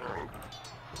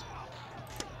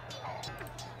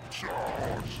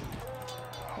 Charge!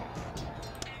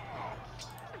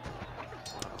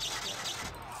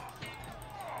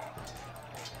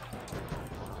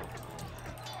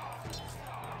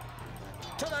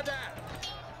 To the death!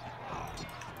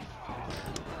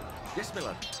 Yes, my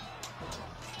lord.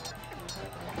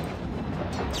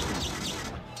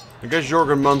 I guess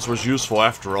Jorgen Mons was useful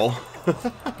after all.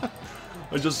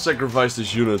 I just sacrificed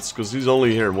his units, because he's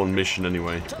only here one mission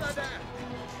anyway. To the death!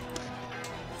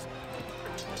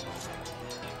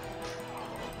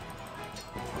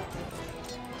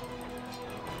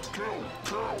 Kill!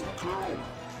 Kill! Kill!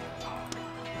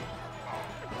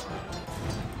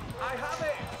 I have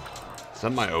it! Is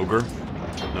that my ogre?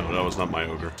 No, that was not my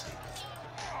ogre.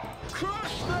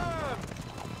 Crush them!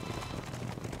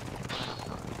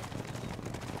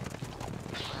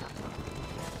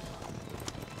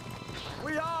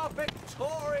 We are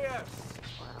victorious!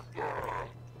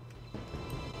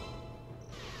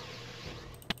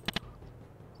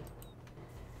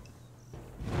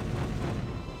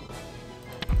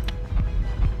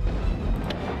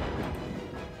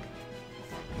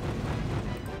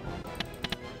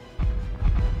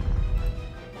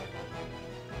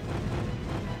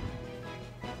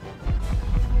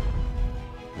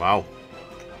 Wow.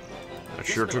 That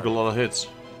sure took a lot of hits.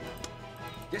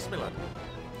 Yes, my lord.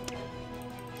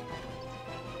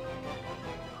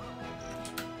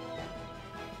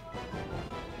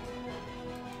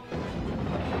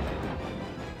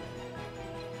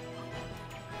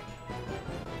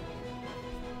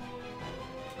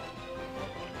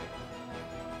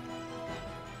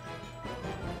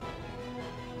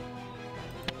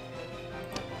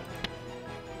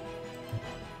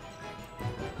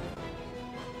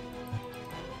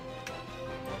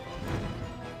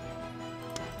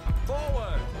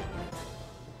 Forward!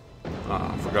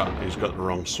 Ah, I forgot. He's got the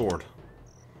wrong sword.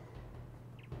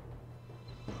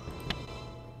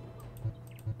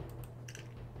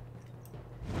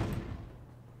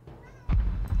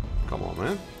 Come on,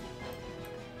 man.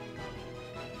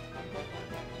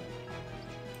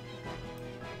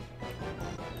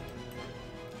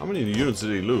 How many units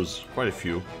did he lose? Quite a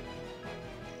few.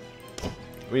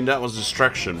 I mean, that was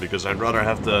distraction, because I'd rather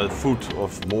have the foot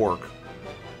of Morg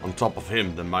on top of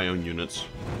him than my own units.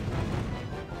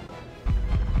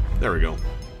 There we go.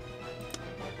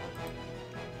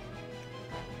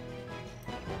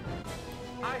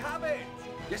 I have it!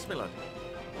 Yes, my lord.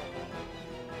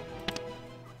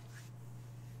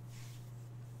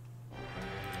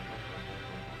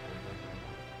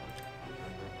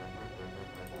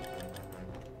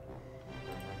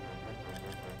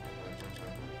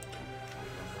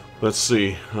 Let's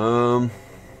see. Got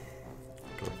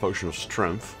a potion of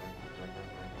strength.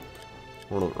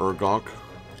 One of Urgok.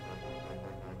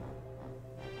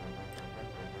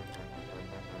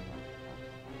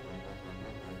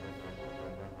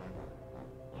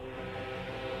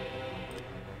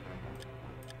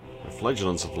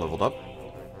 Flagellants have leveled up.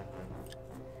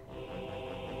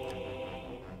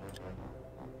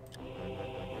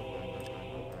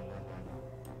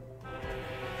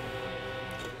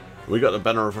 We got a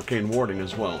banner of arcane warding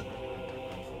as well.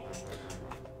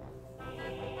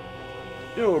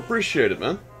 Yo, appreciate it,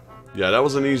 man. Yeah, that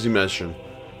was an easy mission.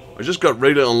 I just got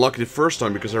rated unlucky the first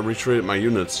time because I retreated my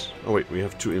units. Oh wait, we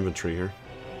have 2 infantry here.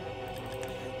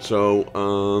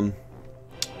 So,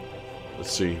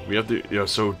 let's see. We have the... Yeah,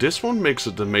 so this one makes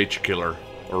it the mage killer.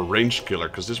 Or ranged killer,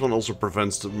 because this one also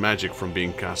prevents the magic from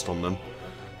being cast on them.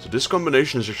 So this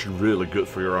combination is actually really good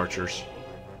for your archers.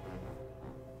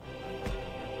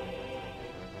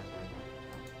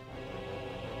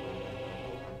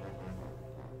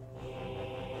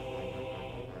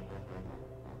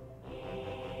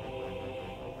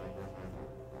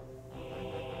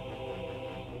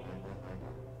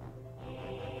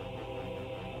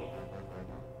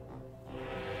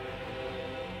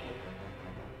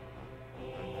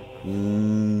 If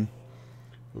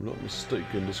I'm not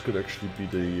mistaken, this could actually be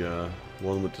the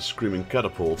one with the screaming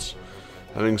catapults.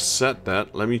 Having said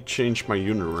that, let me change my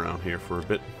unit around here for a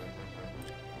bit.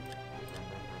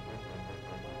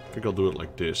 I think I'll do it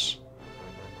like this.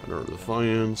 Banner of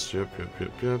Defiance, yep.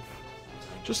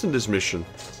 Just in this mission.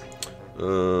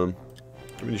 Give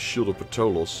me the Shield of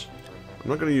Patolos. I'm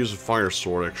not going to use a fire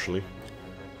sword actually.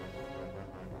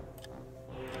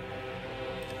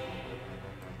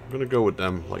 I'm gonna go with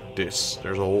them like this.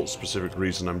 There's a whole specific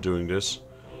reason I'm doing this.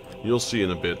 You'll see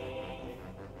in a bit.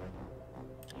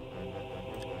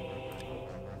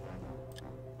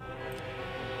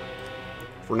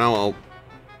 For now, I'll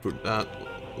put that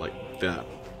like that.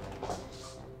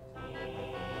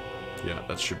 Yeah,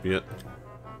 that should be it.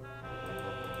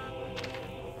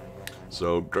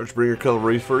 So, Grudgebringer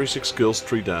Cavalry, 36 kills,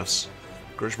 3 deaths.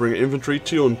 Grudgebringer Infantry,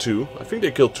 2 on 2. I think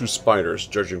they killed 2 spiders,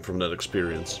 judging from that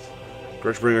experience.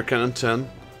 Grudgebringer Cannon, 10.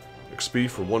 XP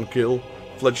for 1 kill.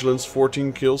 Flagellants,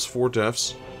 14 kills, 4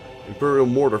 deaths. Imperial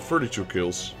Mortar, 32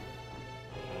 kills.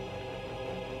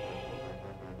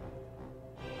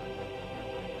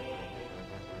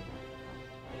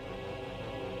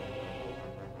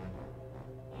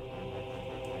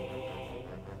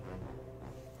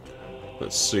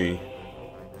 Let's see.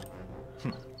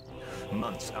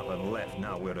 Months up and left,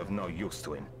 now we're of no use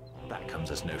to him. That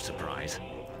comes as no surprise.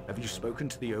 Have you spoken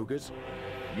to the ogres?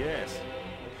 Yes.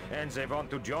 And they want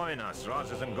to join us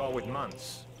rather than go with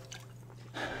months.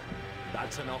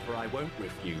 That's an offer I won't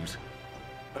refuse.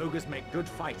 Ogres make good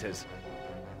fighters.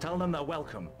 Tell them they're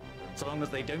welcome, so long as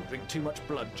they don't drink too much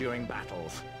blood during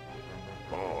battles.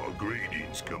 Oh,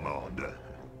 greetings, Commander.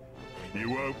 You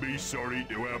won't be sorry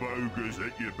to have ogres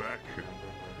at your back.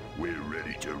 We're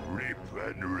ready to rip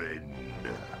and rend.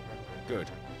 Good.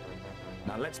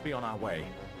 Now let's be on our way.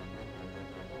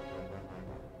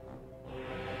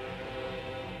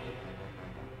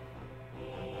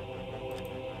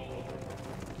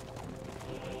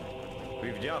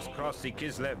 We've just crossed the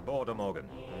Kislev border, Morgan.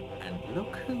 And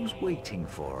look who's waiting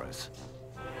for us.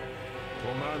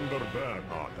 Commander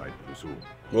Bernhardt, I presume.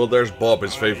 Well, there's Bob,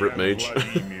 his favorite mage.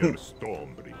 Vladimir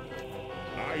Stormbreaker,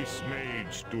 Ice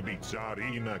Mage to the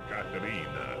Tsarina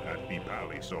Katerina at the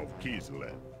Palace of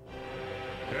Kislev.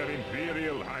 Her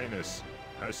Imperial Highness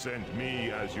has sent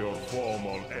me as your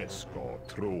formal escort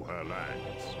through her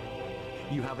lands.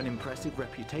 You have an impressive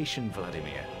reputation,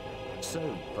 Vladimir.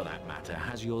 So, for that matter,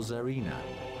 has your Tsarina.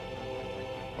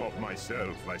 Of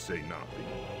myself, I say nothing.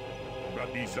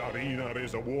 But the Tsarina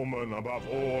is a woman above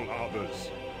all others.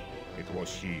 It was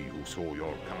she who saw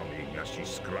your coming as she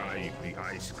scribed the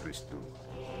ice crystal.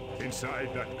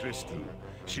 Inside that crystal,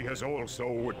 she has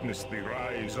also witnessed the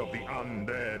rise of the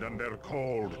undead and their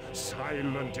cold,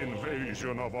 silent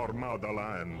invasion of our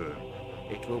motherland.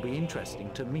 It will be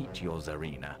interesting to meet your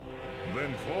Tsarina.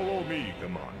 Then follow me,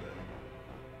 Commander.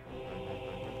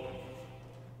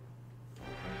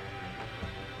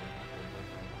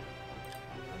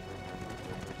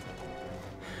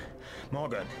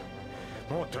 Morgan,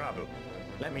 more trouble.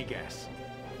 Let me guess.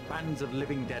 Bands of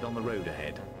living dead on the road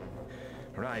ahead.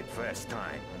 Right first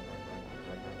time.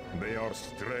 They are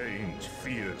strange,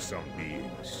 fearsome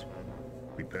beings.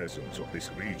 The peasants of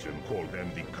this region call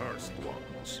them the Cursed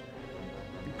Ones.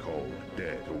 The cold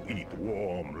dead who eat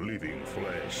warm, living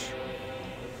flesh.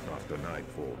 After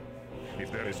nightfall,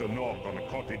 if there is a knock on a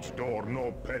cottage door,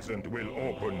 no peasant will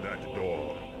open that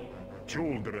door.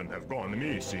 Children have gone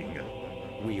missing.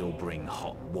 We'll bring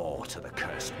hot war to the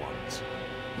Cursed Ones.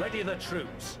 Ready the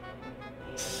troops.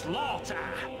 Slaughter!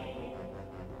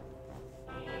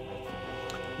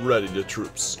 Ready the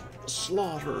troops.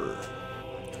 Slaughter.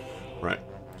 Right.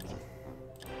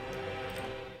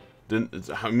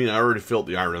 I mean, I already filled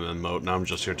the Ironman mode. Now I'm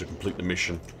just here to complete the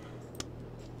mission.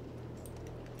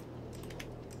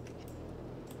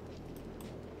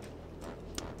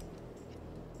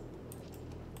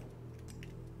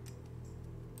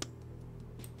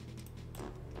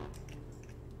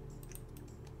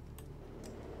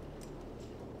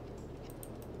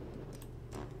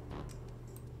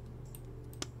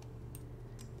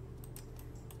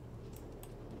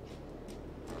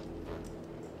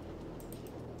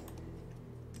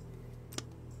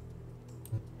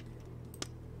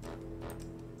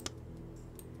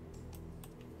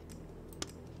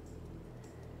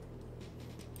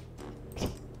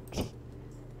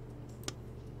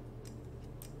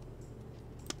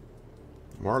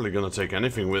 I'm hardly gonna take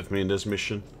anything with me in this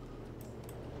mission.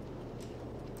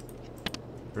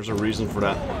 There's a reason for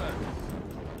that. Forward.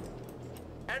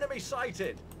 Enemy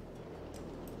sighted.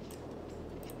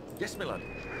 Yes, my lord.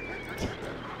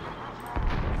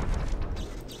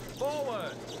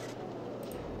 Forward.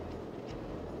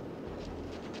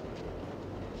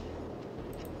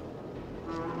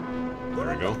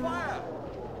 There we go. Fire.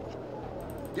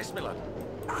 Yes, my lord.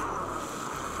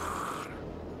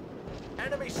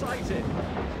 Enemy sighted.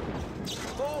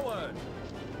 Forward.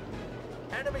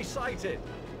 Enemy sighted.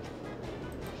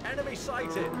 Enemy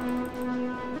sighted.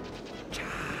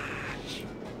 Charge.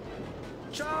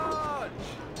 Charge.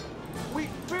 We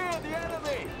fear the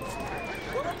enemy.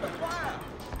 We're under fire.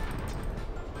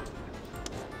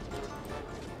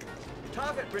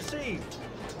 Target received.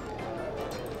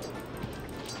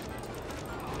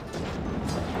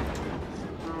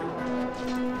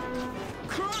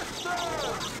 Crush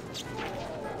them!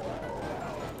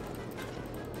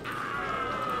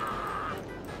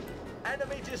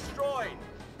 Enemy destroyed.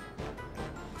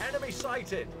 Enemy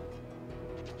sighted.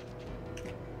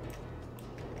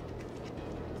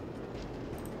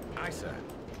 Aye, sir.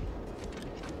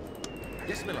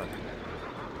 Yes, my lord.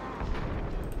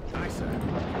 Aye, sir.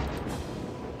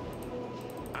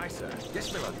 Aye, sir.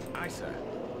 Yes, my lord. Aye, sir.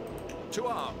 To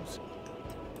arms.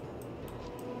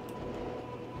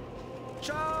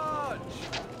 Charge!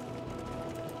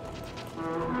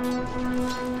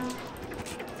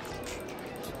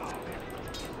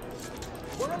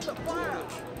 We're under fire!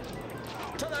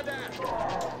 To the death!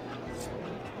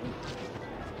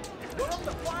 We're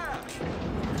under fire!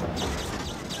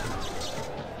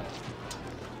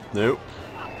 Nope.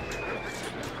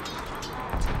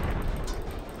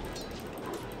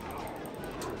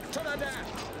 To the death!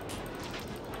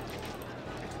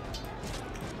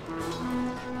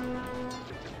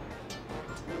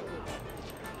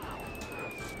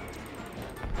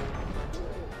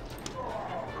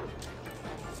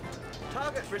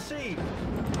 Target received.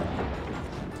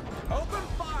 Open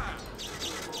fire.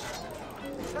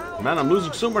 Man, I'm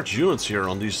losing so much units here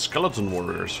on these skeleton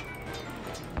warriors.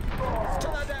 To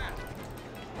the death.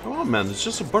 Come on, man, it's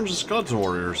just a bunch of skeleton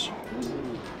warriors.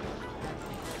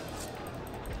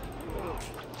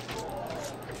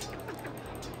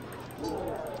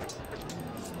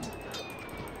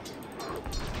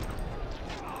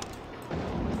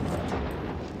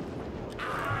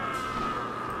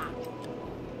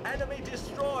 Enemy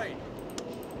destroyed.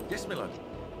 Yes, my lord.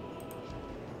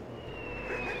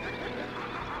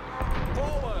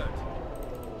 Forward.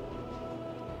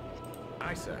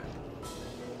 Aye, sir.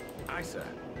 Aye, sir.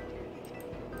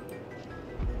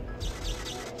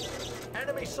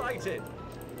 Enemy sighted.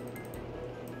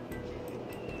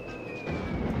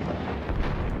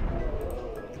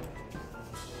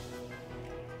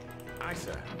 Aye,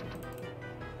 sir.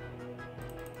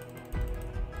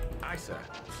 Aye, sir.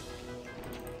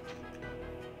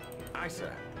 Aye,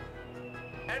 sir.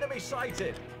 Enemy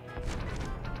sighted.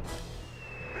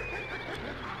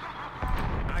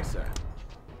 Aye, sir.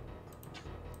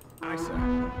 Aye, sir.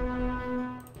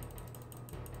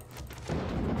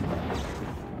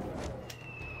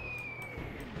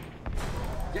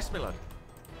 Yes, my lord.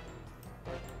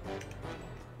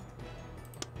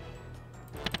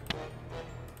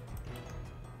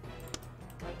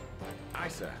 Aye,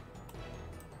 sir.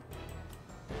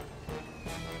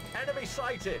 Enemy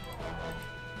sighted.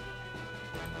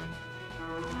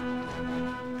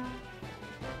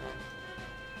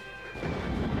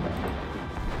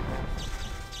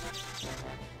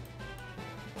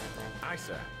 Aye,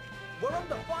 sir. We're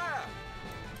under fire.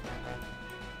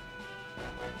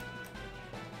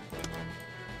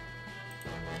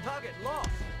 Target lost.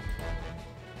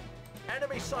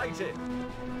 Enemy sighted.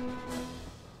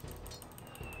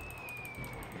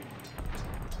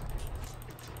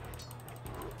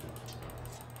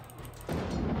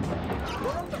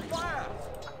 We're under fire.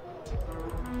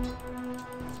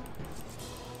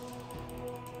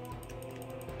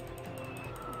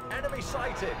 Enemy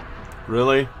sighted.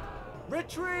 Really?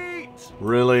 Retreat!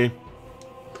 Really?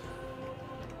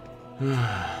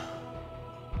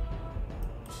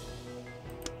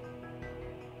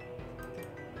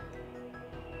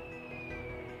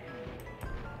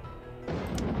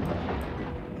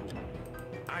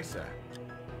 Aye, sir.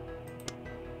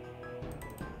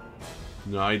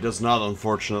 No, he does not,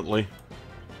 unfortunately.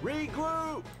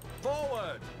 Regroup!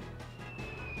 Forward!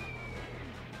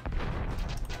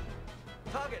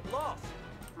 Target lost!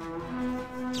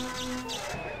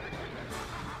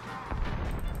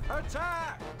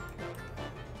 Attack!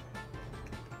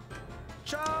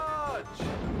 Charge!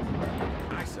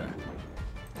 Aye, sir.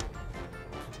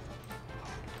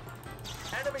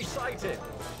 Enemy sighted!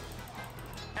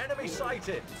 Enemy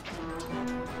sighted!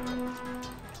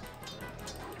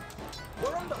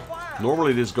 We're under fire!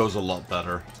 Normally this goes a lot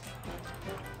better.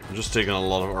 I'm just taking a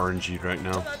lot of RNG right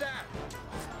now.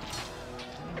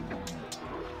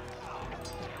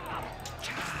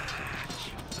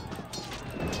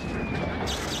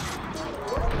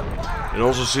 It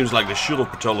also seems like the Shield of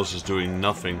Portellus is doing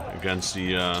nothing against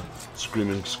the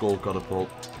Screaming Skull Catapult.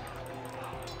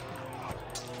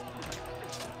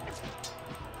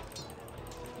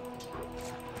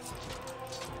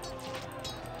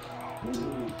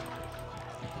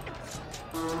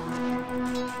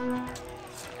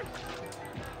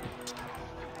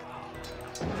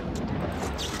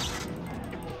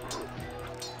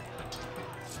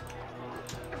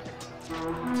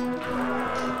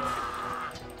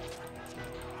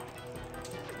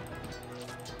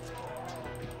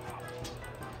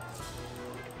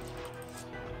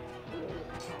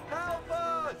 Help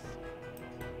us!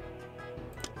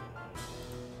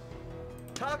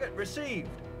 Target received.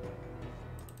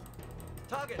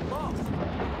 Target lost.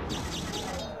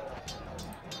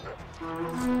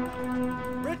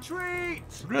 Retreat!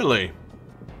 Really?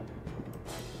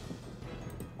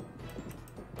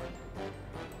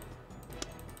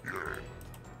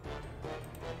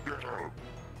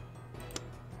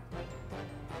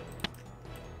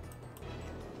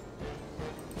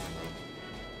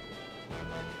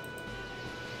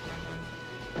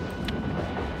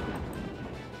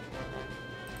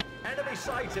 Enemy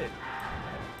sighted.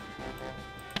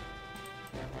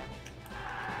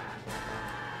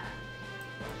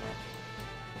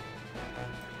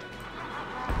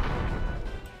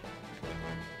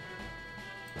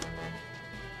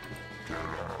 Get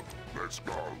up. Let's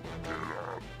go. Get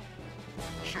up.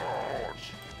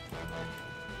 Charge.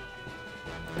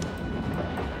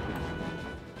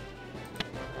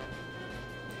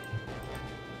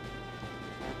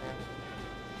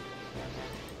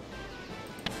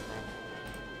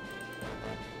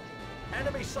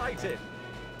 Enemy sighted.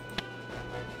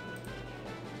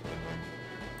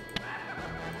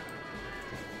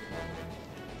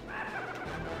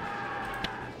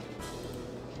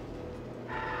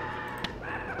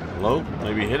 Hello?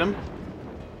 Maybe hit him?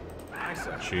 Aye,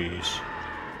 sir. Jeez.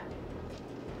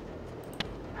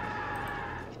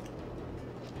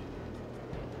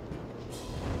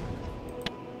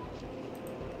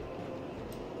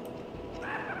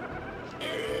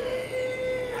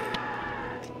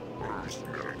 Who's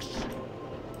next?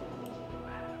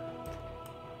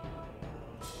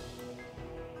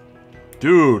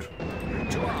 Dude!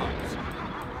 To arms.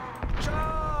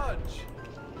 Charge!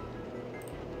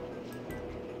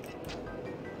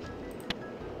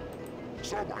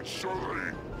 Someone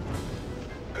shooting.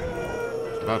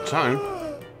 About time.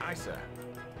 Aye, sir.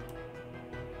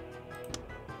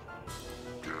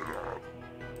 Get up.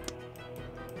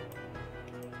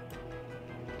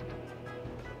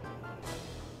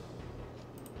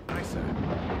 Aye, sir.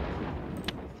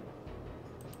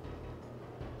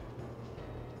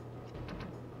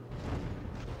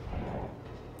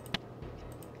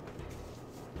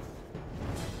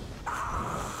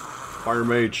 Fire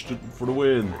Mage for the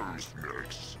win. Who's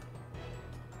next?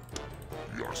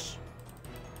 Yes.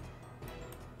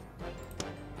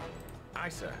 Aye,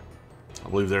 sir. I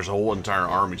believe there's a whole entire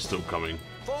army still coming.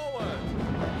 Forward!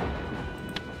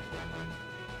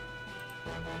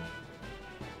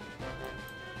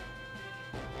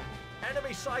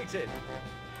 Enemy sighted.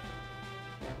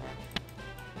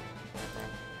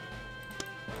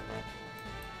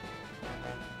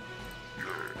 Yeah.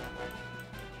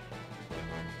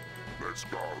 Let's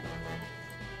go.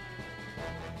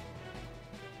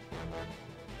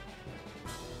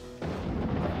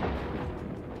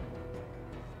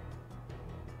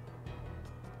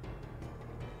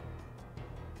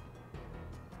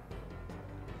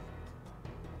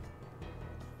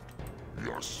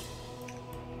 Yes.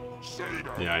 Say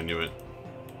that. Yeah, I knew it.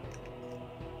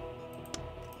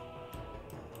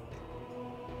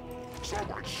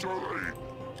 Someone surely.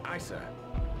 Aye, sir.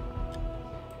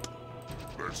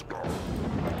 Let's go.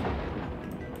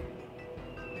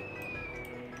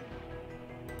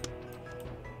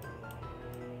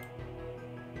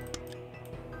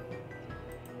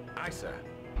 Aye, sir.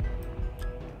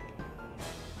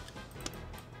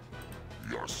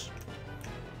 Yes.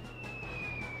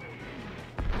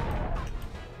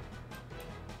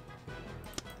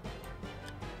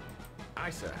 Aye,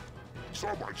 sir.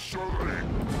 Someone surely.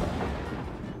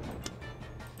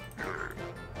 Yeah.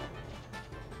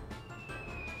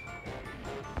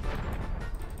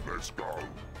 Let's go.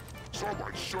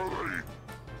 Someone surely.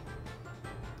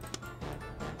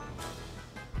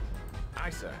 Aye,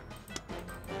 sir.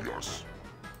 Yes.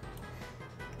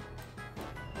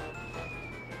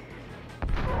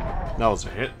 That was a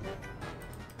hit.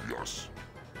 Yes.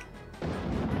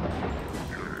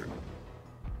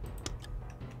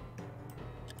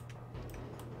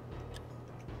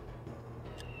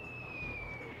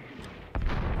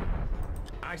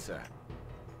 Aye, sir.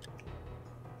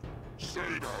 Say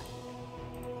that.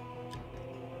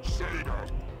 Say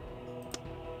that.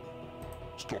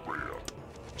 Stop here.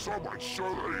 Someone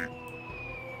surely.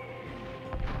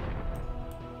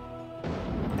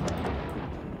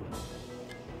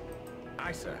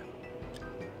 Aye, sir.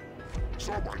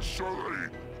 Someone surely.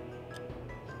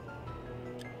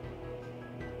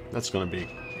 That's gonna be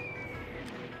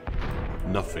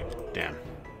nothing. Damn.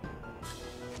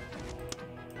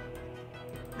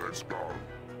 Let's go.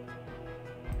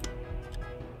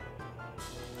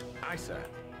 Aye, sir.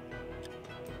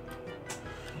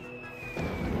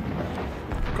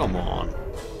 Come on.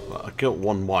 Well, I killed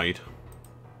one white.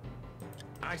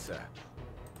 Aye, sir.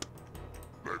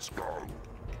 Let's go.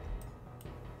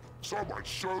 Someone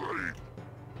surely.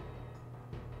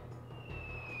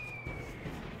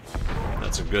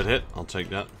 That's a good hit. I'll take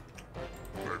that.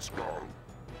 Let's go.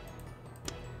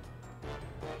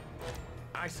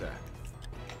 Aye, sir.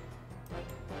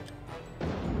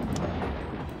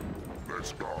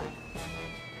 Let's go.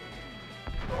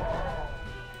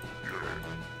 Yeah.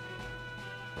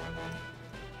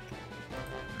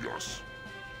 Yes.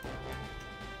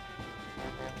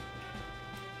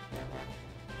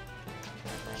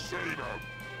 Say that.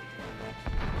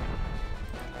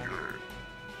 Yeah.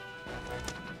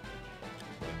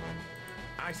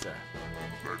 Aye, sir.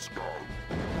 Let's go.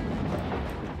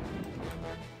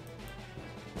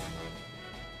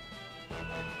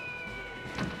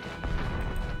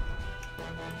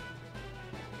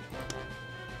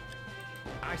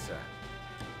 Aye, sir.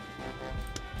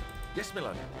 Yes, my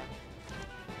lord.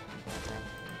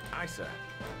 Aye, sir.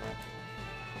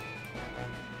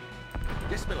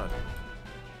 Yes, my lord.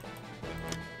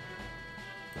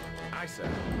 Aye, sir.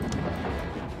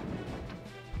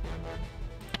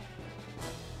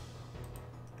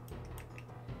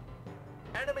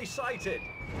 Enemy sighted!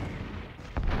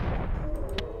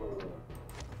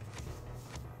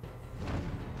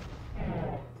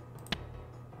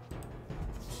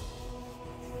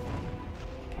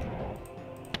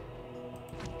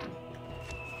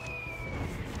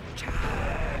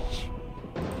 Charge!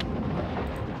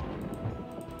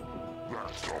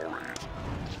 That's all it.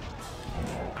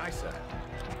 Aye, sir.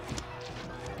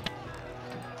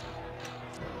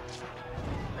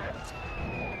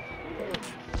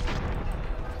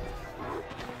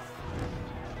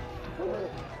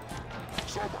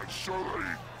 Someone surely.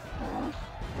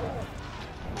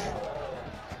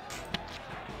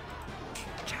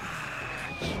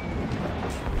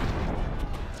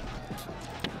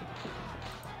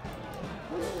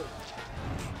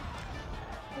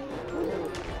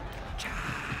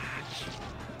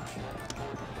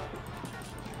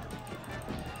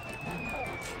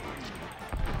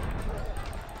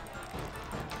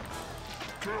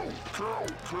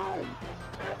 Kill.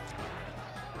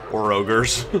 Or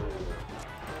ogres.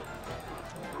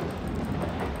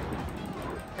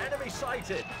 Enemy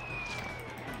sighted!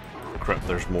 Crap,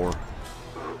 there's more.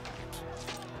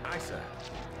 Aye, sir.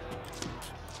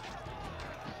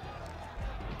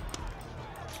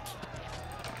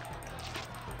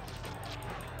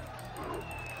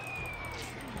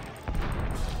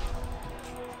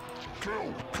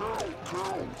 Kill.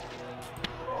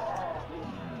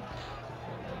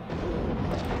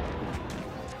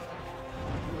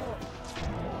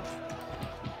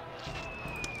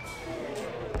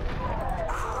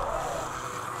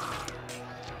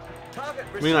 Target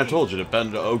I mean, I received. told you,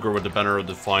 the ogre with the banner of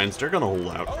defiance, they're gonna hold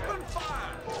out. Open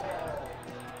fire!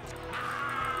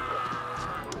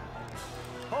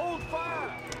 Hold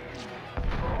fire!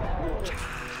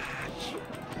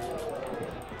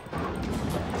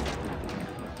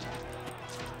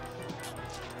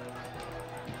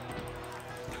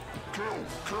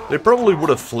 They probably would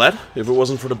have fled if it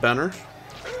wasn't for the banner.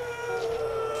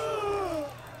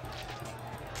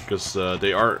 Because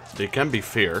they can be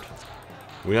feared.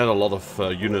 We had a lot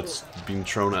of units being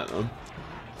thrown at them.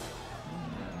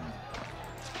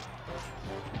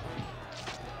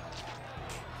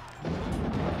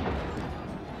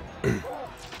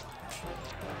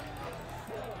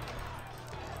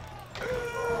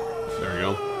 There you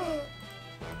go.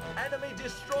 Enemy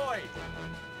destroyed.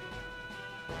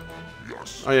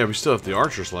 Yes. Oh yeah, we still have the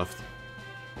archers left.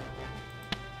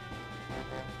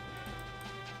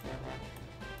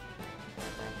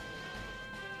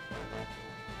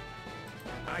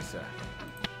 Aye, sir.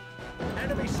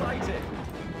 Enemy sighted.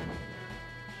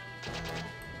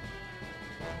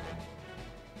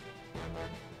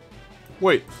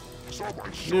 Wait.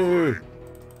 Someone No.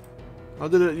 How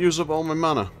did it use up all my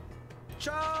mana?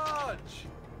 Charge!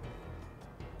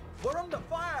 We're under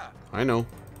fire. I know.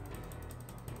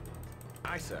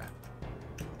 Aye, sir.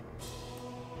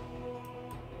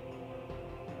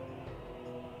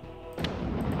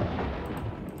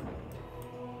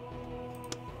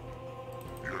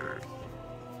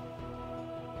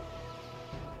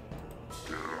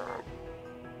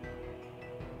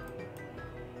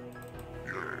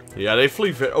 Yeah, they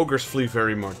flee. Ogres flee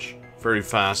very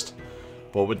fast.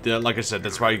 But with like I said,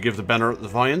 that's why you give the banner of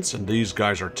defiance, and these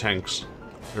guys are tanks.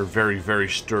 They're very, very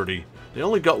sturdy. They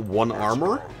only got 1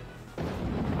 armor,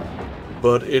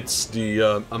 but it's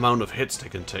the amount of hits they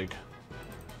can take,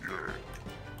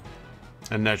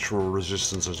 and natural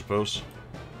resistance, I suppose.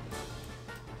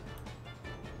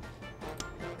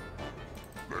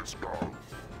 Let's go.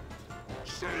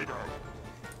 Say no.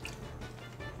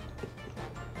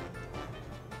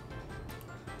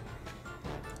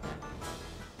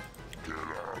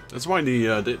 That's why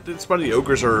the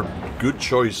ogres are a good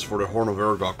choice for the Horn of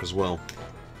Urgok as well,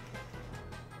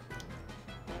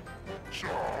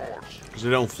 because they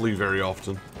don't flee very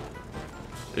often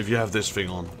if you have this thing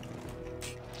on.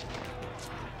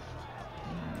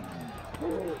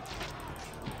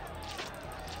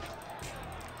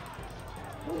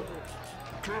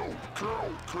 Kill.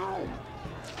 Kill.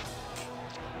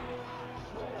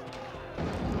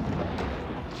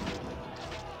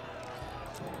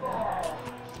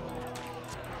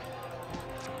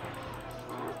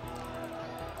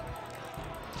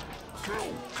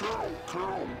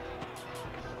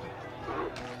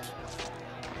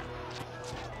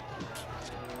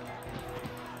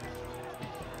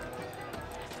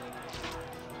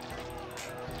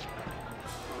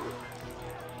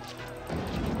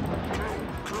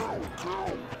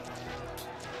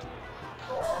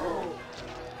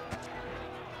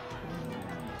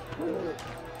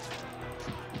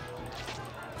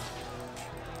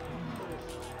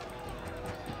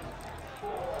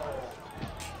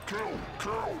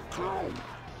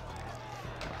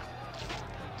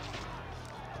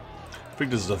 I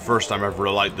think this is the first time I've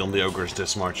relied on the ogres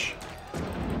this much.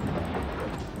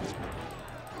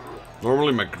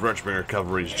 Normally my Grudgebringer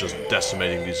cavalry is just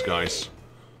decimating these guys.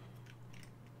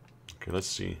 Okay, let's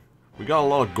see. We got a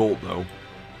lot of gold though.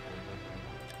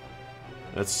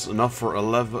 That's enough for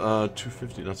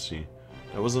 250. Let's see.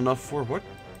 That was enough for what?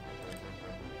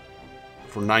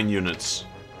 For 9 units.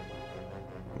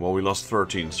 Well, we lost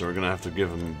 13, so we're gonna have to give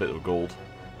him a bit of gold.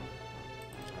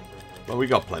 But we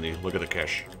got plenty. Look at the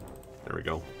cash. There we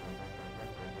go.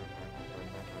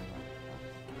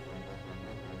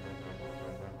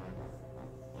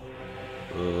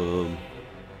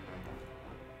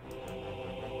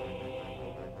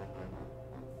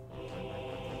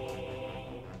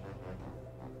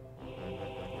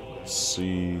 Let's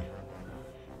see.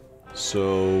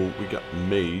 So we got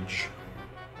mage.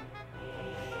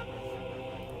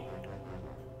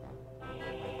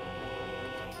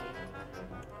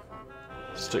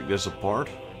 Let's take this apart.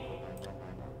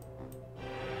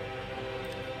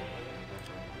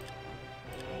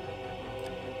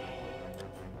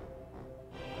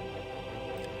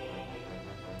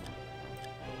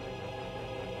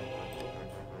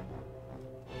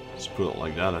 Let's put it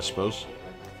like that, I suppose.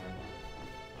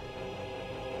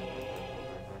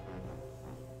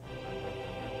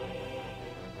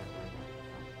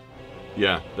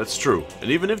 Yeah, that's true.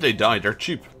 And even if they die, they're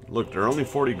cheap. Look, they're only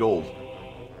 40 gold.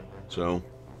 So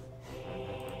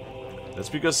that's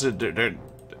because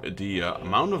the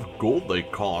amount of gold they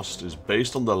cost is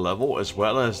based on the level as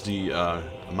well as the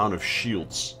amount of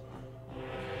shields.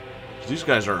 These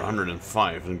guys are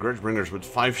 105, and Grudgebringers with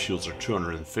 5 shields are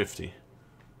 250.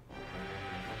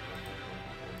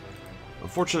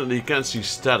 Unfortunately, you can't see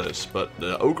status, but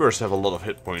the ogres have a lot of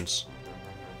hit points.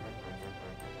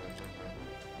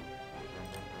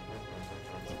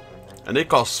 And they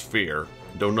cost fear.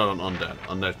 Though not on undead.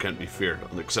 Undead can't be feared,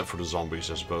 except for the zombies,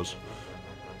 I suppose.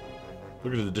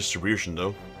 Look at the distribution,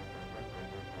 though.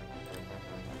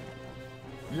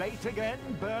 Late again,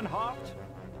 Bernhardt?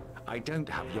 I don't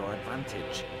have your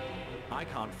advantage. I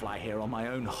can't fly here on my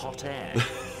own hot air.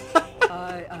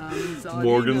 I am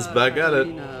Morgan's back at it.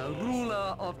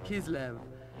 ruler of Kislev.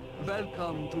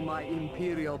 Welcome to my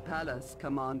Imperial Palace,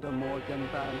 Commander Morgan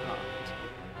Bernhardt.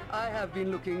 I have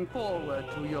been looking forward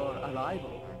to your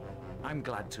arrival. I'm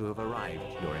glad to have arrived,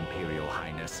 Your Imperial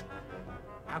Highness.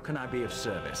 How can I be of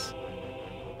service?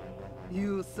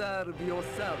 You serve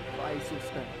yourself, I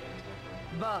suspect.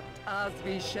 But as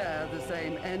we share the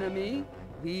same enemy,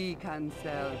 we can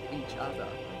serve each other.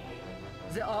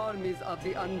 The armies of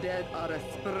the undead are a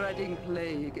spreading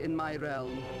plague in my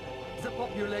realm. The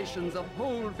populations of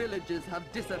whole villages have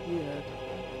disappeared,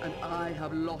 and I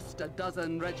have lost a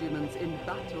dozen regiments in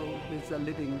battle with the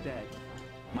living dead.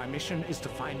 My mission is to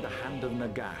find the Hand of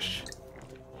Nagash.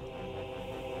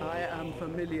 I am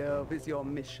familiar with your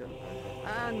mission,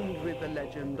 and with the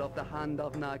legend of the Hand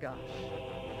of Nagash.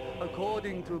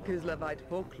 According to Kislevite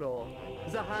folklore,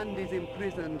 the Hand is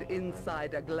imprisoned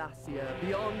inside a glacier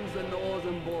beyond the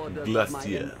northern borders of my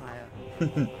empire.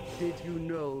 Did you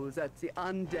know that the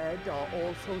undead are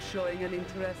also showing an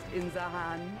interest in the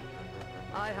Hand?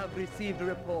 I have received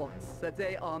reports that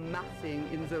they are massing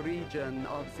in the region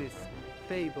of this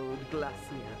fabled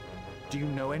glacier. Do you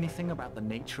know anything about the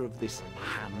nature of this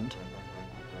Hand?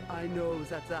 I know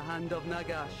that the Hand of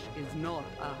Nagash is not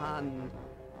a hand.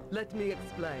 Let me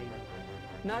explain.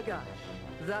 Nagash,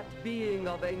 that being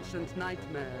of ancient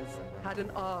nightmares, had an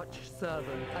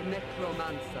arch-servant, a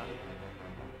necromancer.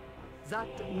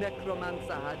 That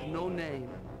necromancer had no name.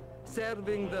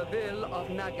 Serving the will of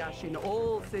Nagash in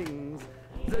all things,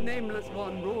 the Nameless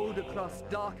One rode across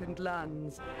darkened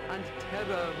lands, and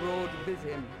terror rode with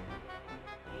him.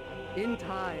 In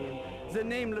time, the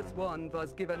Nameless One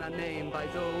was given a name by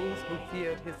those who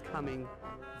feared his coming.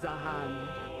 The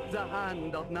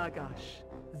Hand of Nagash.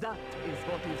 That is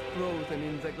what is frozen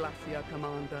in the glacier,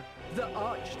 Commander. The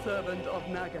arch-servant of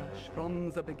Nagash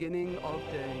from the beginning of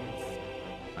days.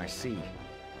 I see.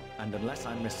 And unless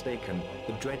I'm mistaken,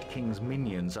 the Dread King's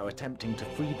minions are attempting to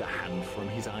free the Hand from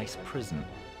his ice prison.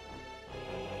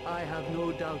 I have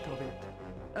no doubt of it.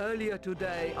 Earlier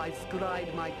today, I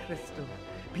scried my crystal,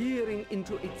 peering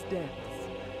into its depths,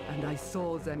 and I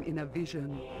saw them in a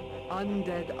vision.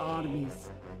 Undead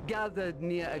armies, gathered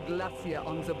near a glacier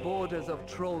on the borders of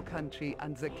Troll Country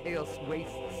and the Chaos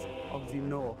Wastes of the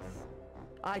north.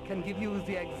 I can give you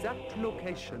the exact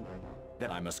location.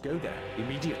 Then I must go there,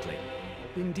 immediately.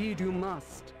 Indeed you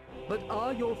must. But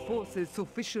are your forces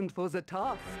sufficient for the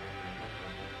task?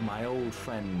 My old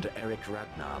friend Eric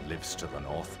Ragnar lives to the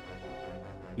north.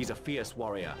 He's a fierce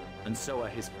warrior, and so are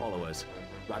his followers,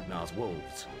 Ragnar's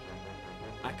wolves.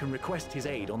 I can request his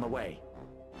aid on the way.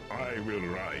 I will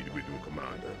ride with you,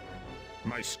 Commander.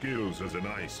 My skills as an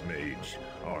ice mage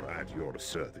are at your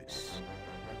service.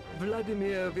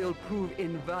 Vladimir will prove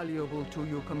invaluable to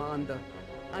you, Commander.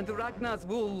 And Ragnar's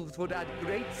wolves would add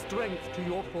great strength to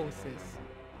your forces.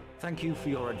 Thank you for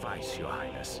your advice, Your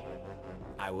Highness.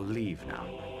 I will leave now.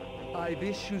 I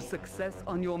wish you success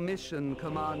on your mission,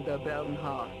 Commander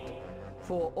Bernhardt,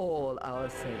 for all our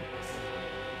sakes.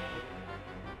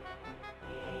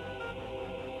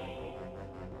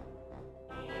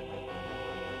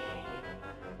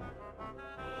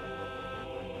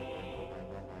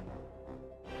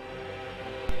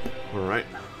 Alright.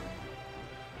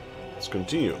 Let's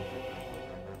continue.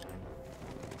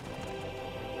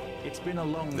 It's been a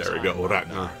long time. There we go,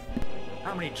 Ragnar.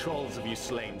 How many trolls have you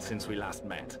slain since we last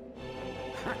met?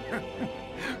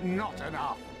 Not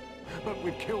enough. But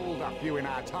we've killed a few in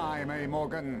our time, eh,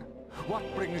 Morgan? What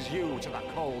brings you to the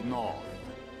cold north?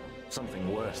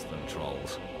 Something worse than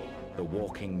trolls. The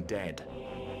Walking Dead.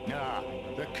 Ah,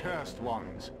 the cursed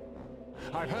ones.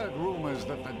 I've heard rumors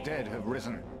that the dead have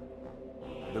risen.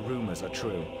 The rumors are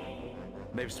true.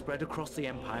 They've spread across the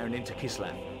Empire and into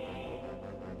Kislev.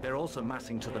 They're also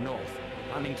massing to the north,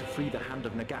 planning to free the Hand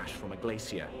of Nagash from a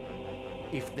glacier.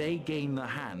 If they gain the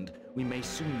Hand, we may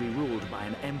soon be ruled by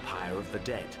an empire of the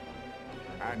dead.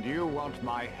 And you want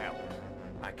my help?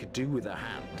 I could do with a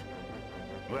hand.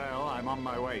 Well, I'm on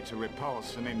my way to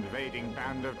repulse an invading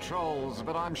band of trolls,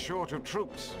 but I'm short of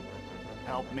troops.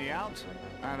 Help me out,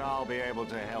 and I'll be able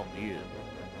to help you.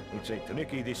 It's a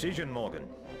tricky decision, Morgan.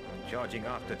 Charging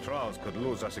after trolls could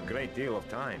lose us a great deal of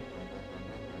time.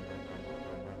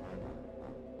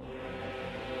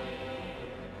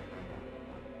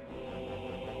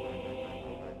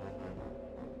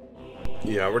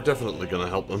 Yeah, we're definitely gonna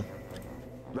help them.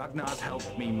 Ragnar's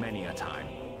helped me many a time,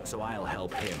 so I'll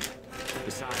help him.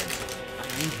 Besides, I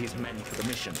need his men for the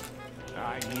mission.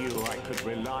 I knew I could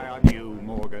rely on you,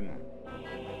 Morgan.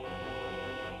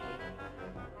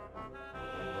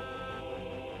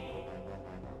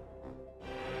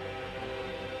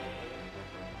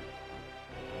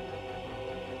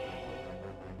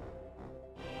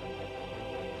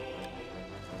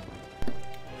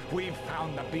 We've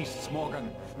found the beasts,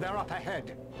 Morgan. They're up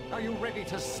ahead. Are you ready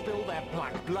to spill their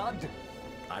black blood?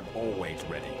 I'm always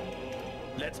ready.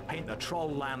 Let's paint the troll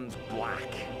lands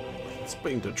black. Let's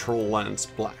paint the troll lands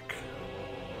black.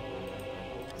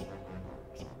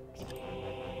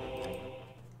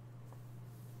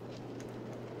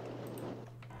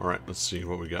 Alright, let's see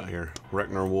what we got here.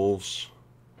 Ragnar Wolves.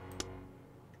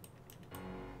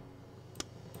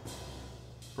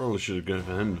 Probably should have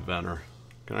given him the banner.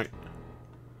 Can I?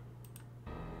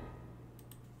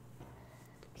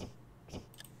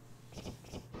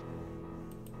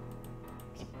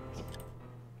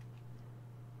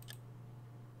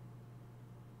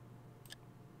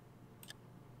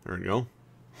 There we go.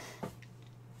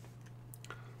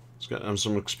 It's got him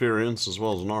some experience as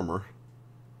well as an armor.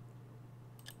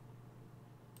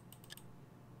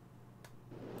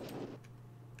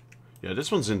 Yeah,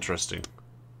 this one's interesting.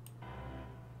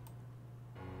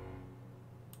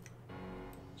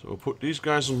 So we'll put these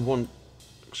guys on one...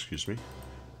 Excuse me.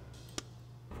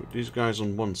 Put these guys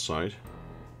on one side.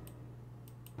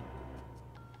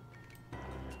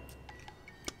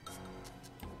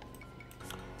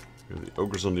 The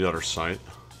ogres on the other side.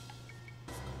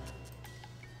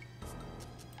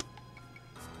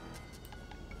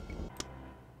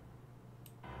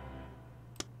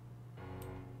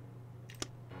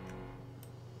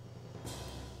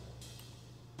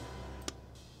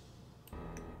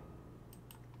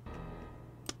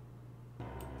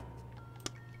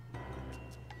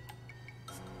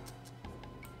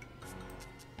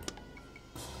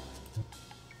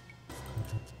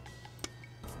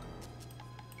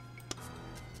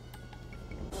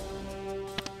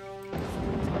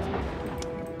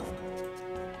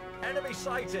 Enemy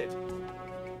sighted!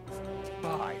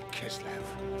 By Kislev,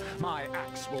 my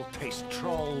axe will taste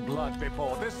troll blood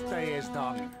before this day is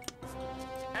done.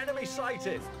 Enemy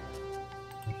sighted!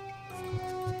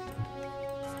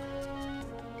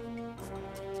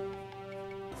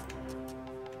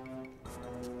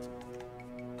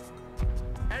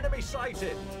 Enemy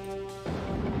sighted!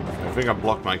 I think I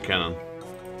blocked my cannon.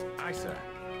 Aye, sir.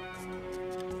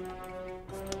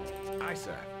 Aye,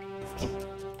 sir.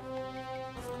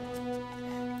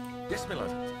 Yes, my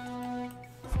lord.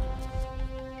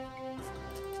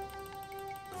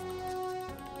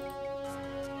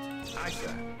 Aye,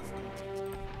 sir.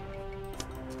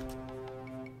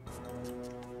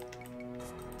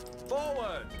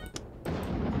 Forward!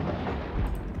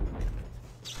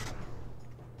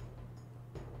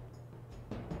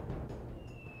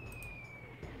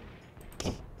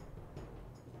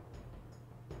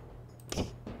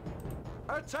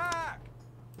 Attack!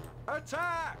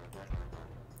 Attack!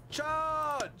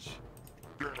 Charge!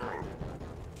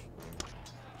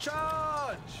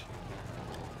 Charge!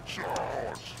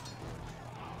 Charge!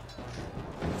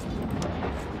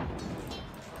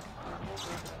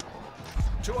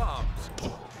 To arms!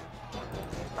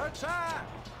 Attack!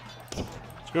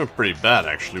 It's going pretty bad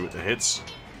actually with the hits.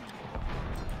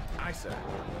 Aye, sir.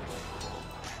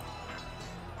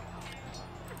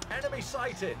 Enemy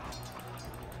sighted!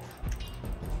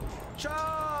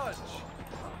 Charge!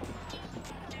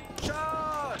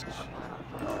 Charge!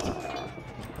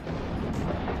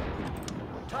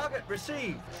 Target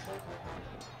received!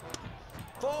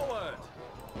 Forward!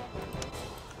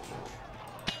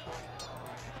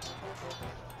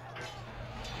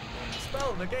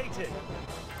 Spell negated!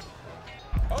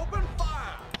 Open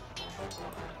fire!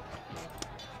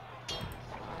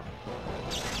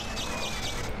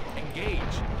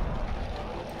 Engage!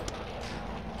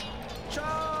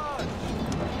 Charge!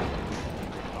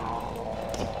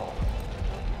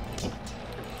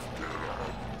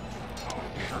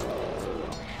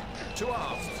 To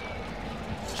arms!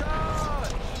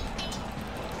 Charge!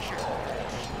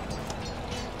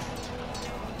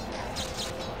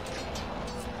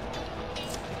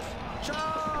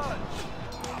 Charge!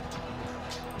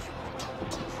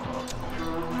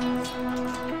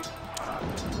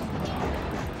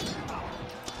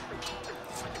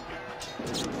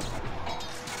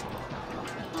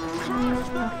 Crush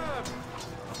them!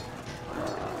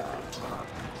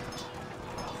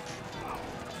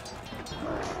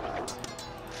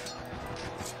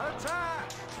 Attack!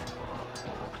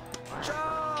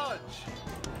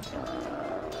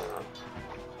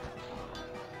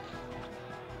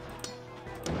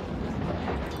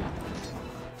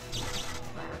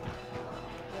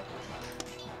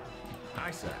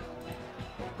 Aye, sir.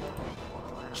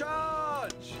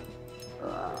 Charge!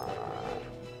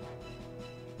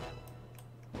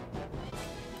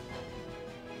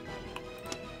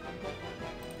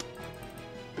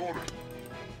 Got it.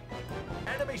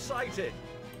 Enemy sighted!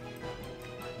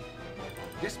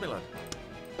 Yes, my lord.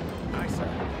 Aye, sir.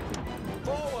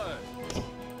 Forward!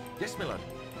 Yes, my lord.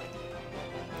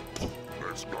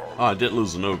 Let's go. Oh, I did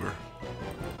lose an ogre.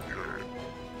 Yeah.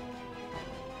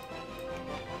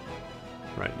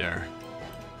 Right there.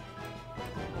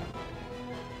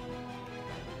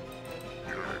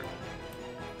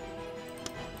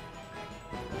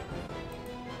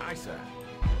 Aye, sir.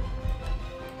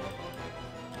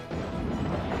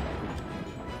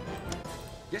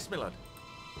 Yes, my lord.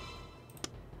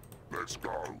 Let's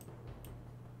go.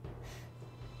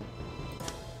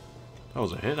 That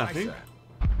was a hit, I Aye, think. sir.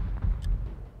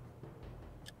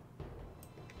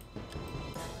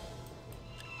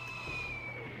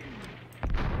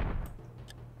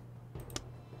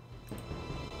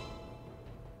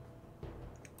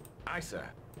 Aye, sir.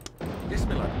 Yes,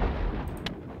 my lord.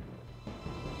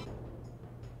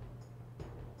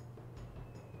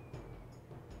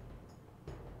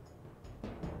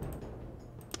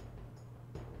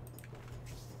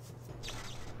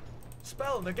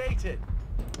 Spell negated.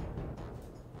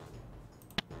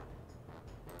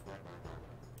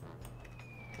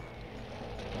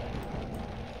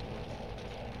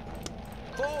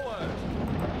 Forward.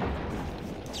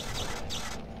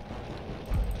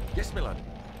 Yes, my lord.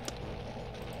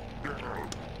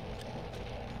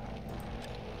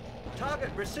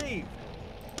 Target received.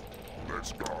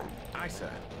 Let's go. Aye,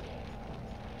 sir.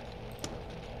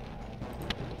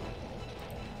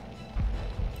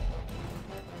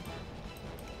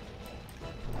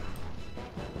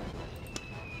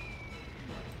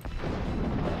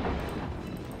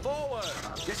 Forward.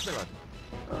 Yes, my lord.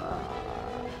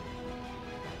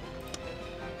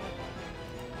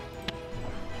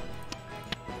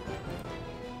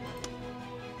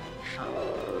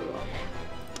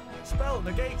 Spell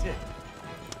negated.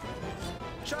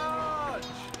 Charge!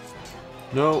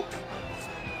 No.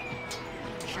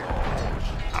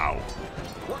 Ow.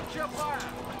 Watch your fire!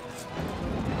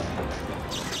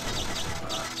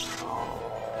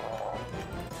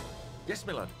 Yes,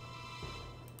 my lord.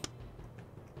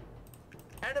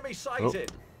 Enemy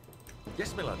sighted.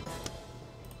 Yes, my lord.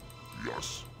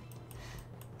 Yes.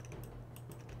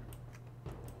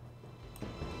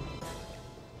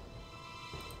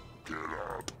 Get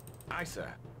up. Aye,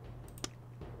 sir.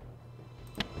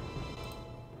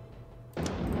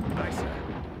 Aye, sir.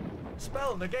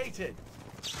 Spell negated.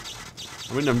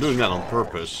 I mean, I'm doing that on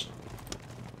purpose.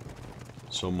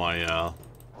 So my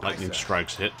lightning sir.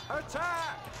 strikes hit.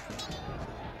 Attack!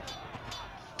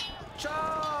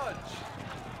 Charge!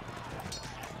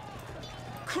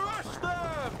 Crush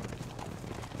them!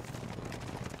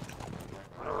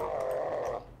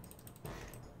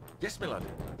 Yes, my lord.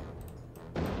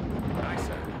 Aye,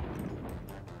 sir.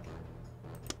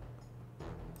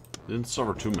 Didn't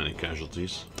suffer too many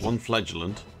casualties. One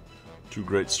flagellant, 2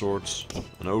 great swords,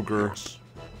 an ogre,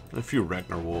 and a few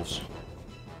Ragnar wolves.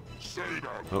 Say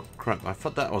that. Oh crap, I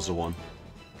thought that was the one.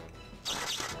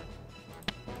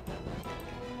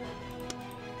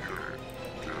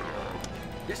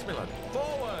 Yes, my lord.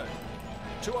 Forward!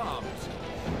 To arms!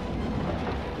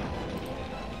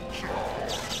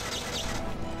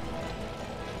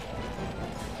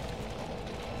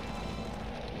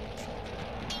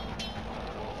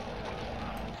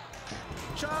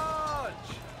 Charge!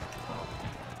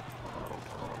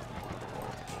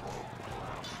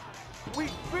 We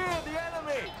fear the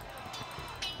enemy!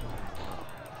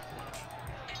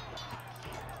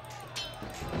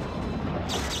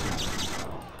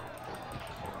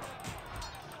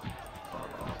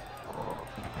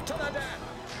 To the death!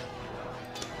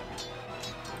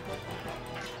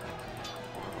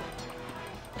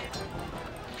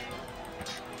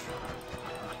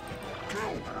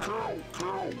 Kill.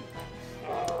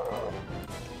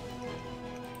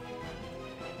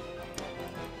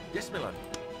 Yes, my lord.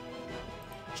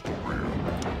 Stop here.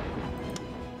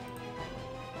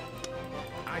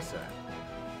 Aye, sir.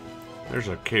 There's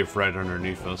a cave right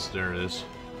underneath us. There it is.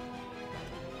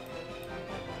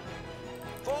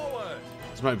 Forward!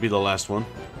 This might be the last one,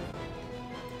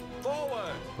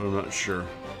 Forward! but I'm not sure.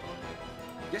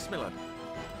 Yes, my lord.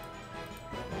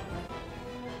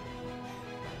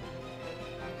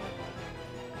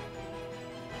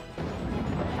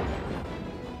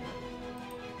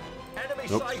 Enemy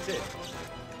Nope. sighted!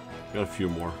 Got a few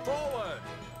more. Forward!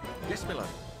 Yes, my lord.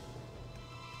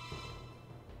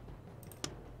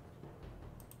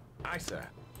 Aye, sir.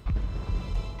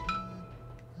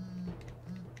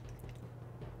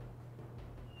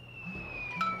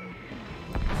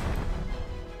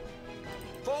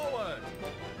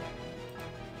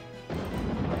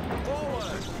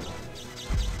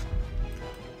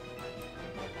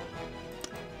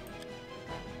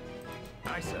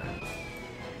 Aye, sir.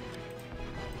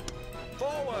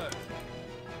 Forward!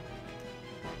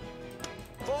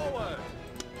 Forward!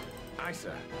 Aye,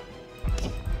 sir.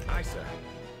 Aye, sir.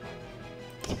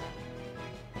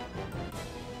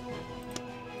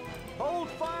 Hold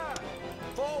fire!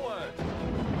 Forward!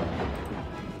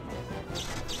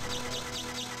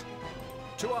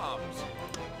 To arms!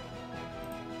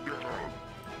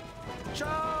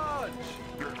 Charge!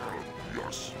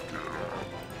 Yes,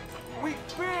 We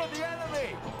fear the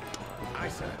enemy! Aye,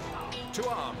 sir. To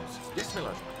arms! Yes,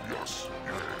 Miller. yes,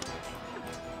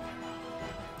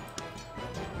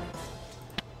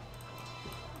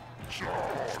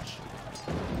 charge!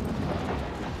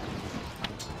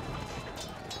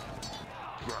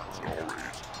 That's all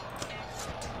right.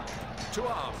 To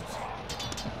arms!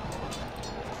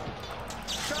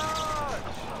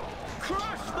 Charge!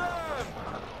 Crush them!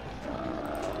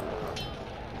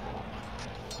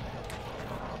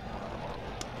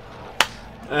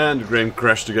 And the game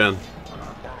crashed again.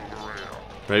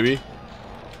 Maybe?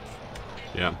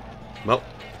 Yeah. Well.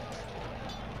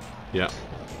 Yeah.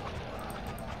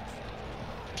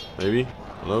 Maybe?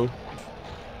 Hello?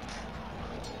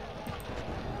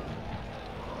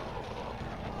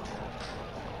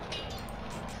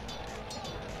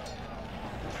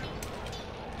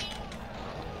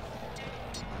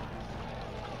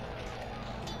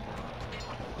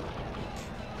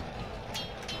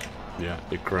 Yeah,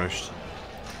 it crashed.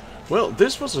 Well,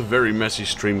 this was a very messy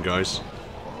stream, guys.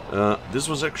 This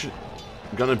was actually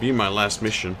gonna be my last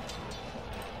mission.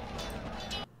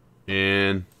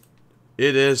 And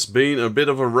it has been a bit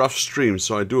of a rough stream,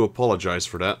 so I do apologize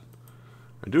for that.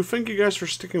 I do thank you guys for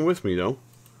sticking with me, though.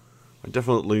 I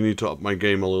definitely need to up my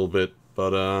game a little bit,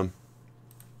 but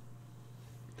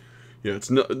yeah, it's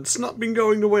not been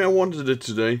going the way I wanted it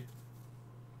today.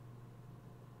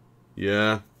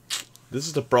 Yeah, this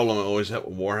is the problem I always have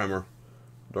with Warhammer.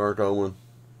 Dark Omen.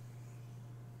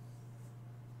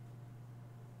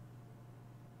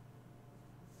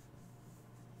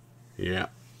 Yeah.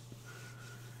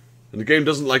 And the game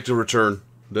doesn't like to return.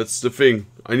 That's the thing.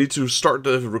 I need to start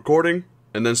the recording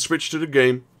and then switch to the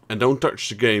game and don't touch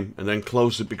the game and then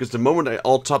close it, because the moment I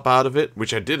alt-tab out of it,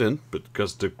 which I didn't, but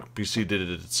because the PC did it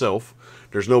itself,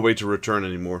 there's no way to return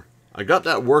anymore. I got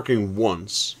that working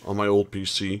once on my old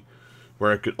PC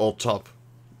where I could alt-tab.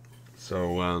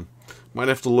 So, might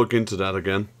have to look into that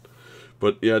again.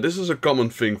 But yeah, this is a common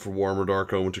thing for Warhammer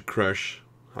Dark Omen to crash.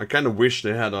 I kind of wish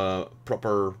they had a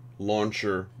proper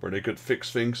launcher where they could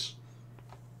fix things.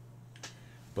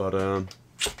 But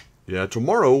yeah,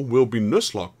 tomorrow will be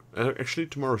Nuzlocke. Actually,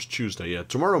 tomorrow's Tuesday. Yeah,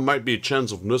 tomorrow might be a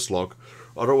chance of Nuzlocke.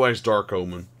 Otherwise, Dark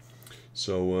Omen.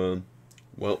 So,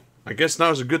 well, I guess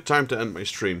now is a good time to end my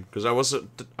stream, because I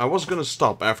was gonna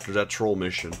stop after that troll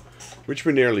mission, which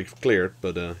we nearly cleared,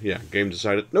 but yeah, game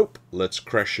decided, nope, let's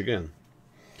crash again.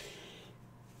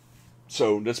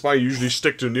 So that's why I usually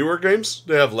stick to newer games.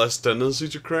 They have less tendency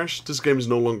to crash. This game is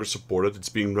no longer supported. It's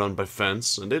being run by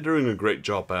fans, and they're doing a great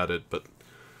job at it, but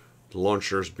the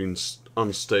launcher has been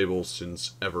unstable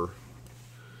since ever.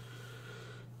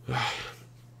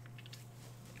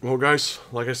 Well, guys,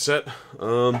 like I said,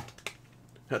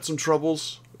 had some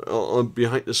troubles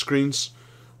behind the screens.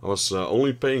 I was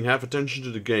only paying half attention to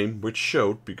the game, which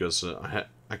showed, because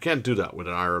I can't do that with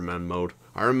an Ironman mode.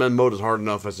 Ironman mode is hard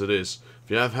enough as it is.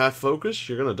 If you have half focus,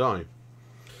 you're gonna die.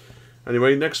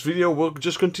 Anyway, next video we'll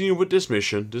just continue with this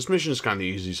mission. This mission is kinda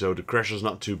easy, so the crash is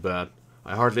not too bad.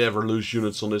 I hardly ever lose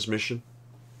units on this mission.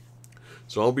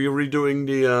 So I'll be redoing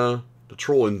the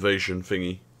troll invasion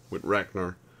thingy with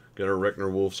Ragnar. Get our Ragnar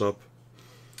wolves up.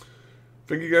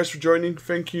 Thank you guys for joining.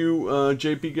 Thank you,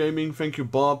 JP Gaming. Thank you,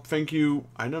 Bob. Thank you.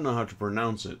 I don't know how to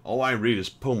pronounce it. All I read is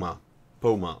Poma.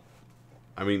 Poma.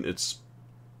 I mean, it's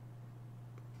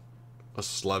a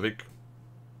Slavic,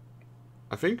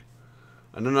 I think.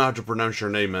 I don't know how to pronounce your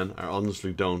name, man. I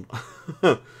honestly don't.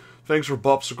 Thanks for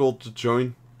Bobsicle to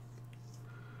join.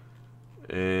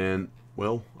 And,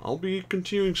 well, I'll be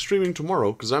continuing streaming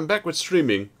tomorrow, because I'm back with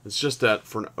streaming. It's just that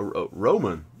for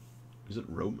Roman. Is it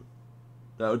Roman?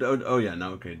 Oh yeah,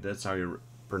 no, okay, that's how you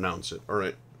pronounce it.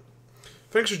 Alright.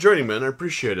 Thanks for joining, man, I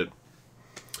appreciate it.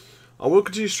 I will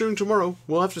continue streaming tomorrow.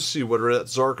 We'll have to see whether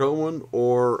that's Dark Omen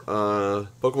or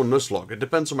Pokemon Nuzlocke. It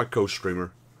depends on my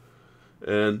co-streamer.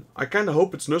 And I kind of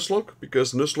hope it's Nuzlocke,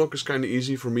 because Nuzlocke is kind of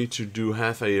easy for me to do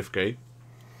half AFK.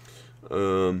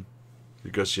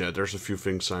 Because, yeah, there's a few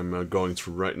things I'm going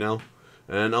through right now.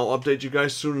 And I'll update you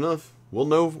guys soon enough. We'll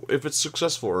know if it's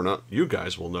successful or not. You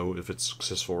guys will know if it's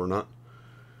successful or not.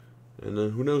 And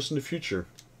who knows in the future.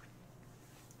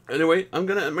 Anyway, I'm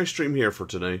going to end my stream here for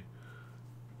today.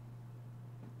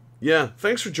 yeah,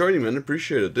 thanks for joining, man.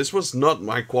 Appreciate it. This was not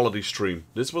my quality stream.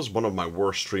 This was one of my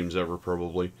worst streams ever,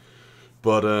 probably.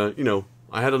 But, you know,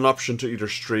 I had an option to either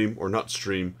stream or not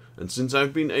stream. And since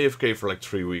I've been AFK for like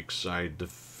 3 weeks, I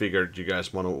figured you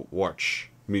guys want to watch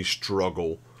me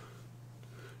struggle.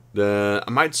 I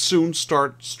might soon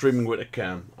start streaming with a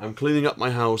cam. I'm cleaning up my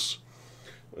house.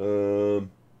 And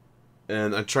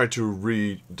I tried to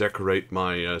redecorate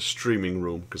my streaming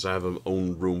room, because I have an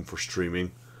own room for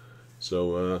streaming.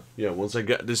 So, yeah, once I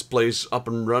get this place up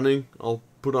and running, I'll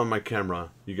put on my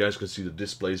camera. You guys can see the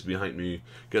displays behind me.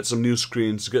 Get some new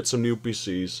screens, get some new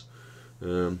PCs.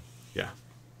 Yeah,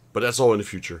 but that's all in the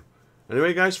future.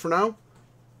 Anyway, guys, for now,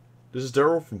 this is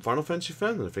Daryl from Final Fantasy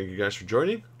Fan, and I thank you guys for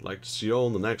joining. I'd like to see you all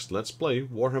in the next Let's Play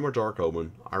Warhammer Dark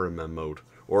Omen Ironman mode.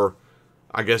 Or,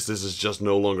 I guess this is just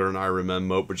no longer an Ironman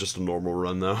mode, but just a normal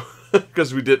run now.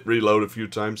 Because we did reload a few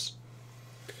times.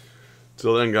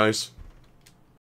 Till then, guys.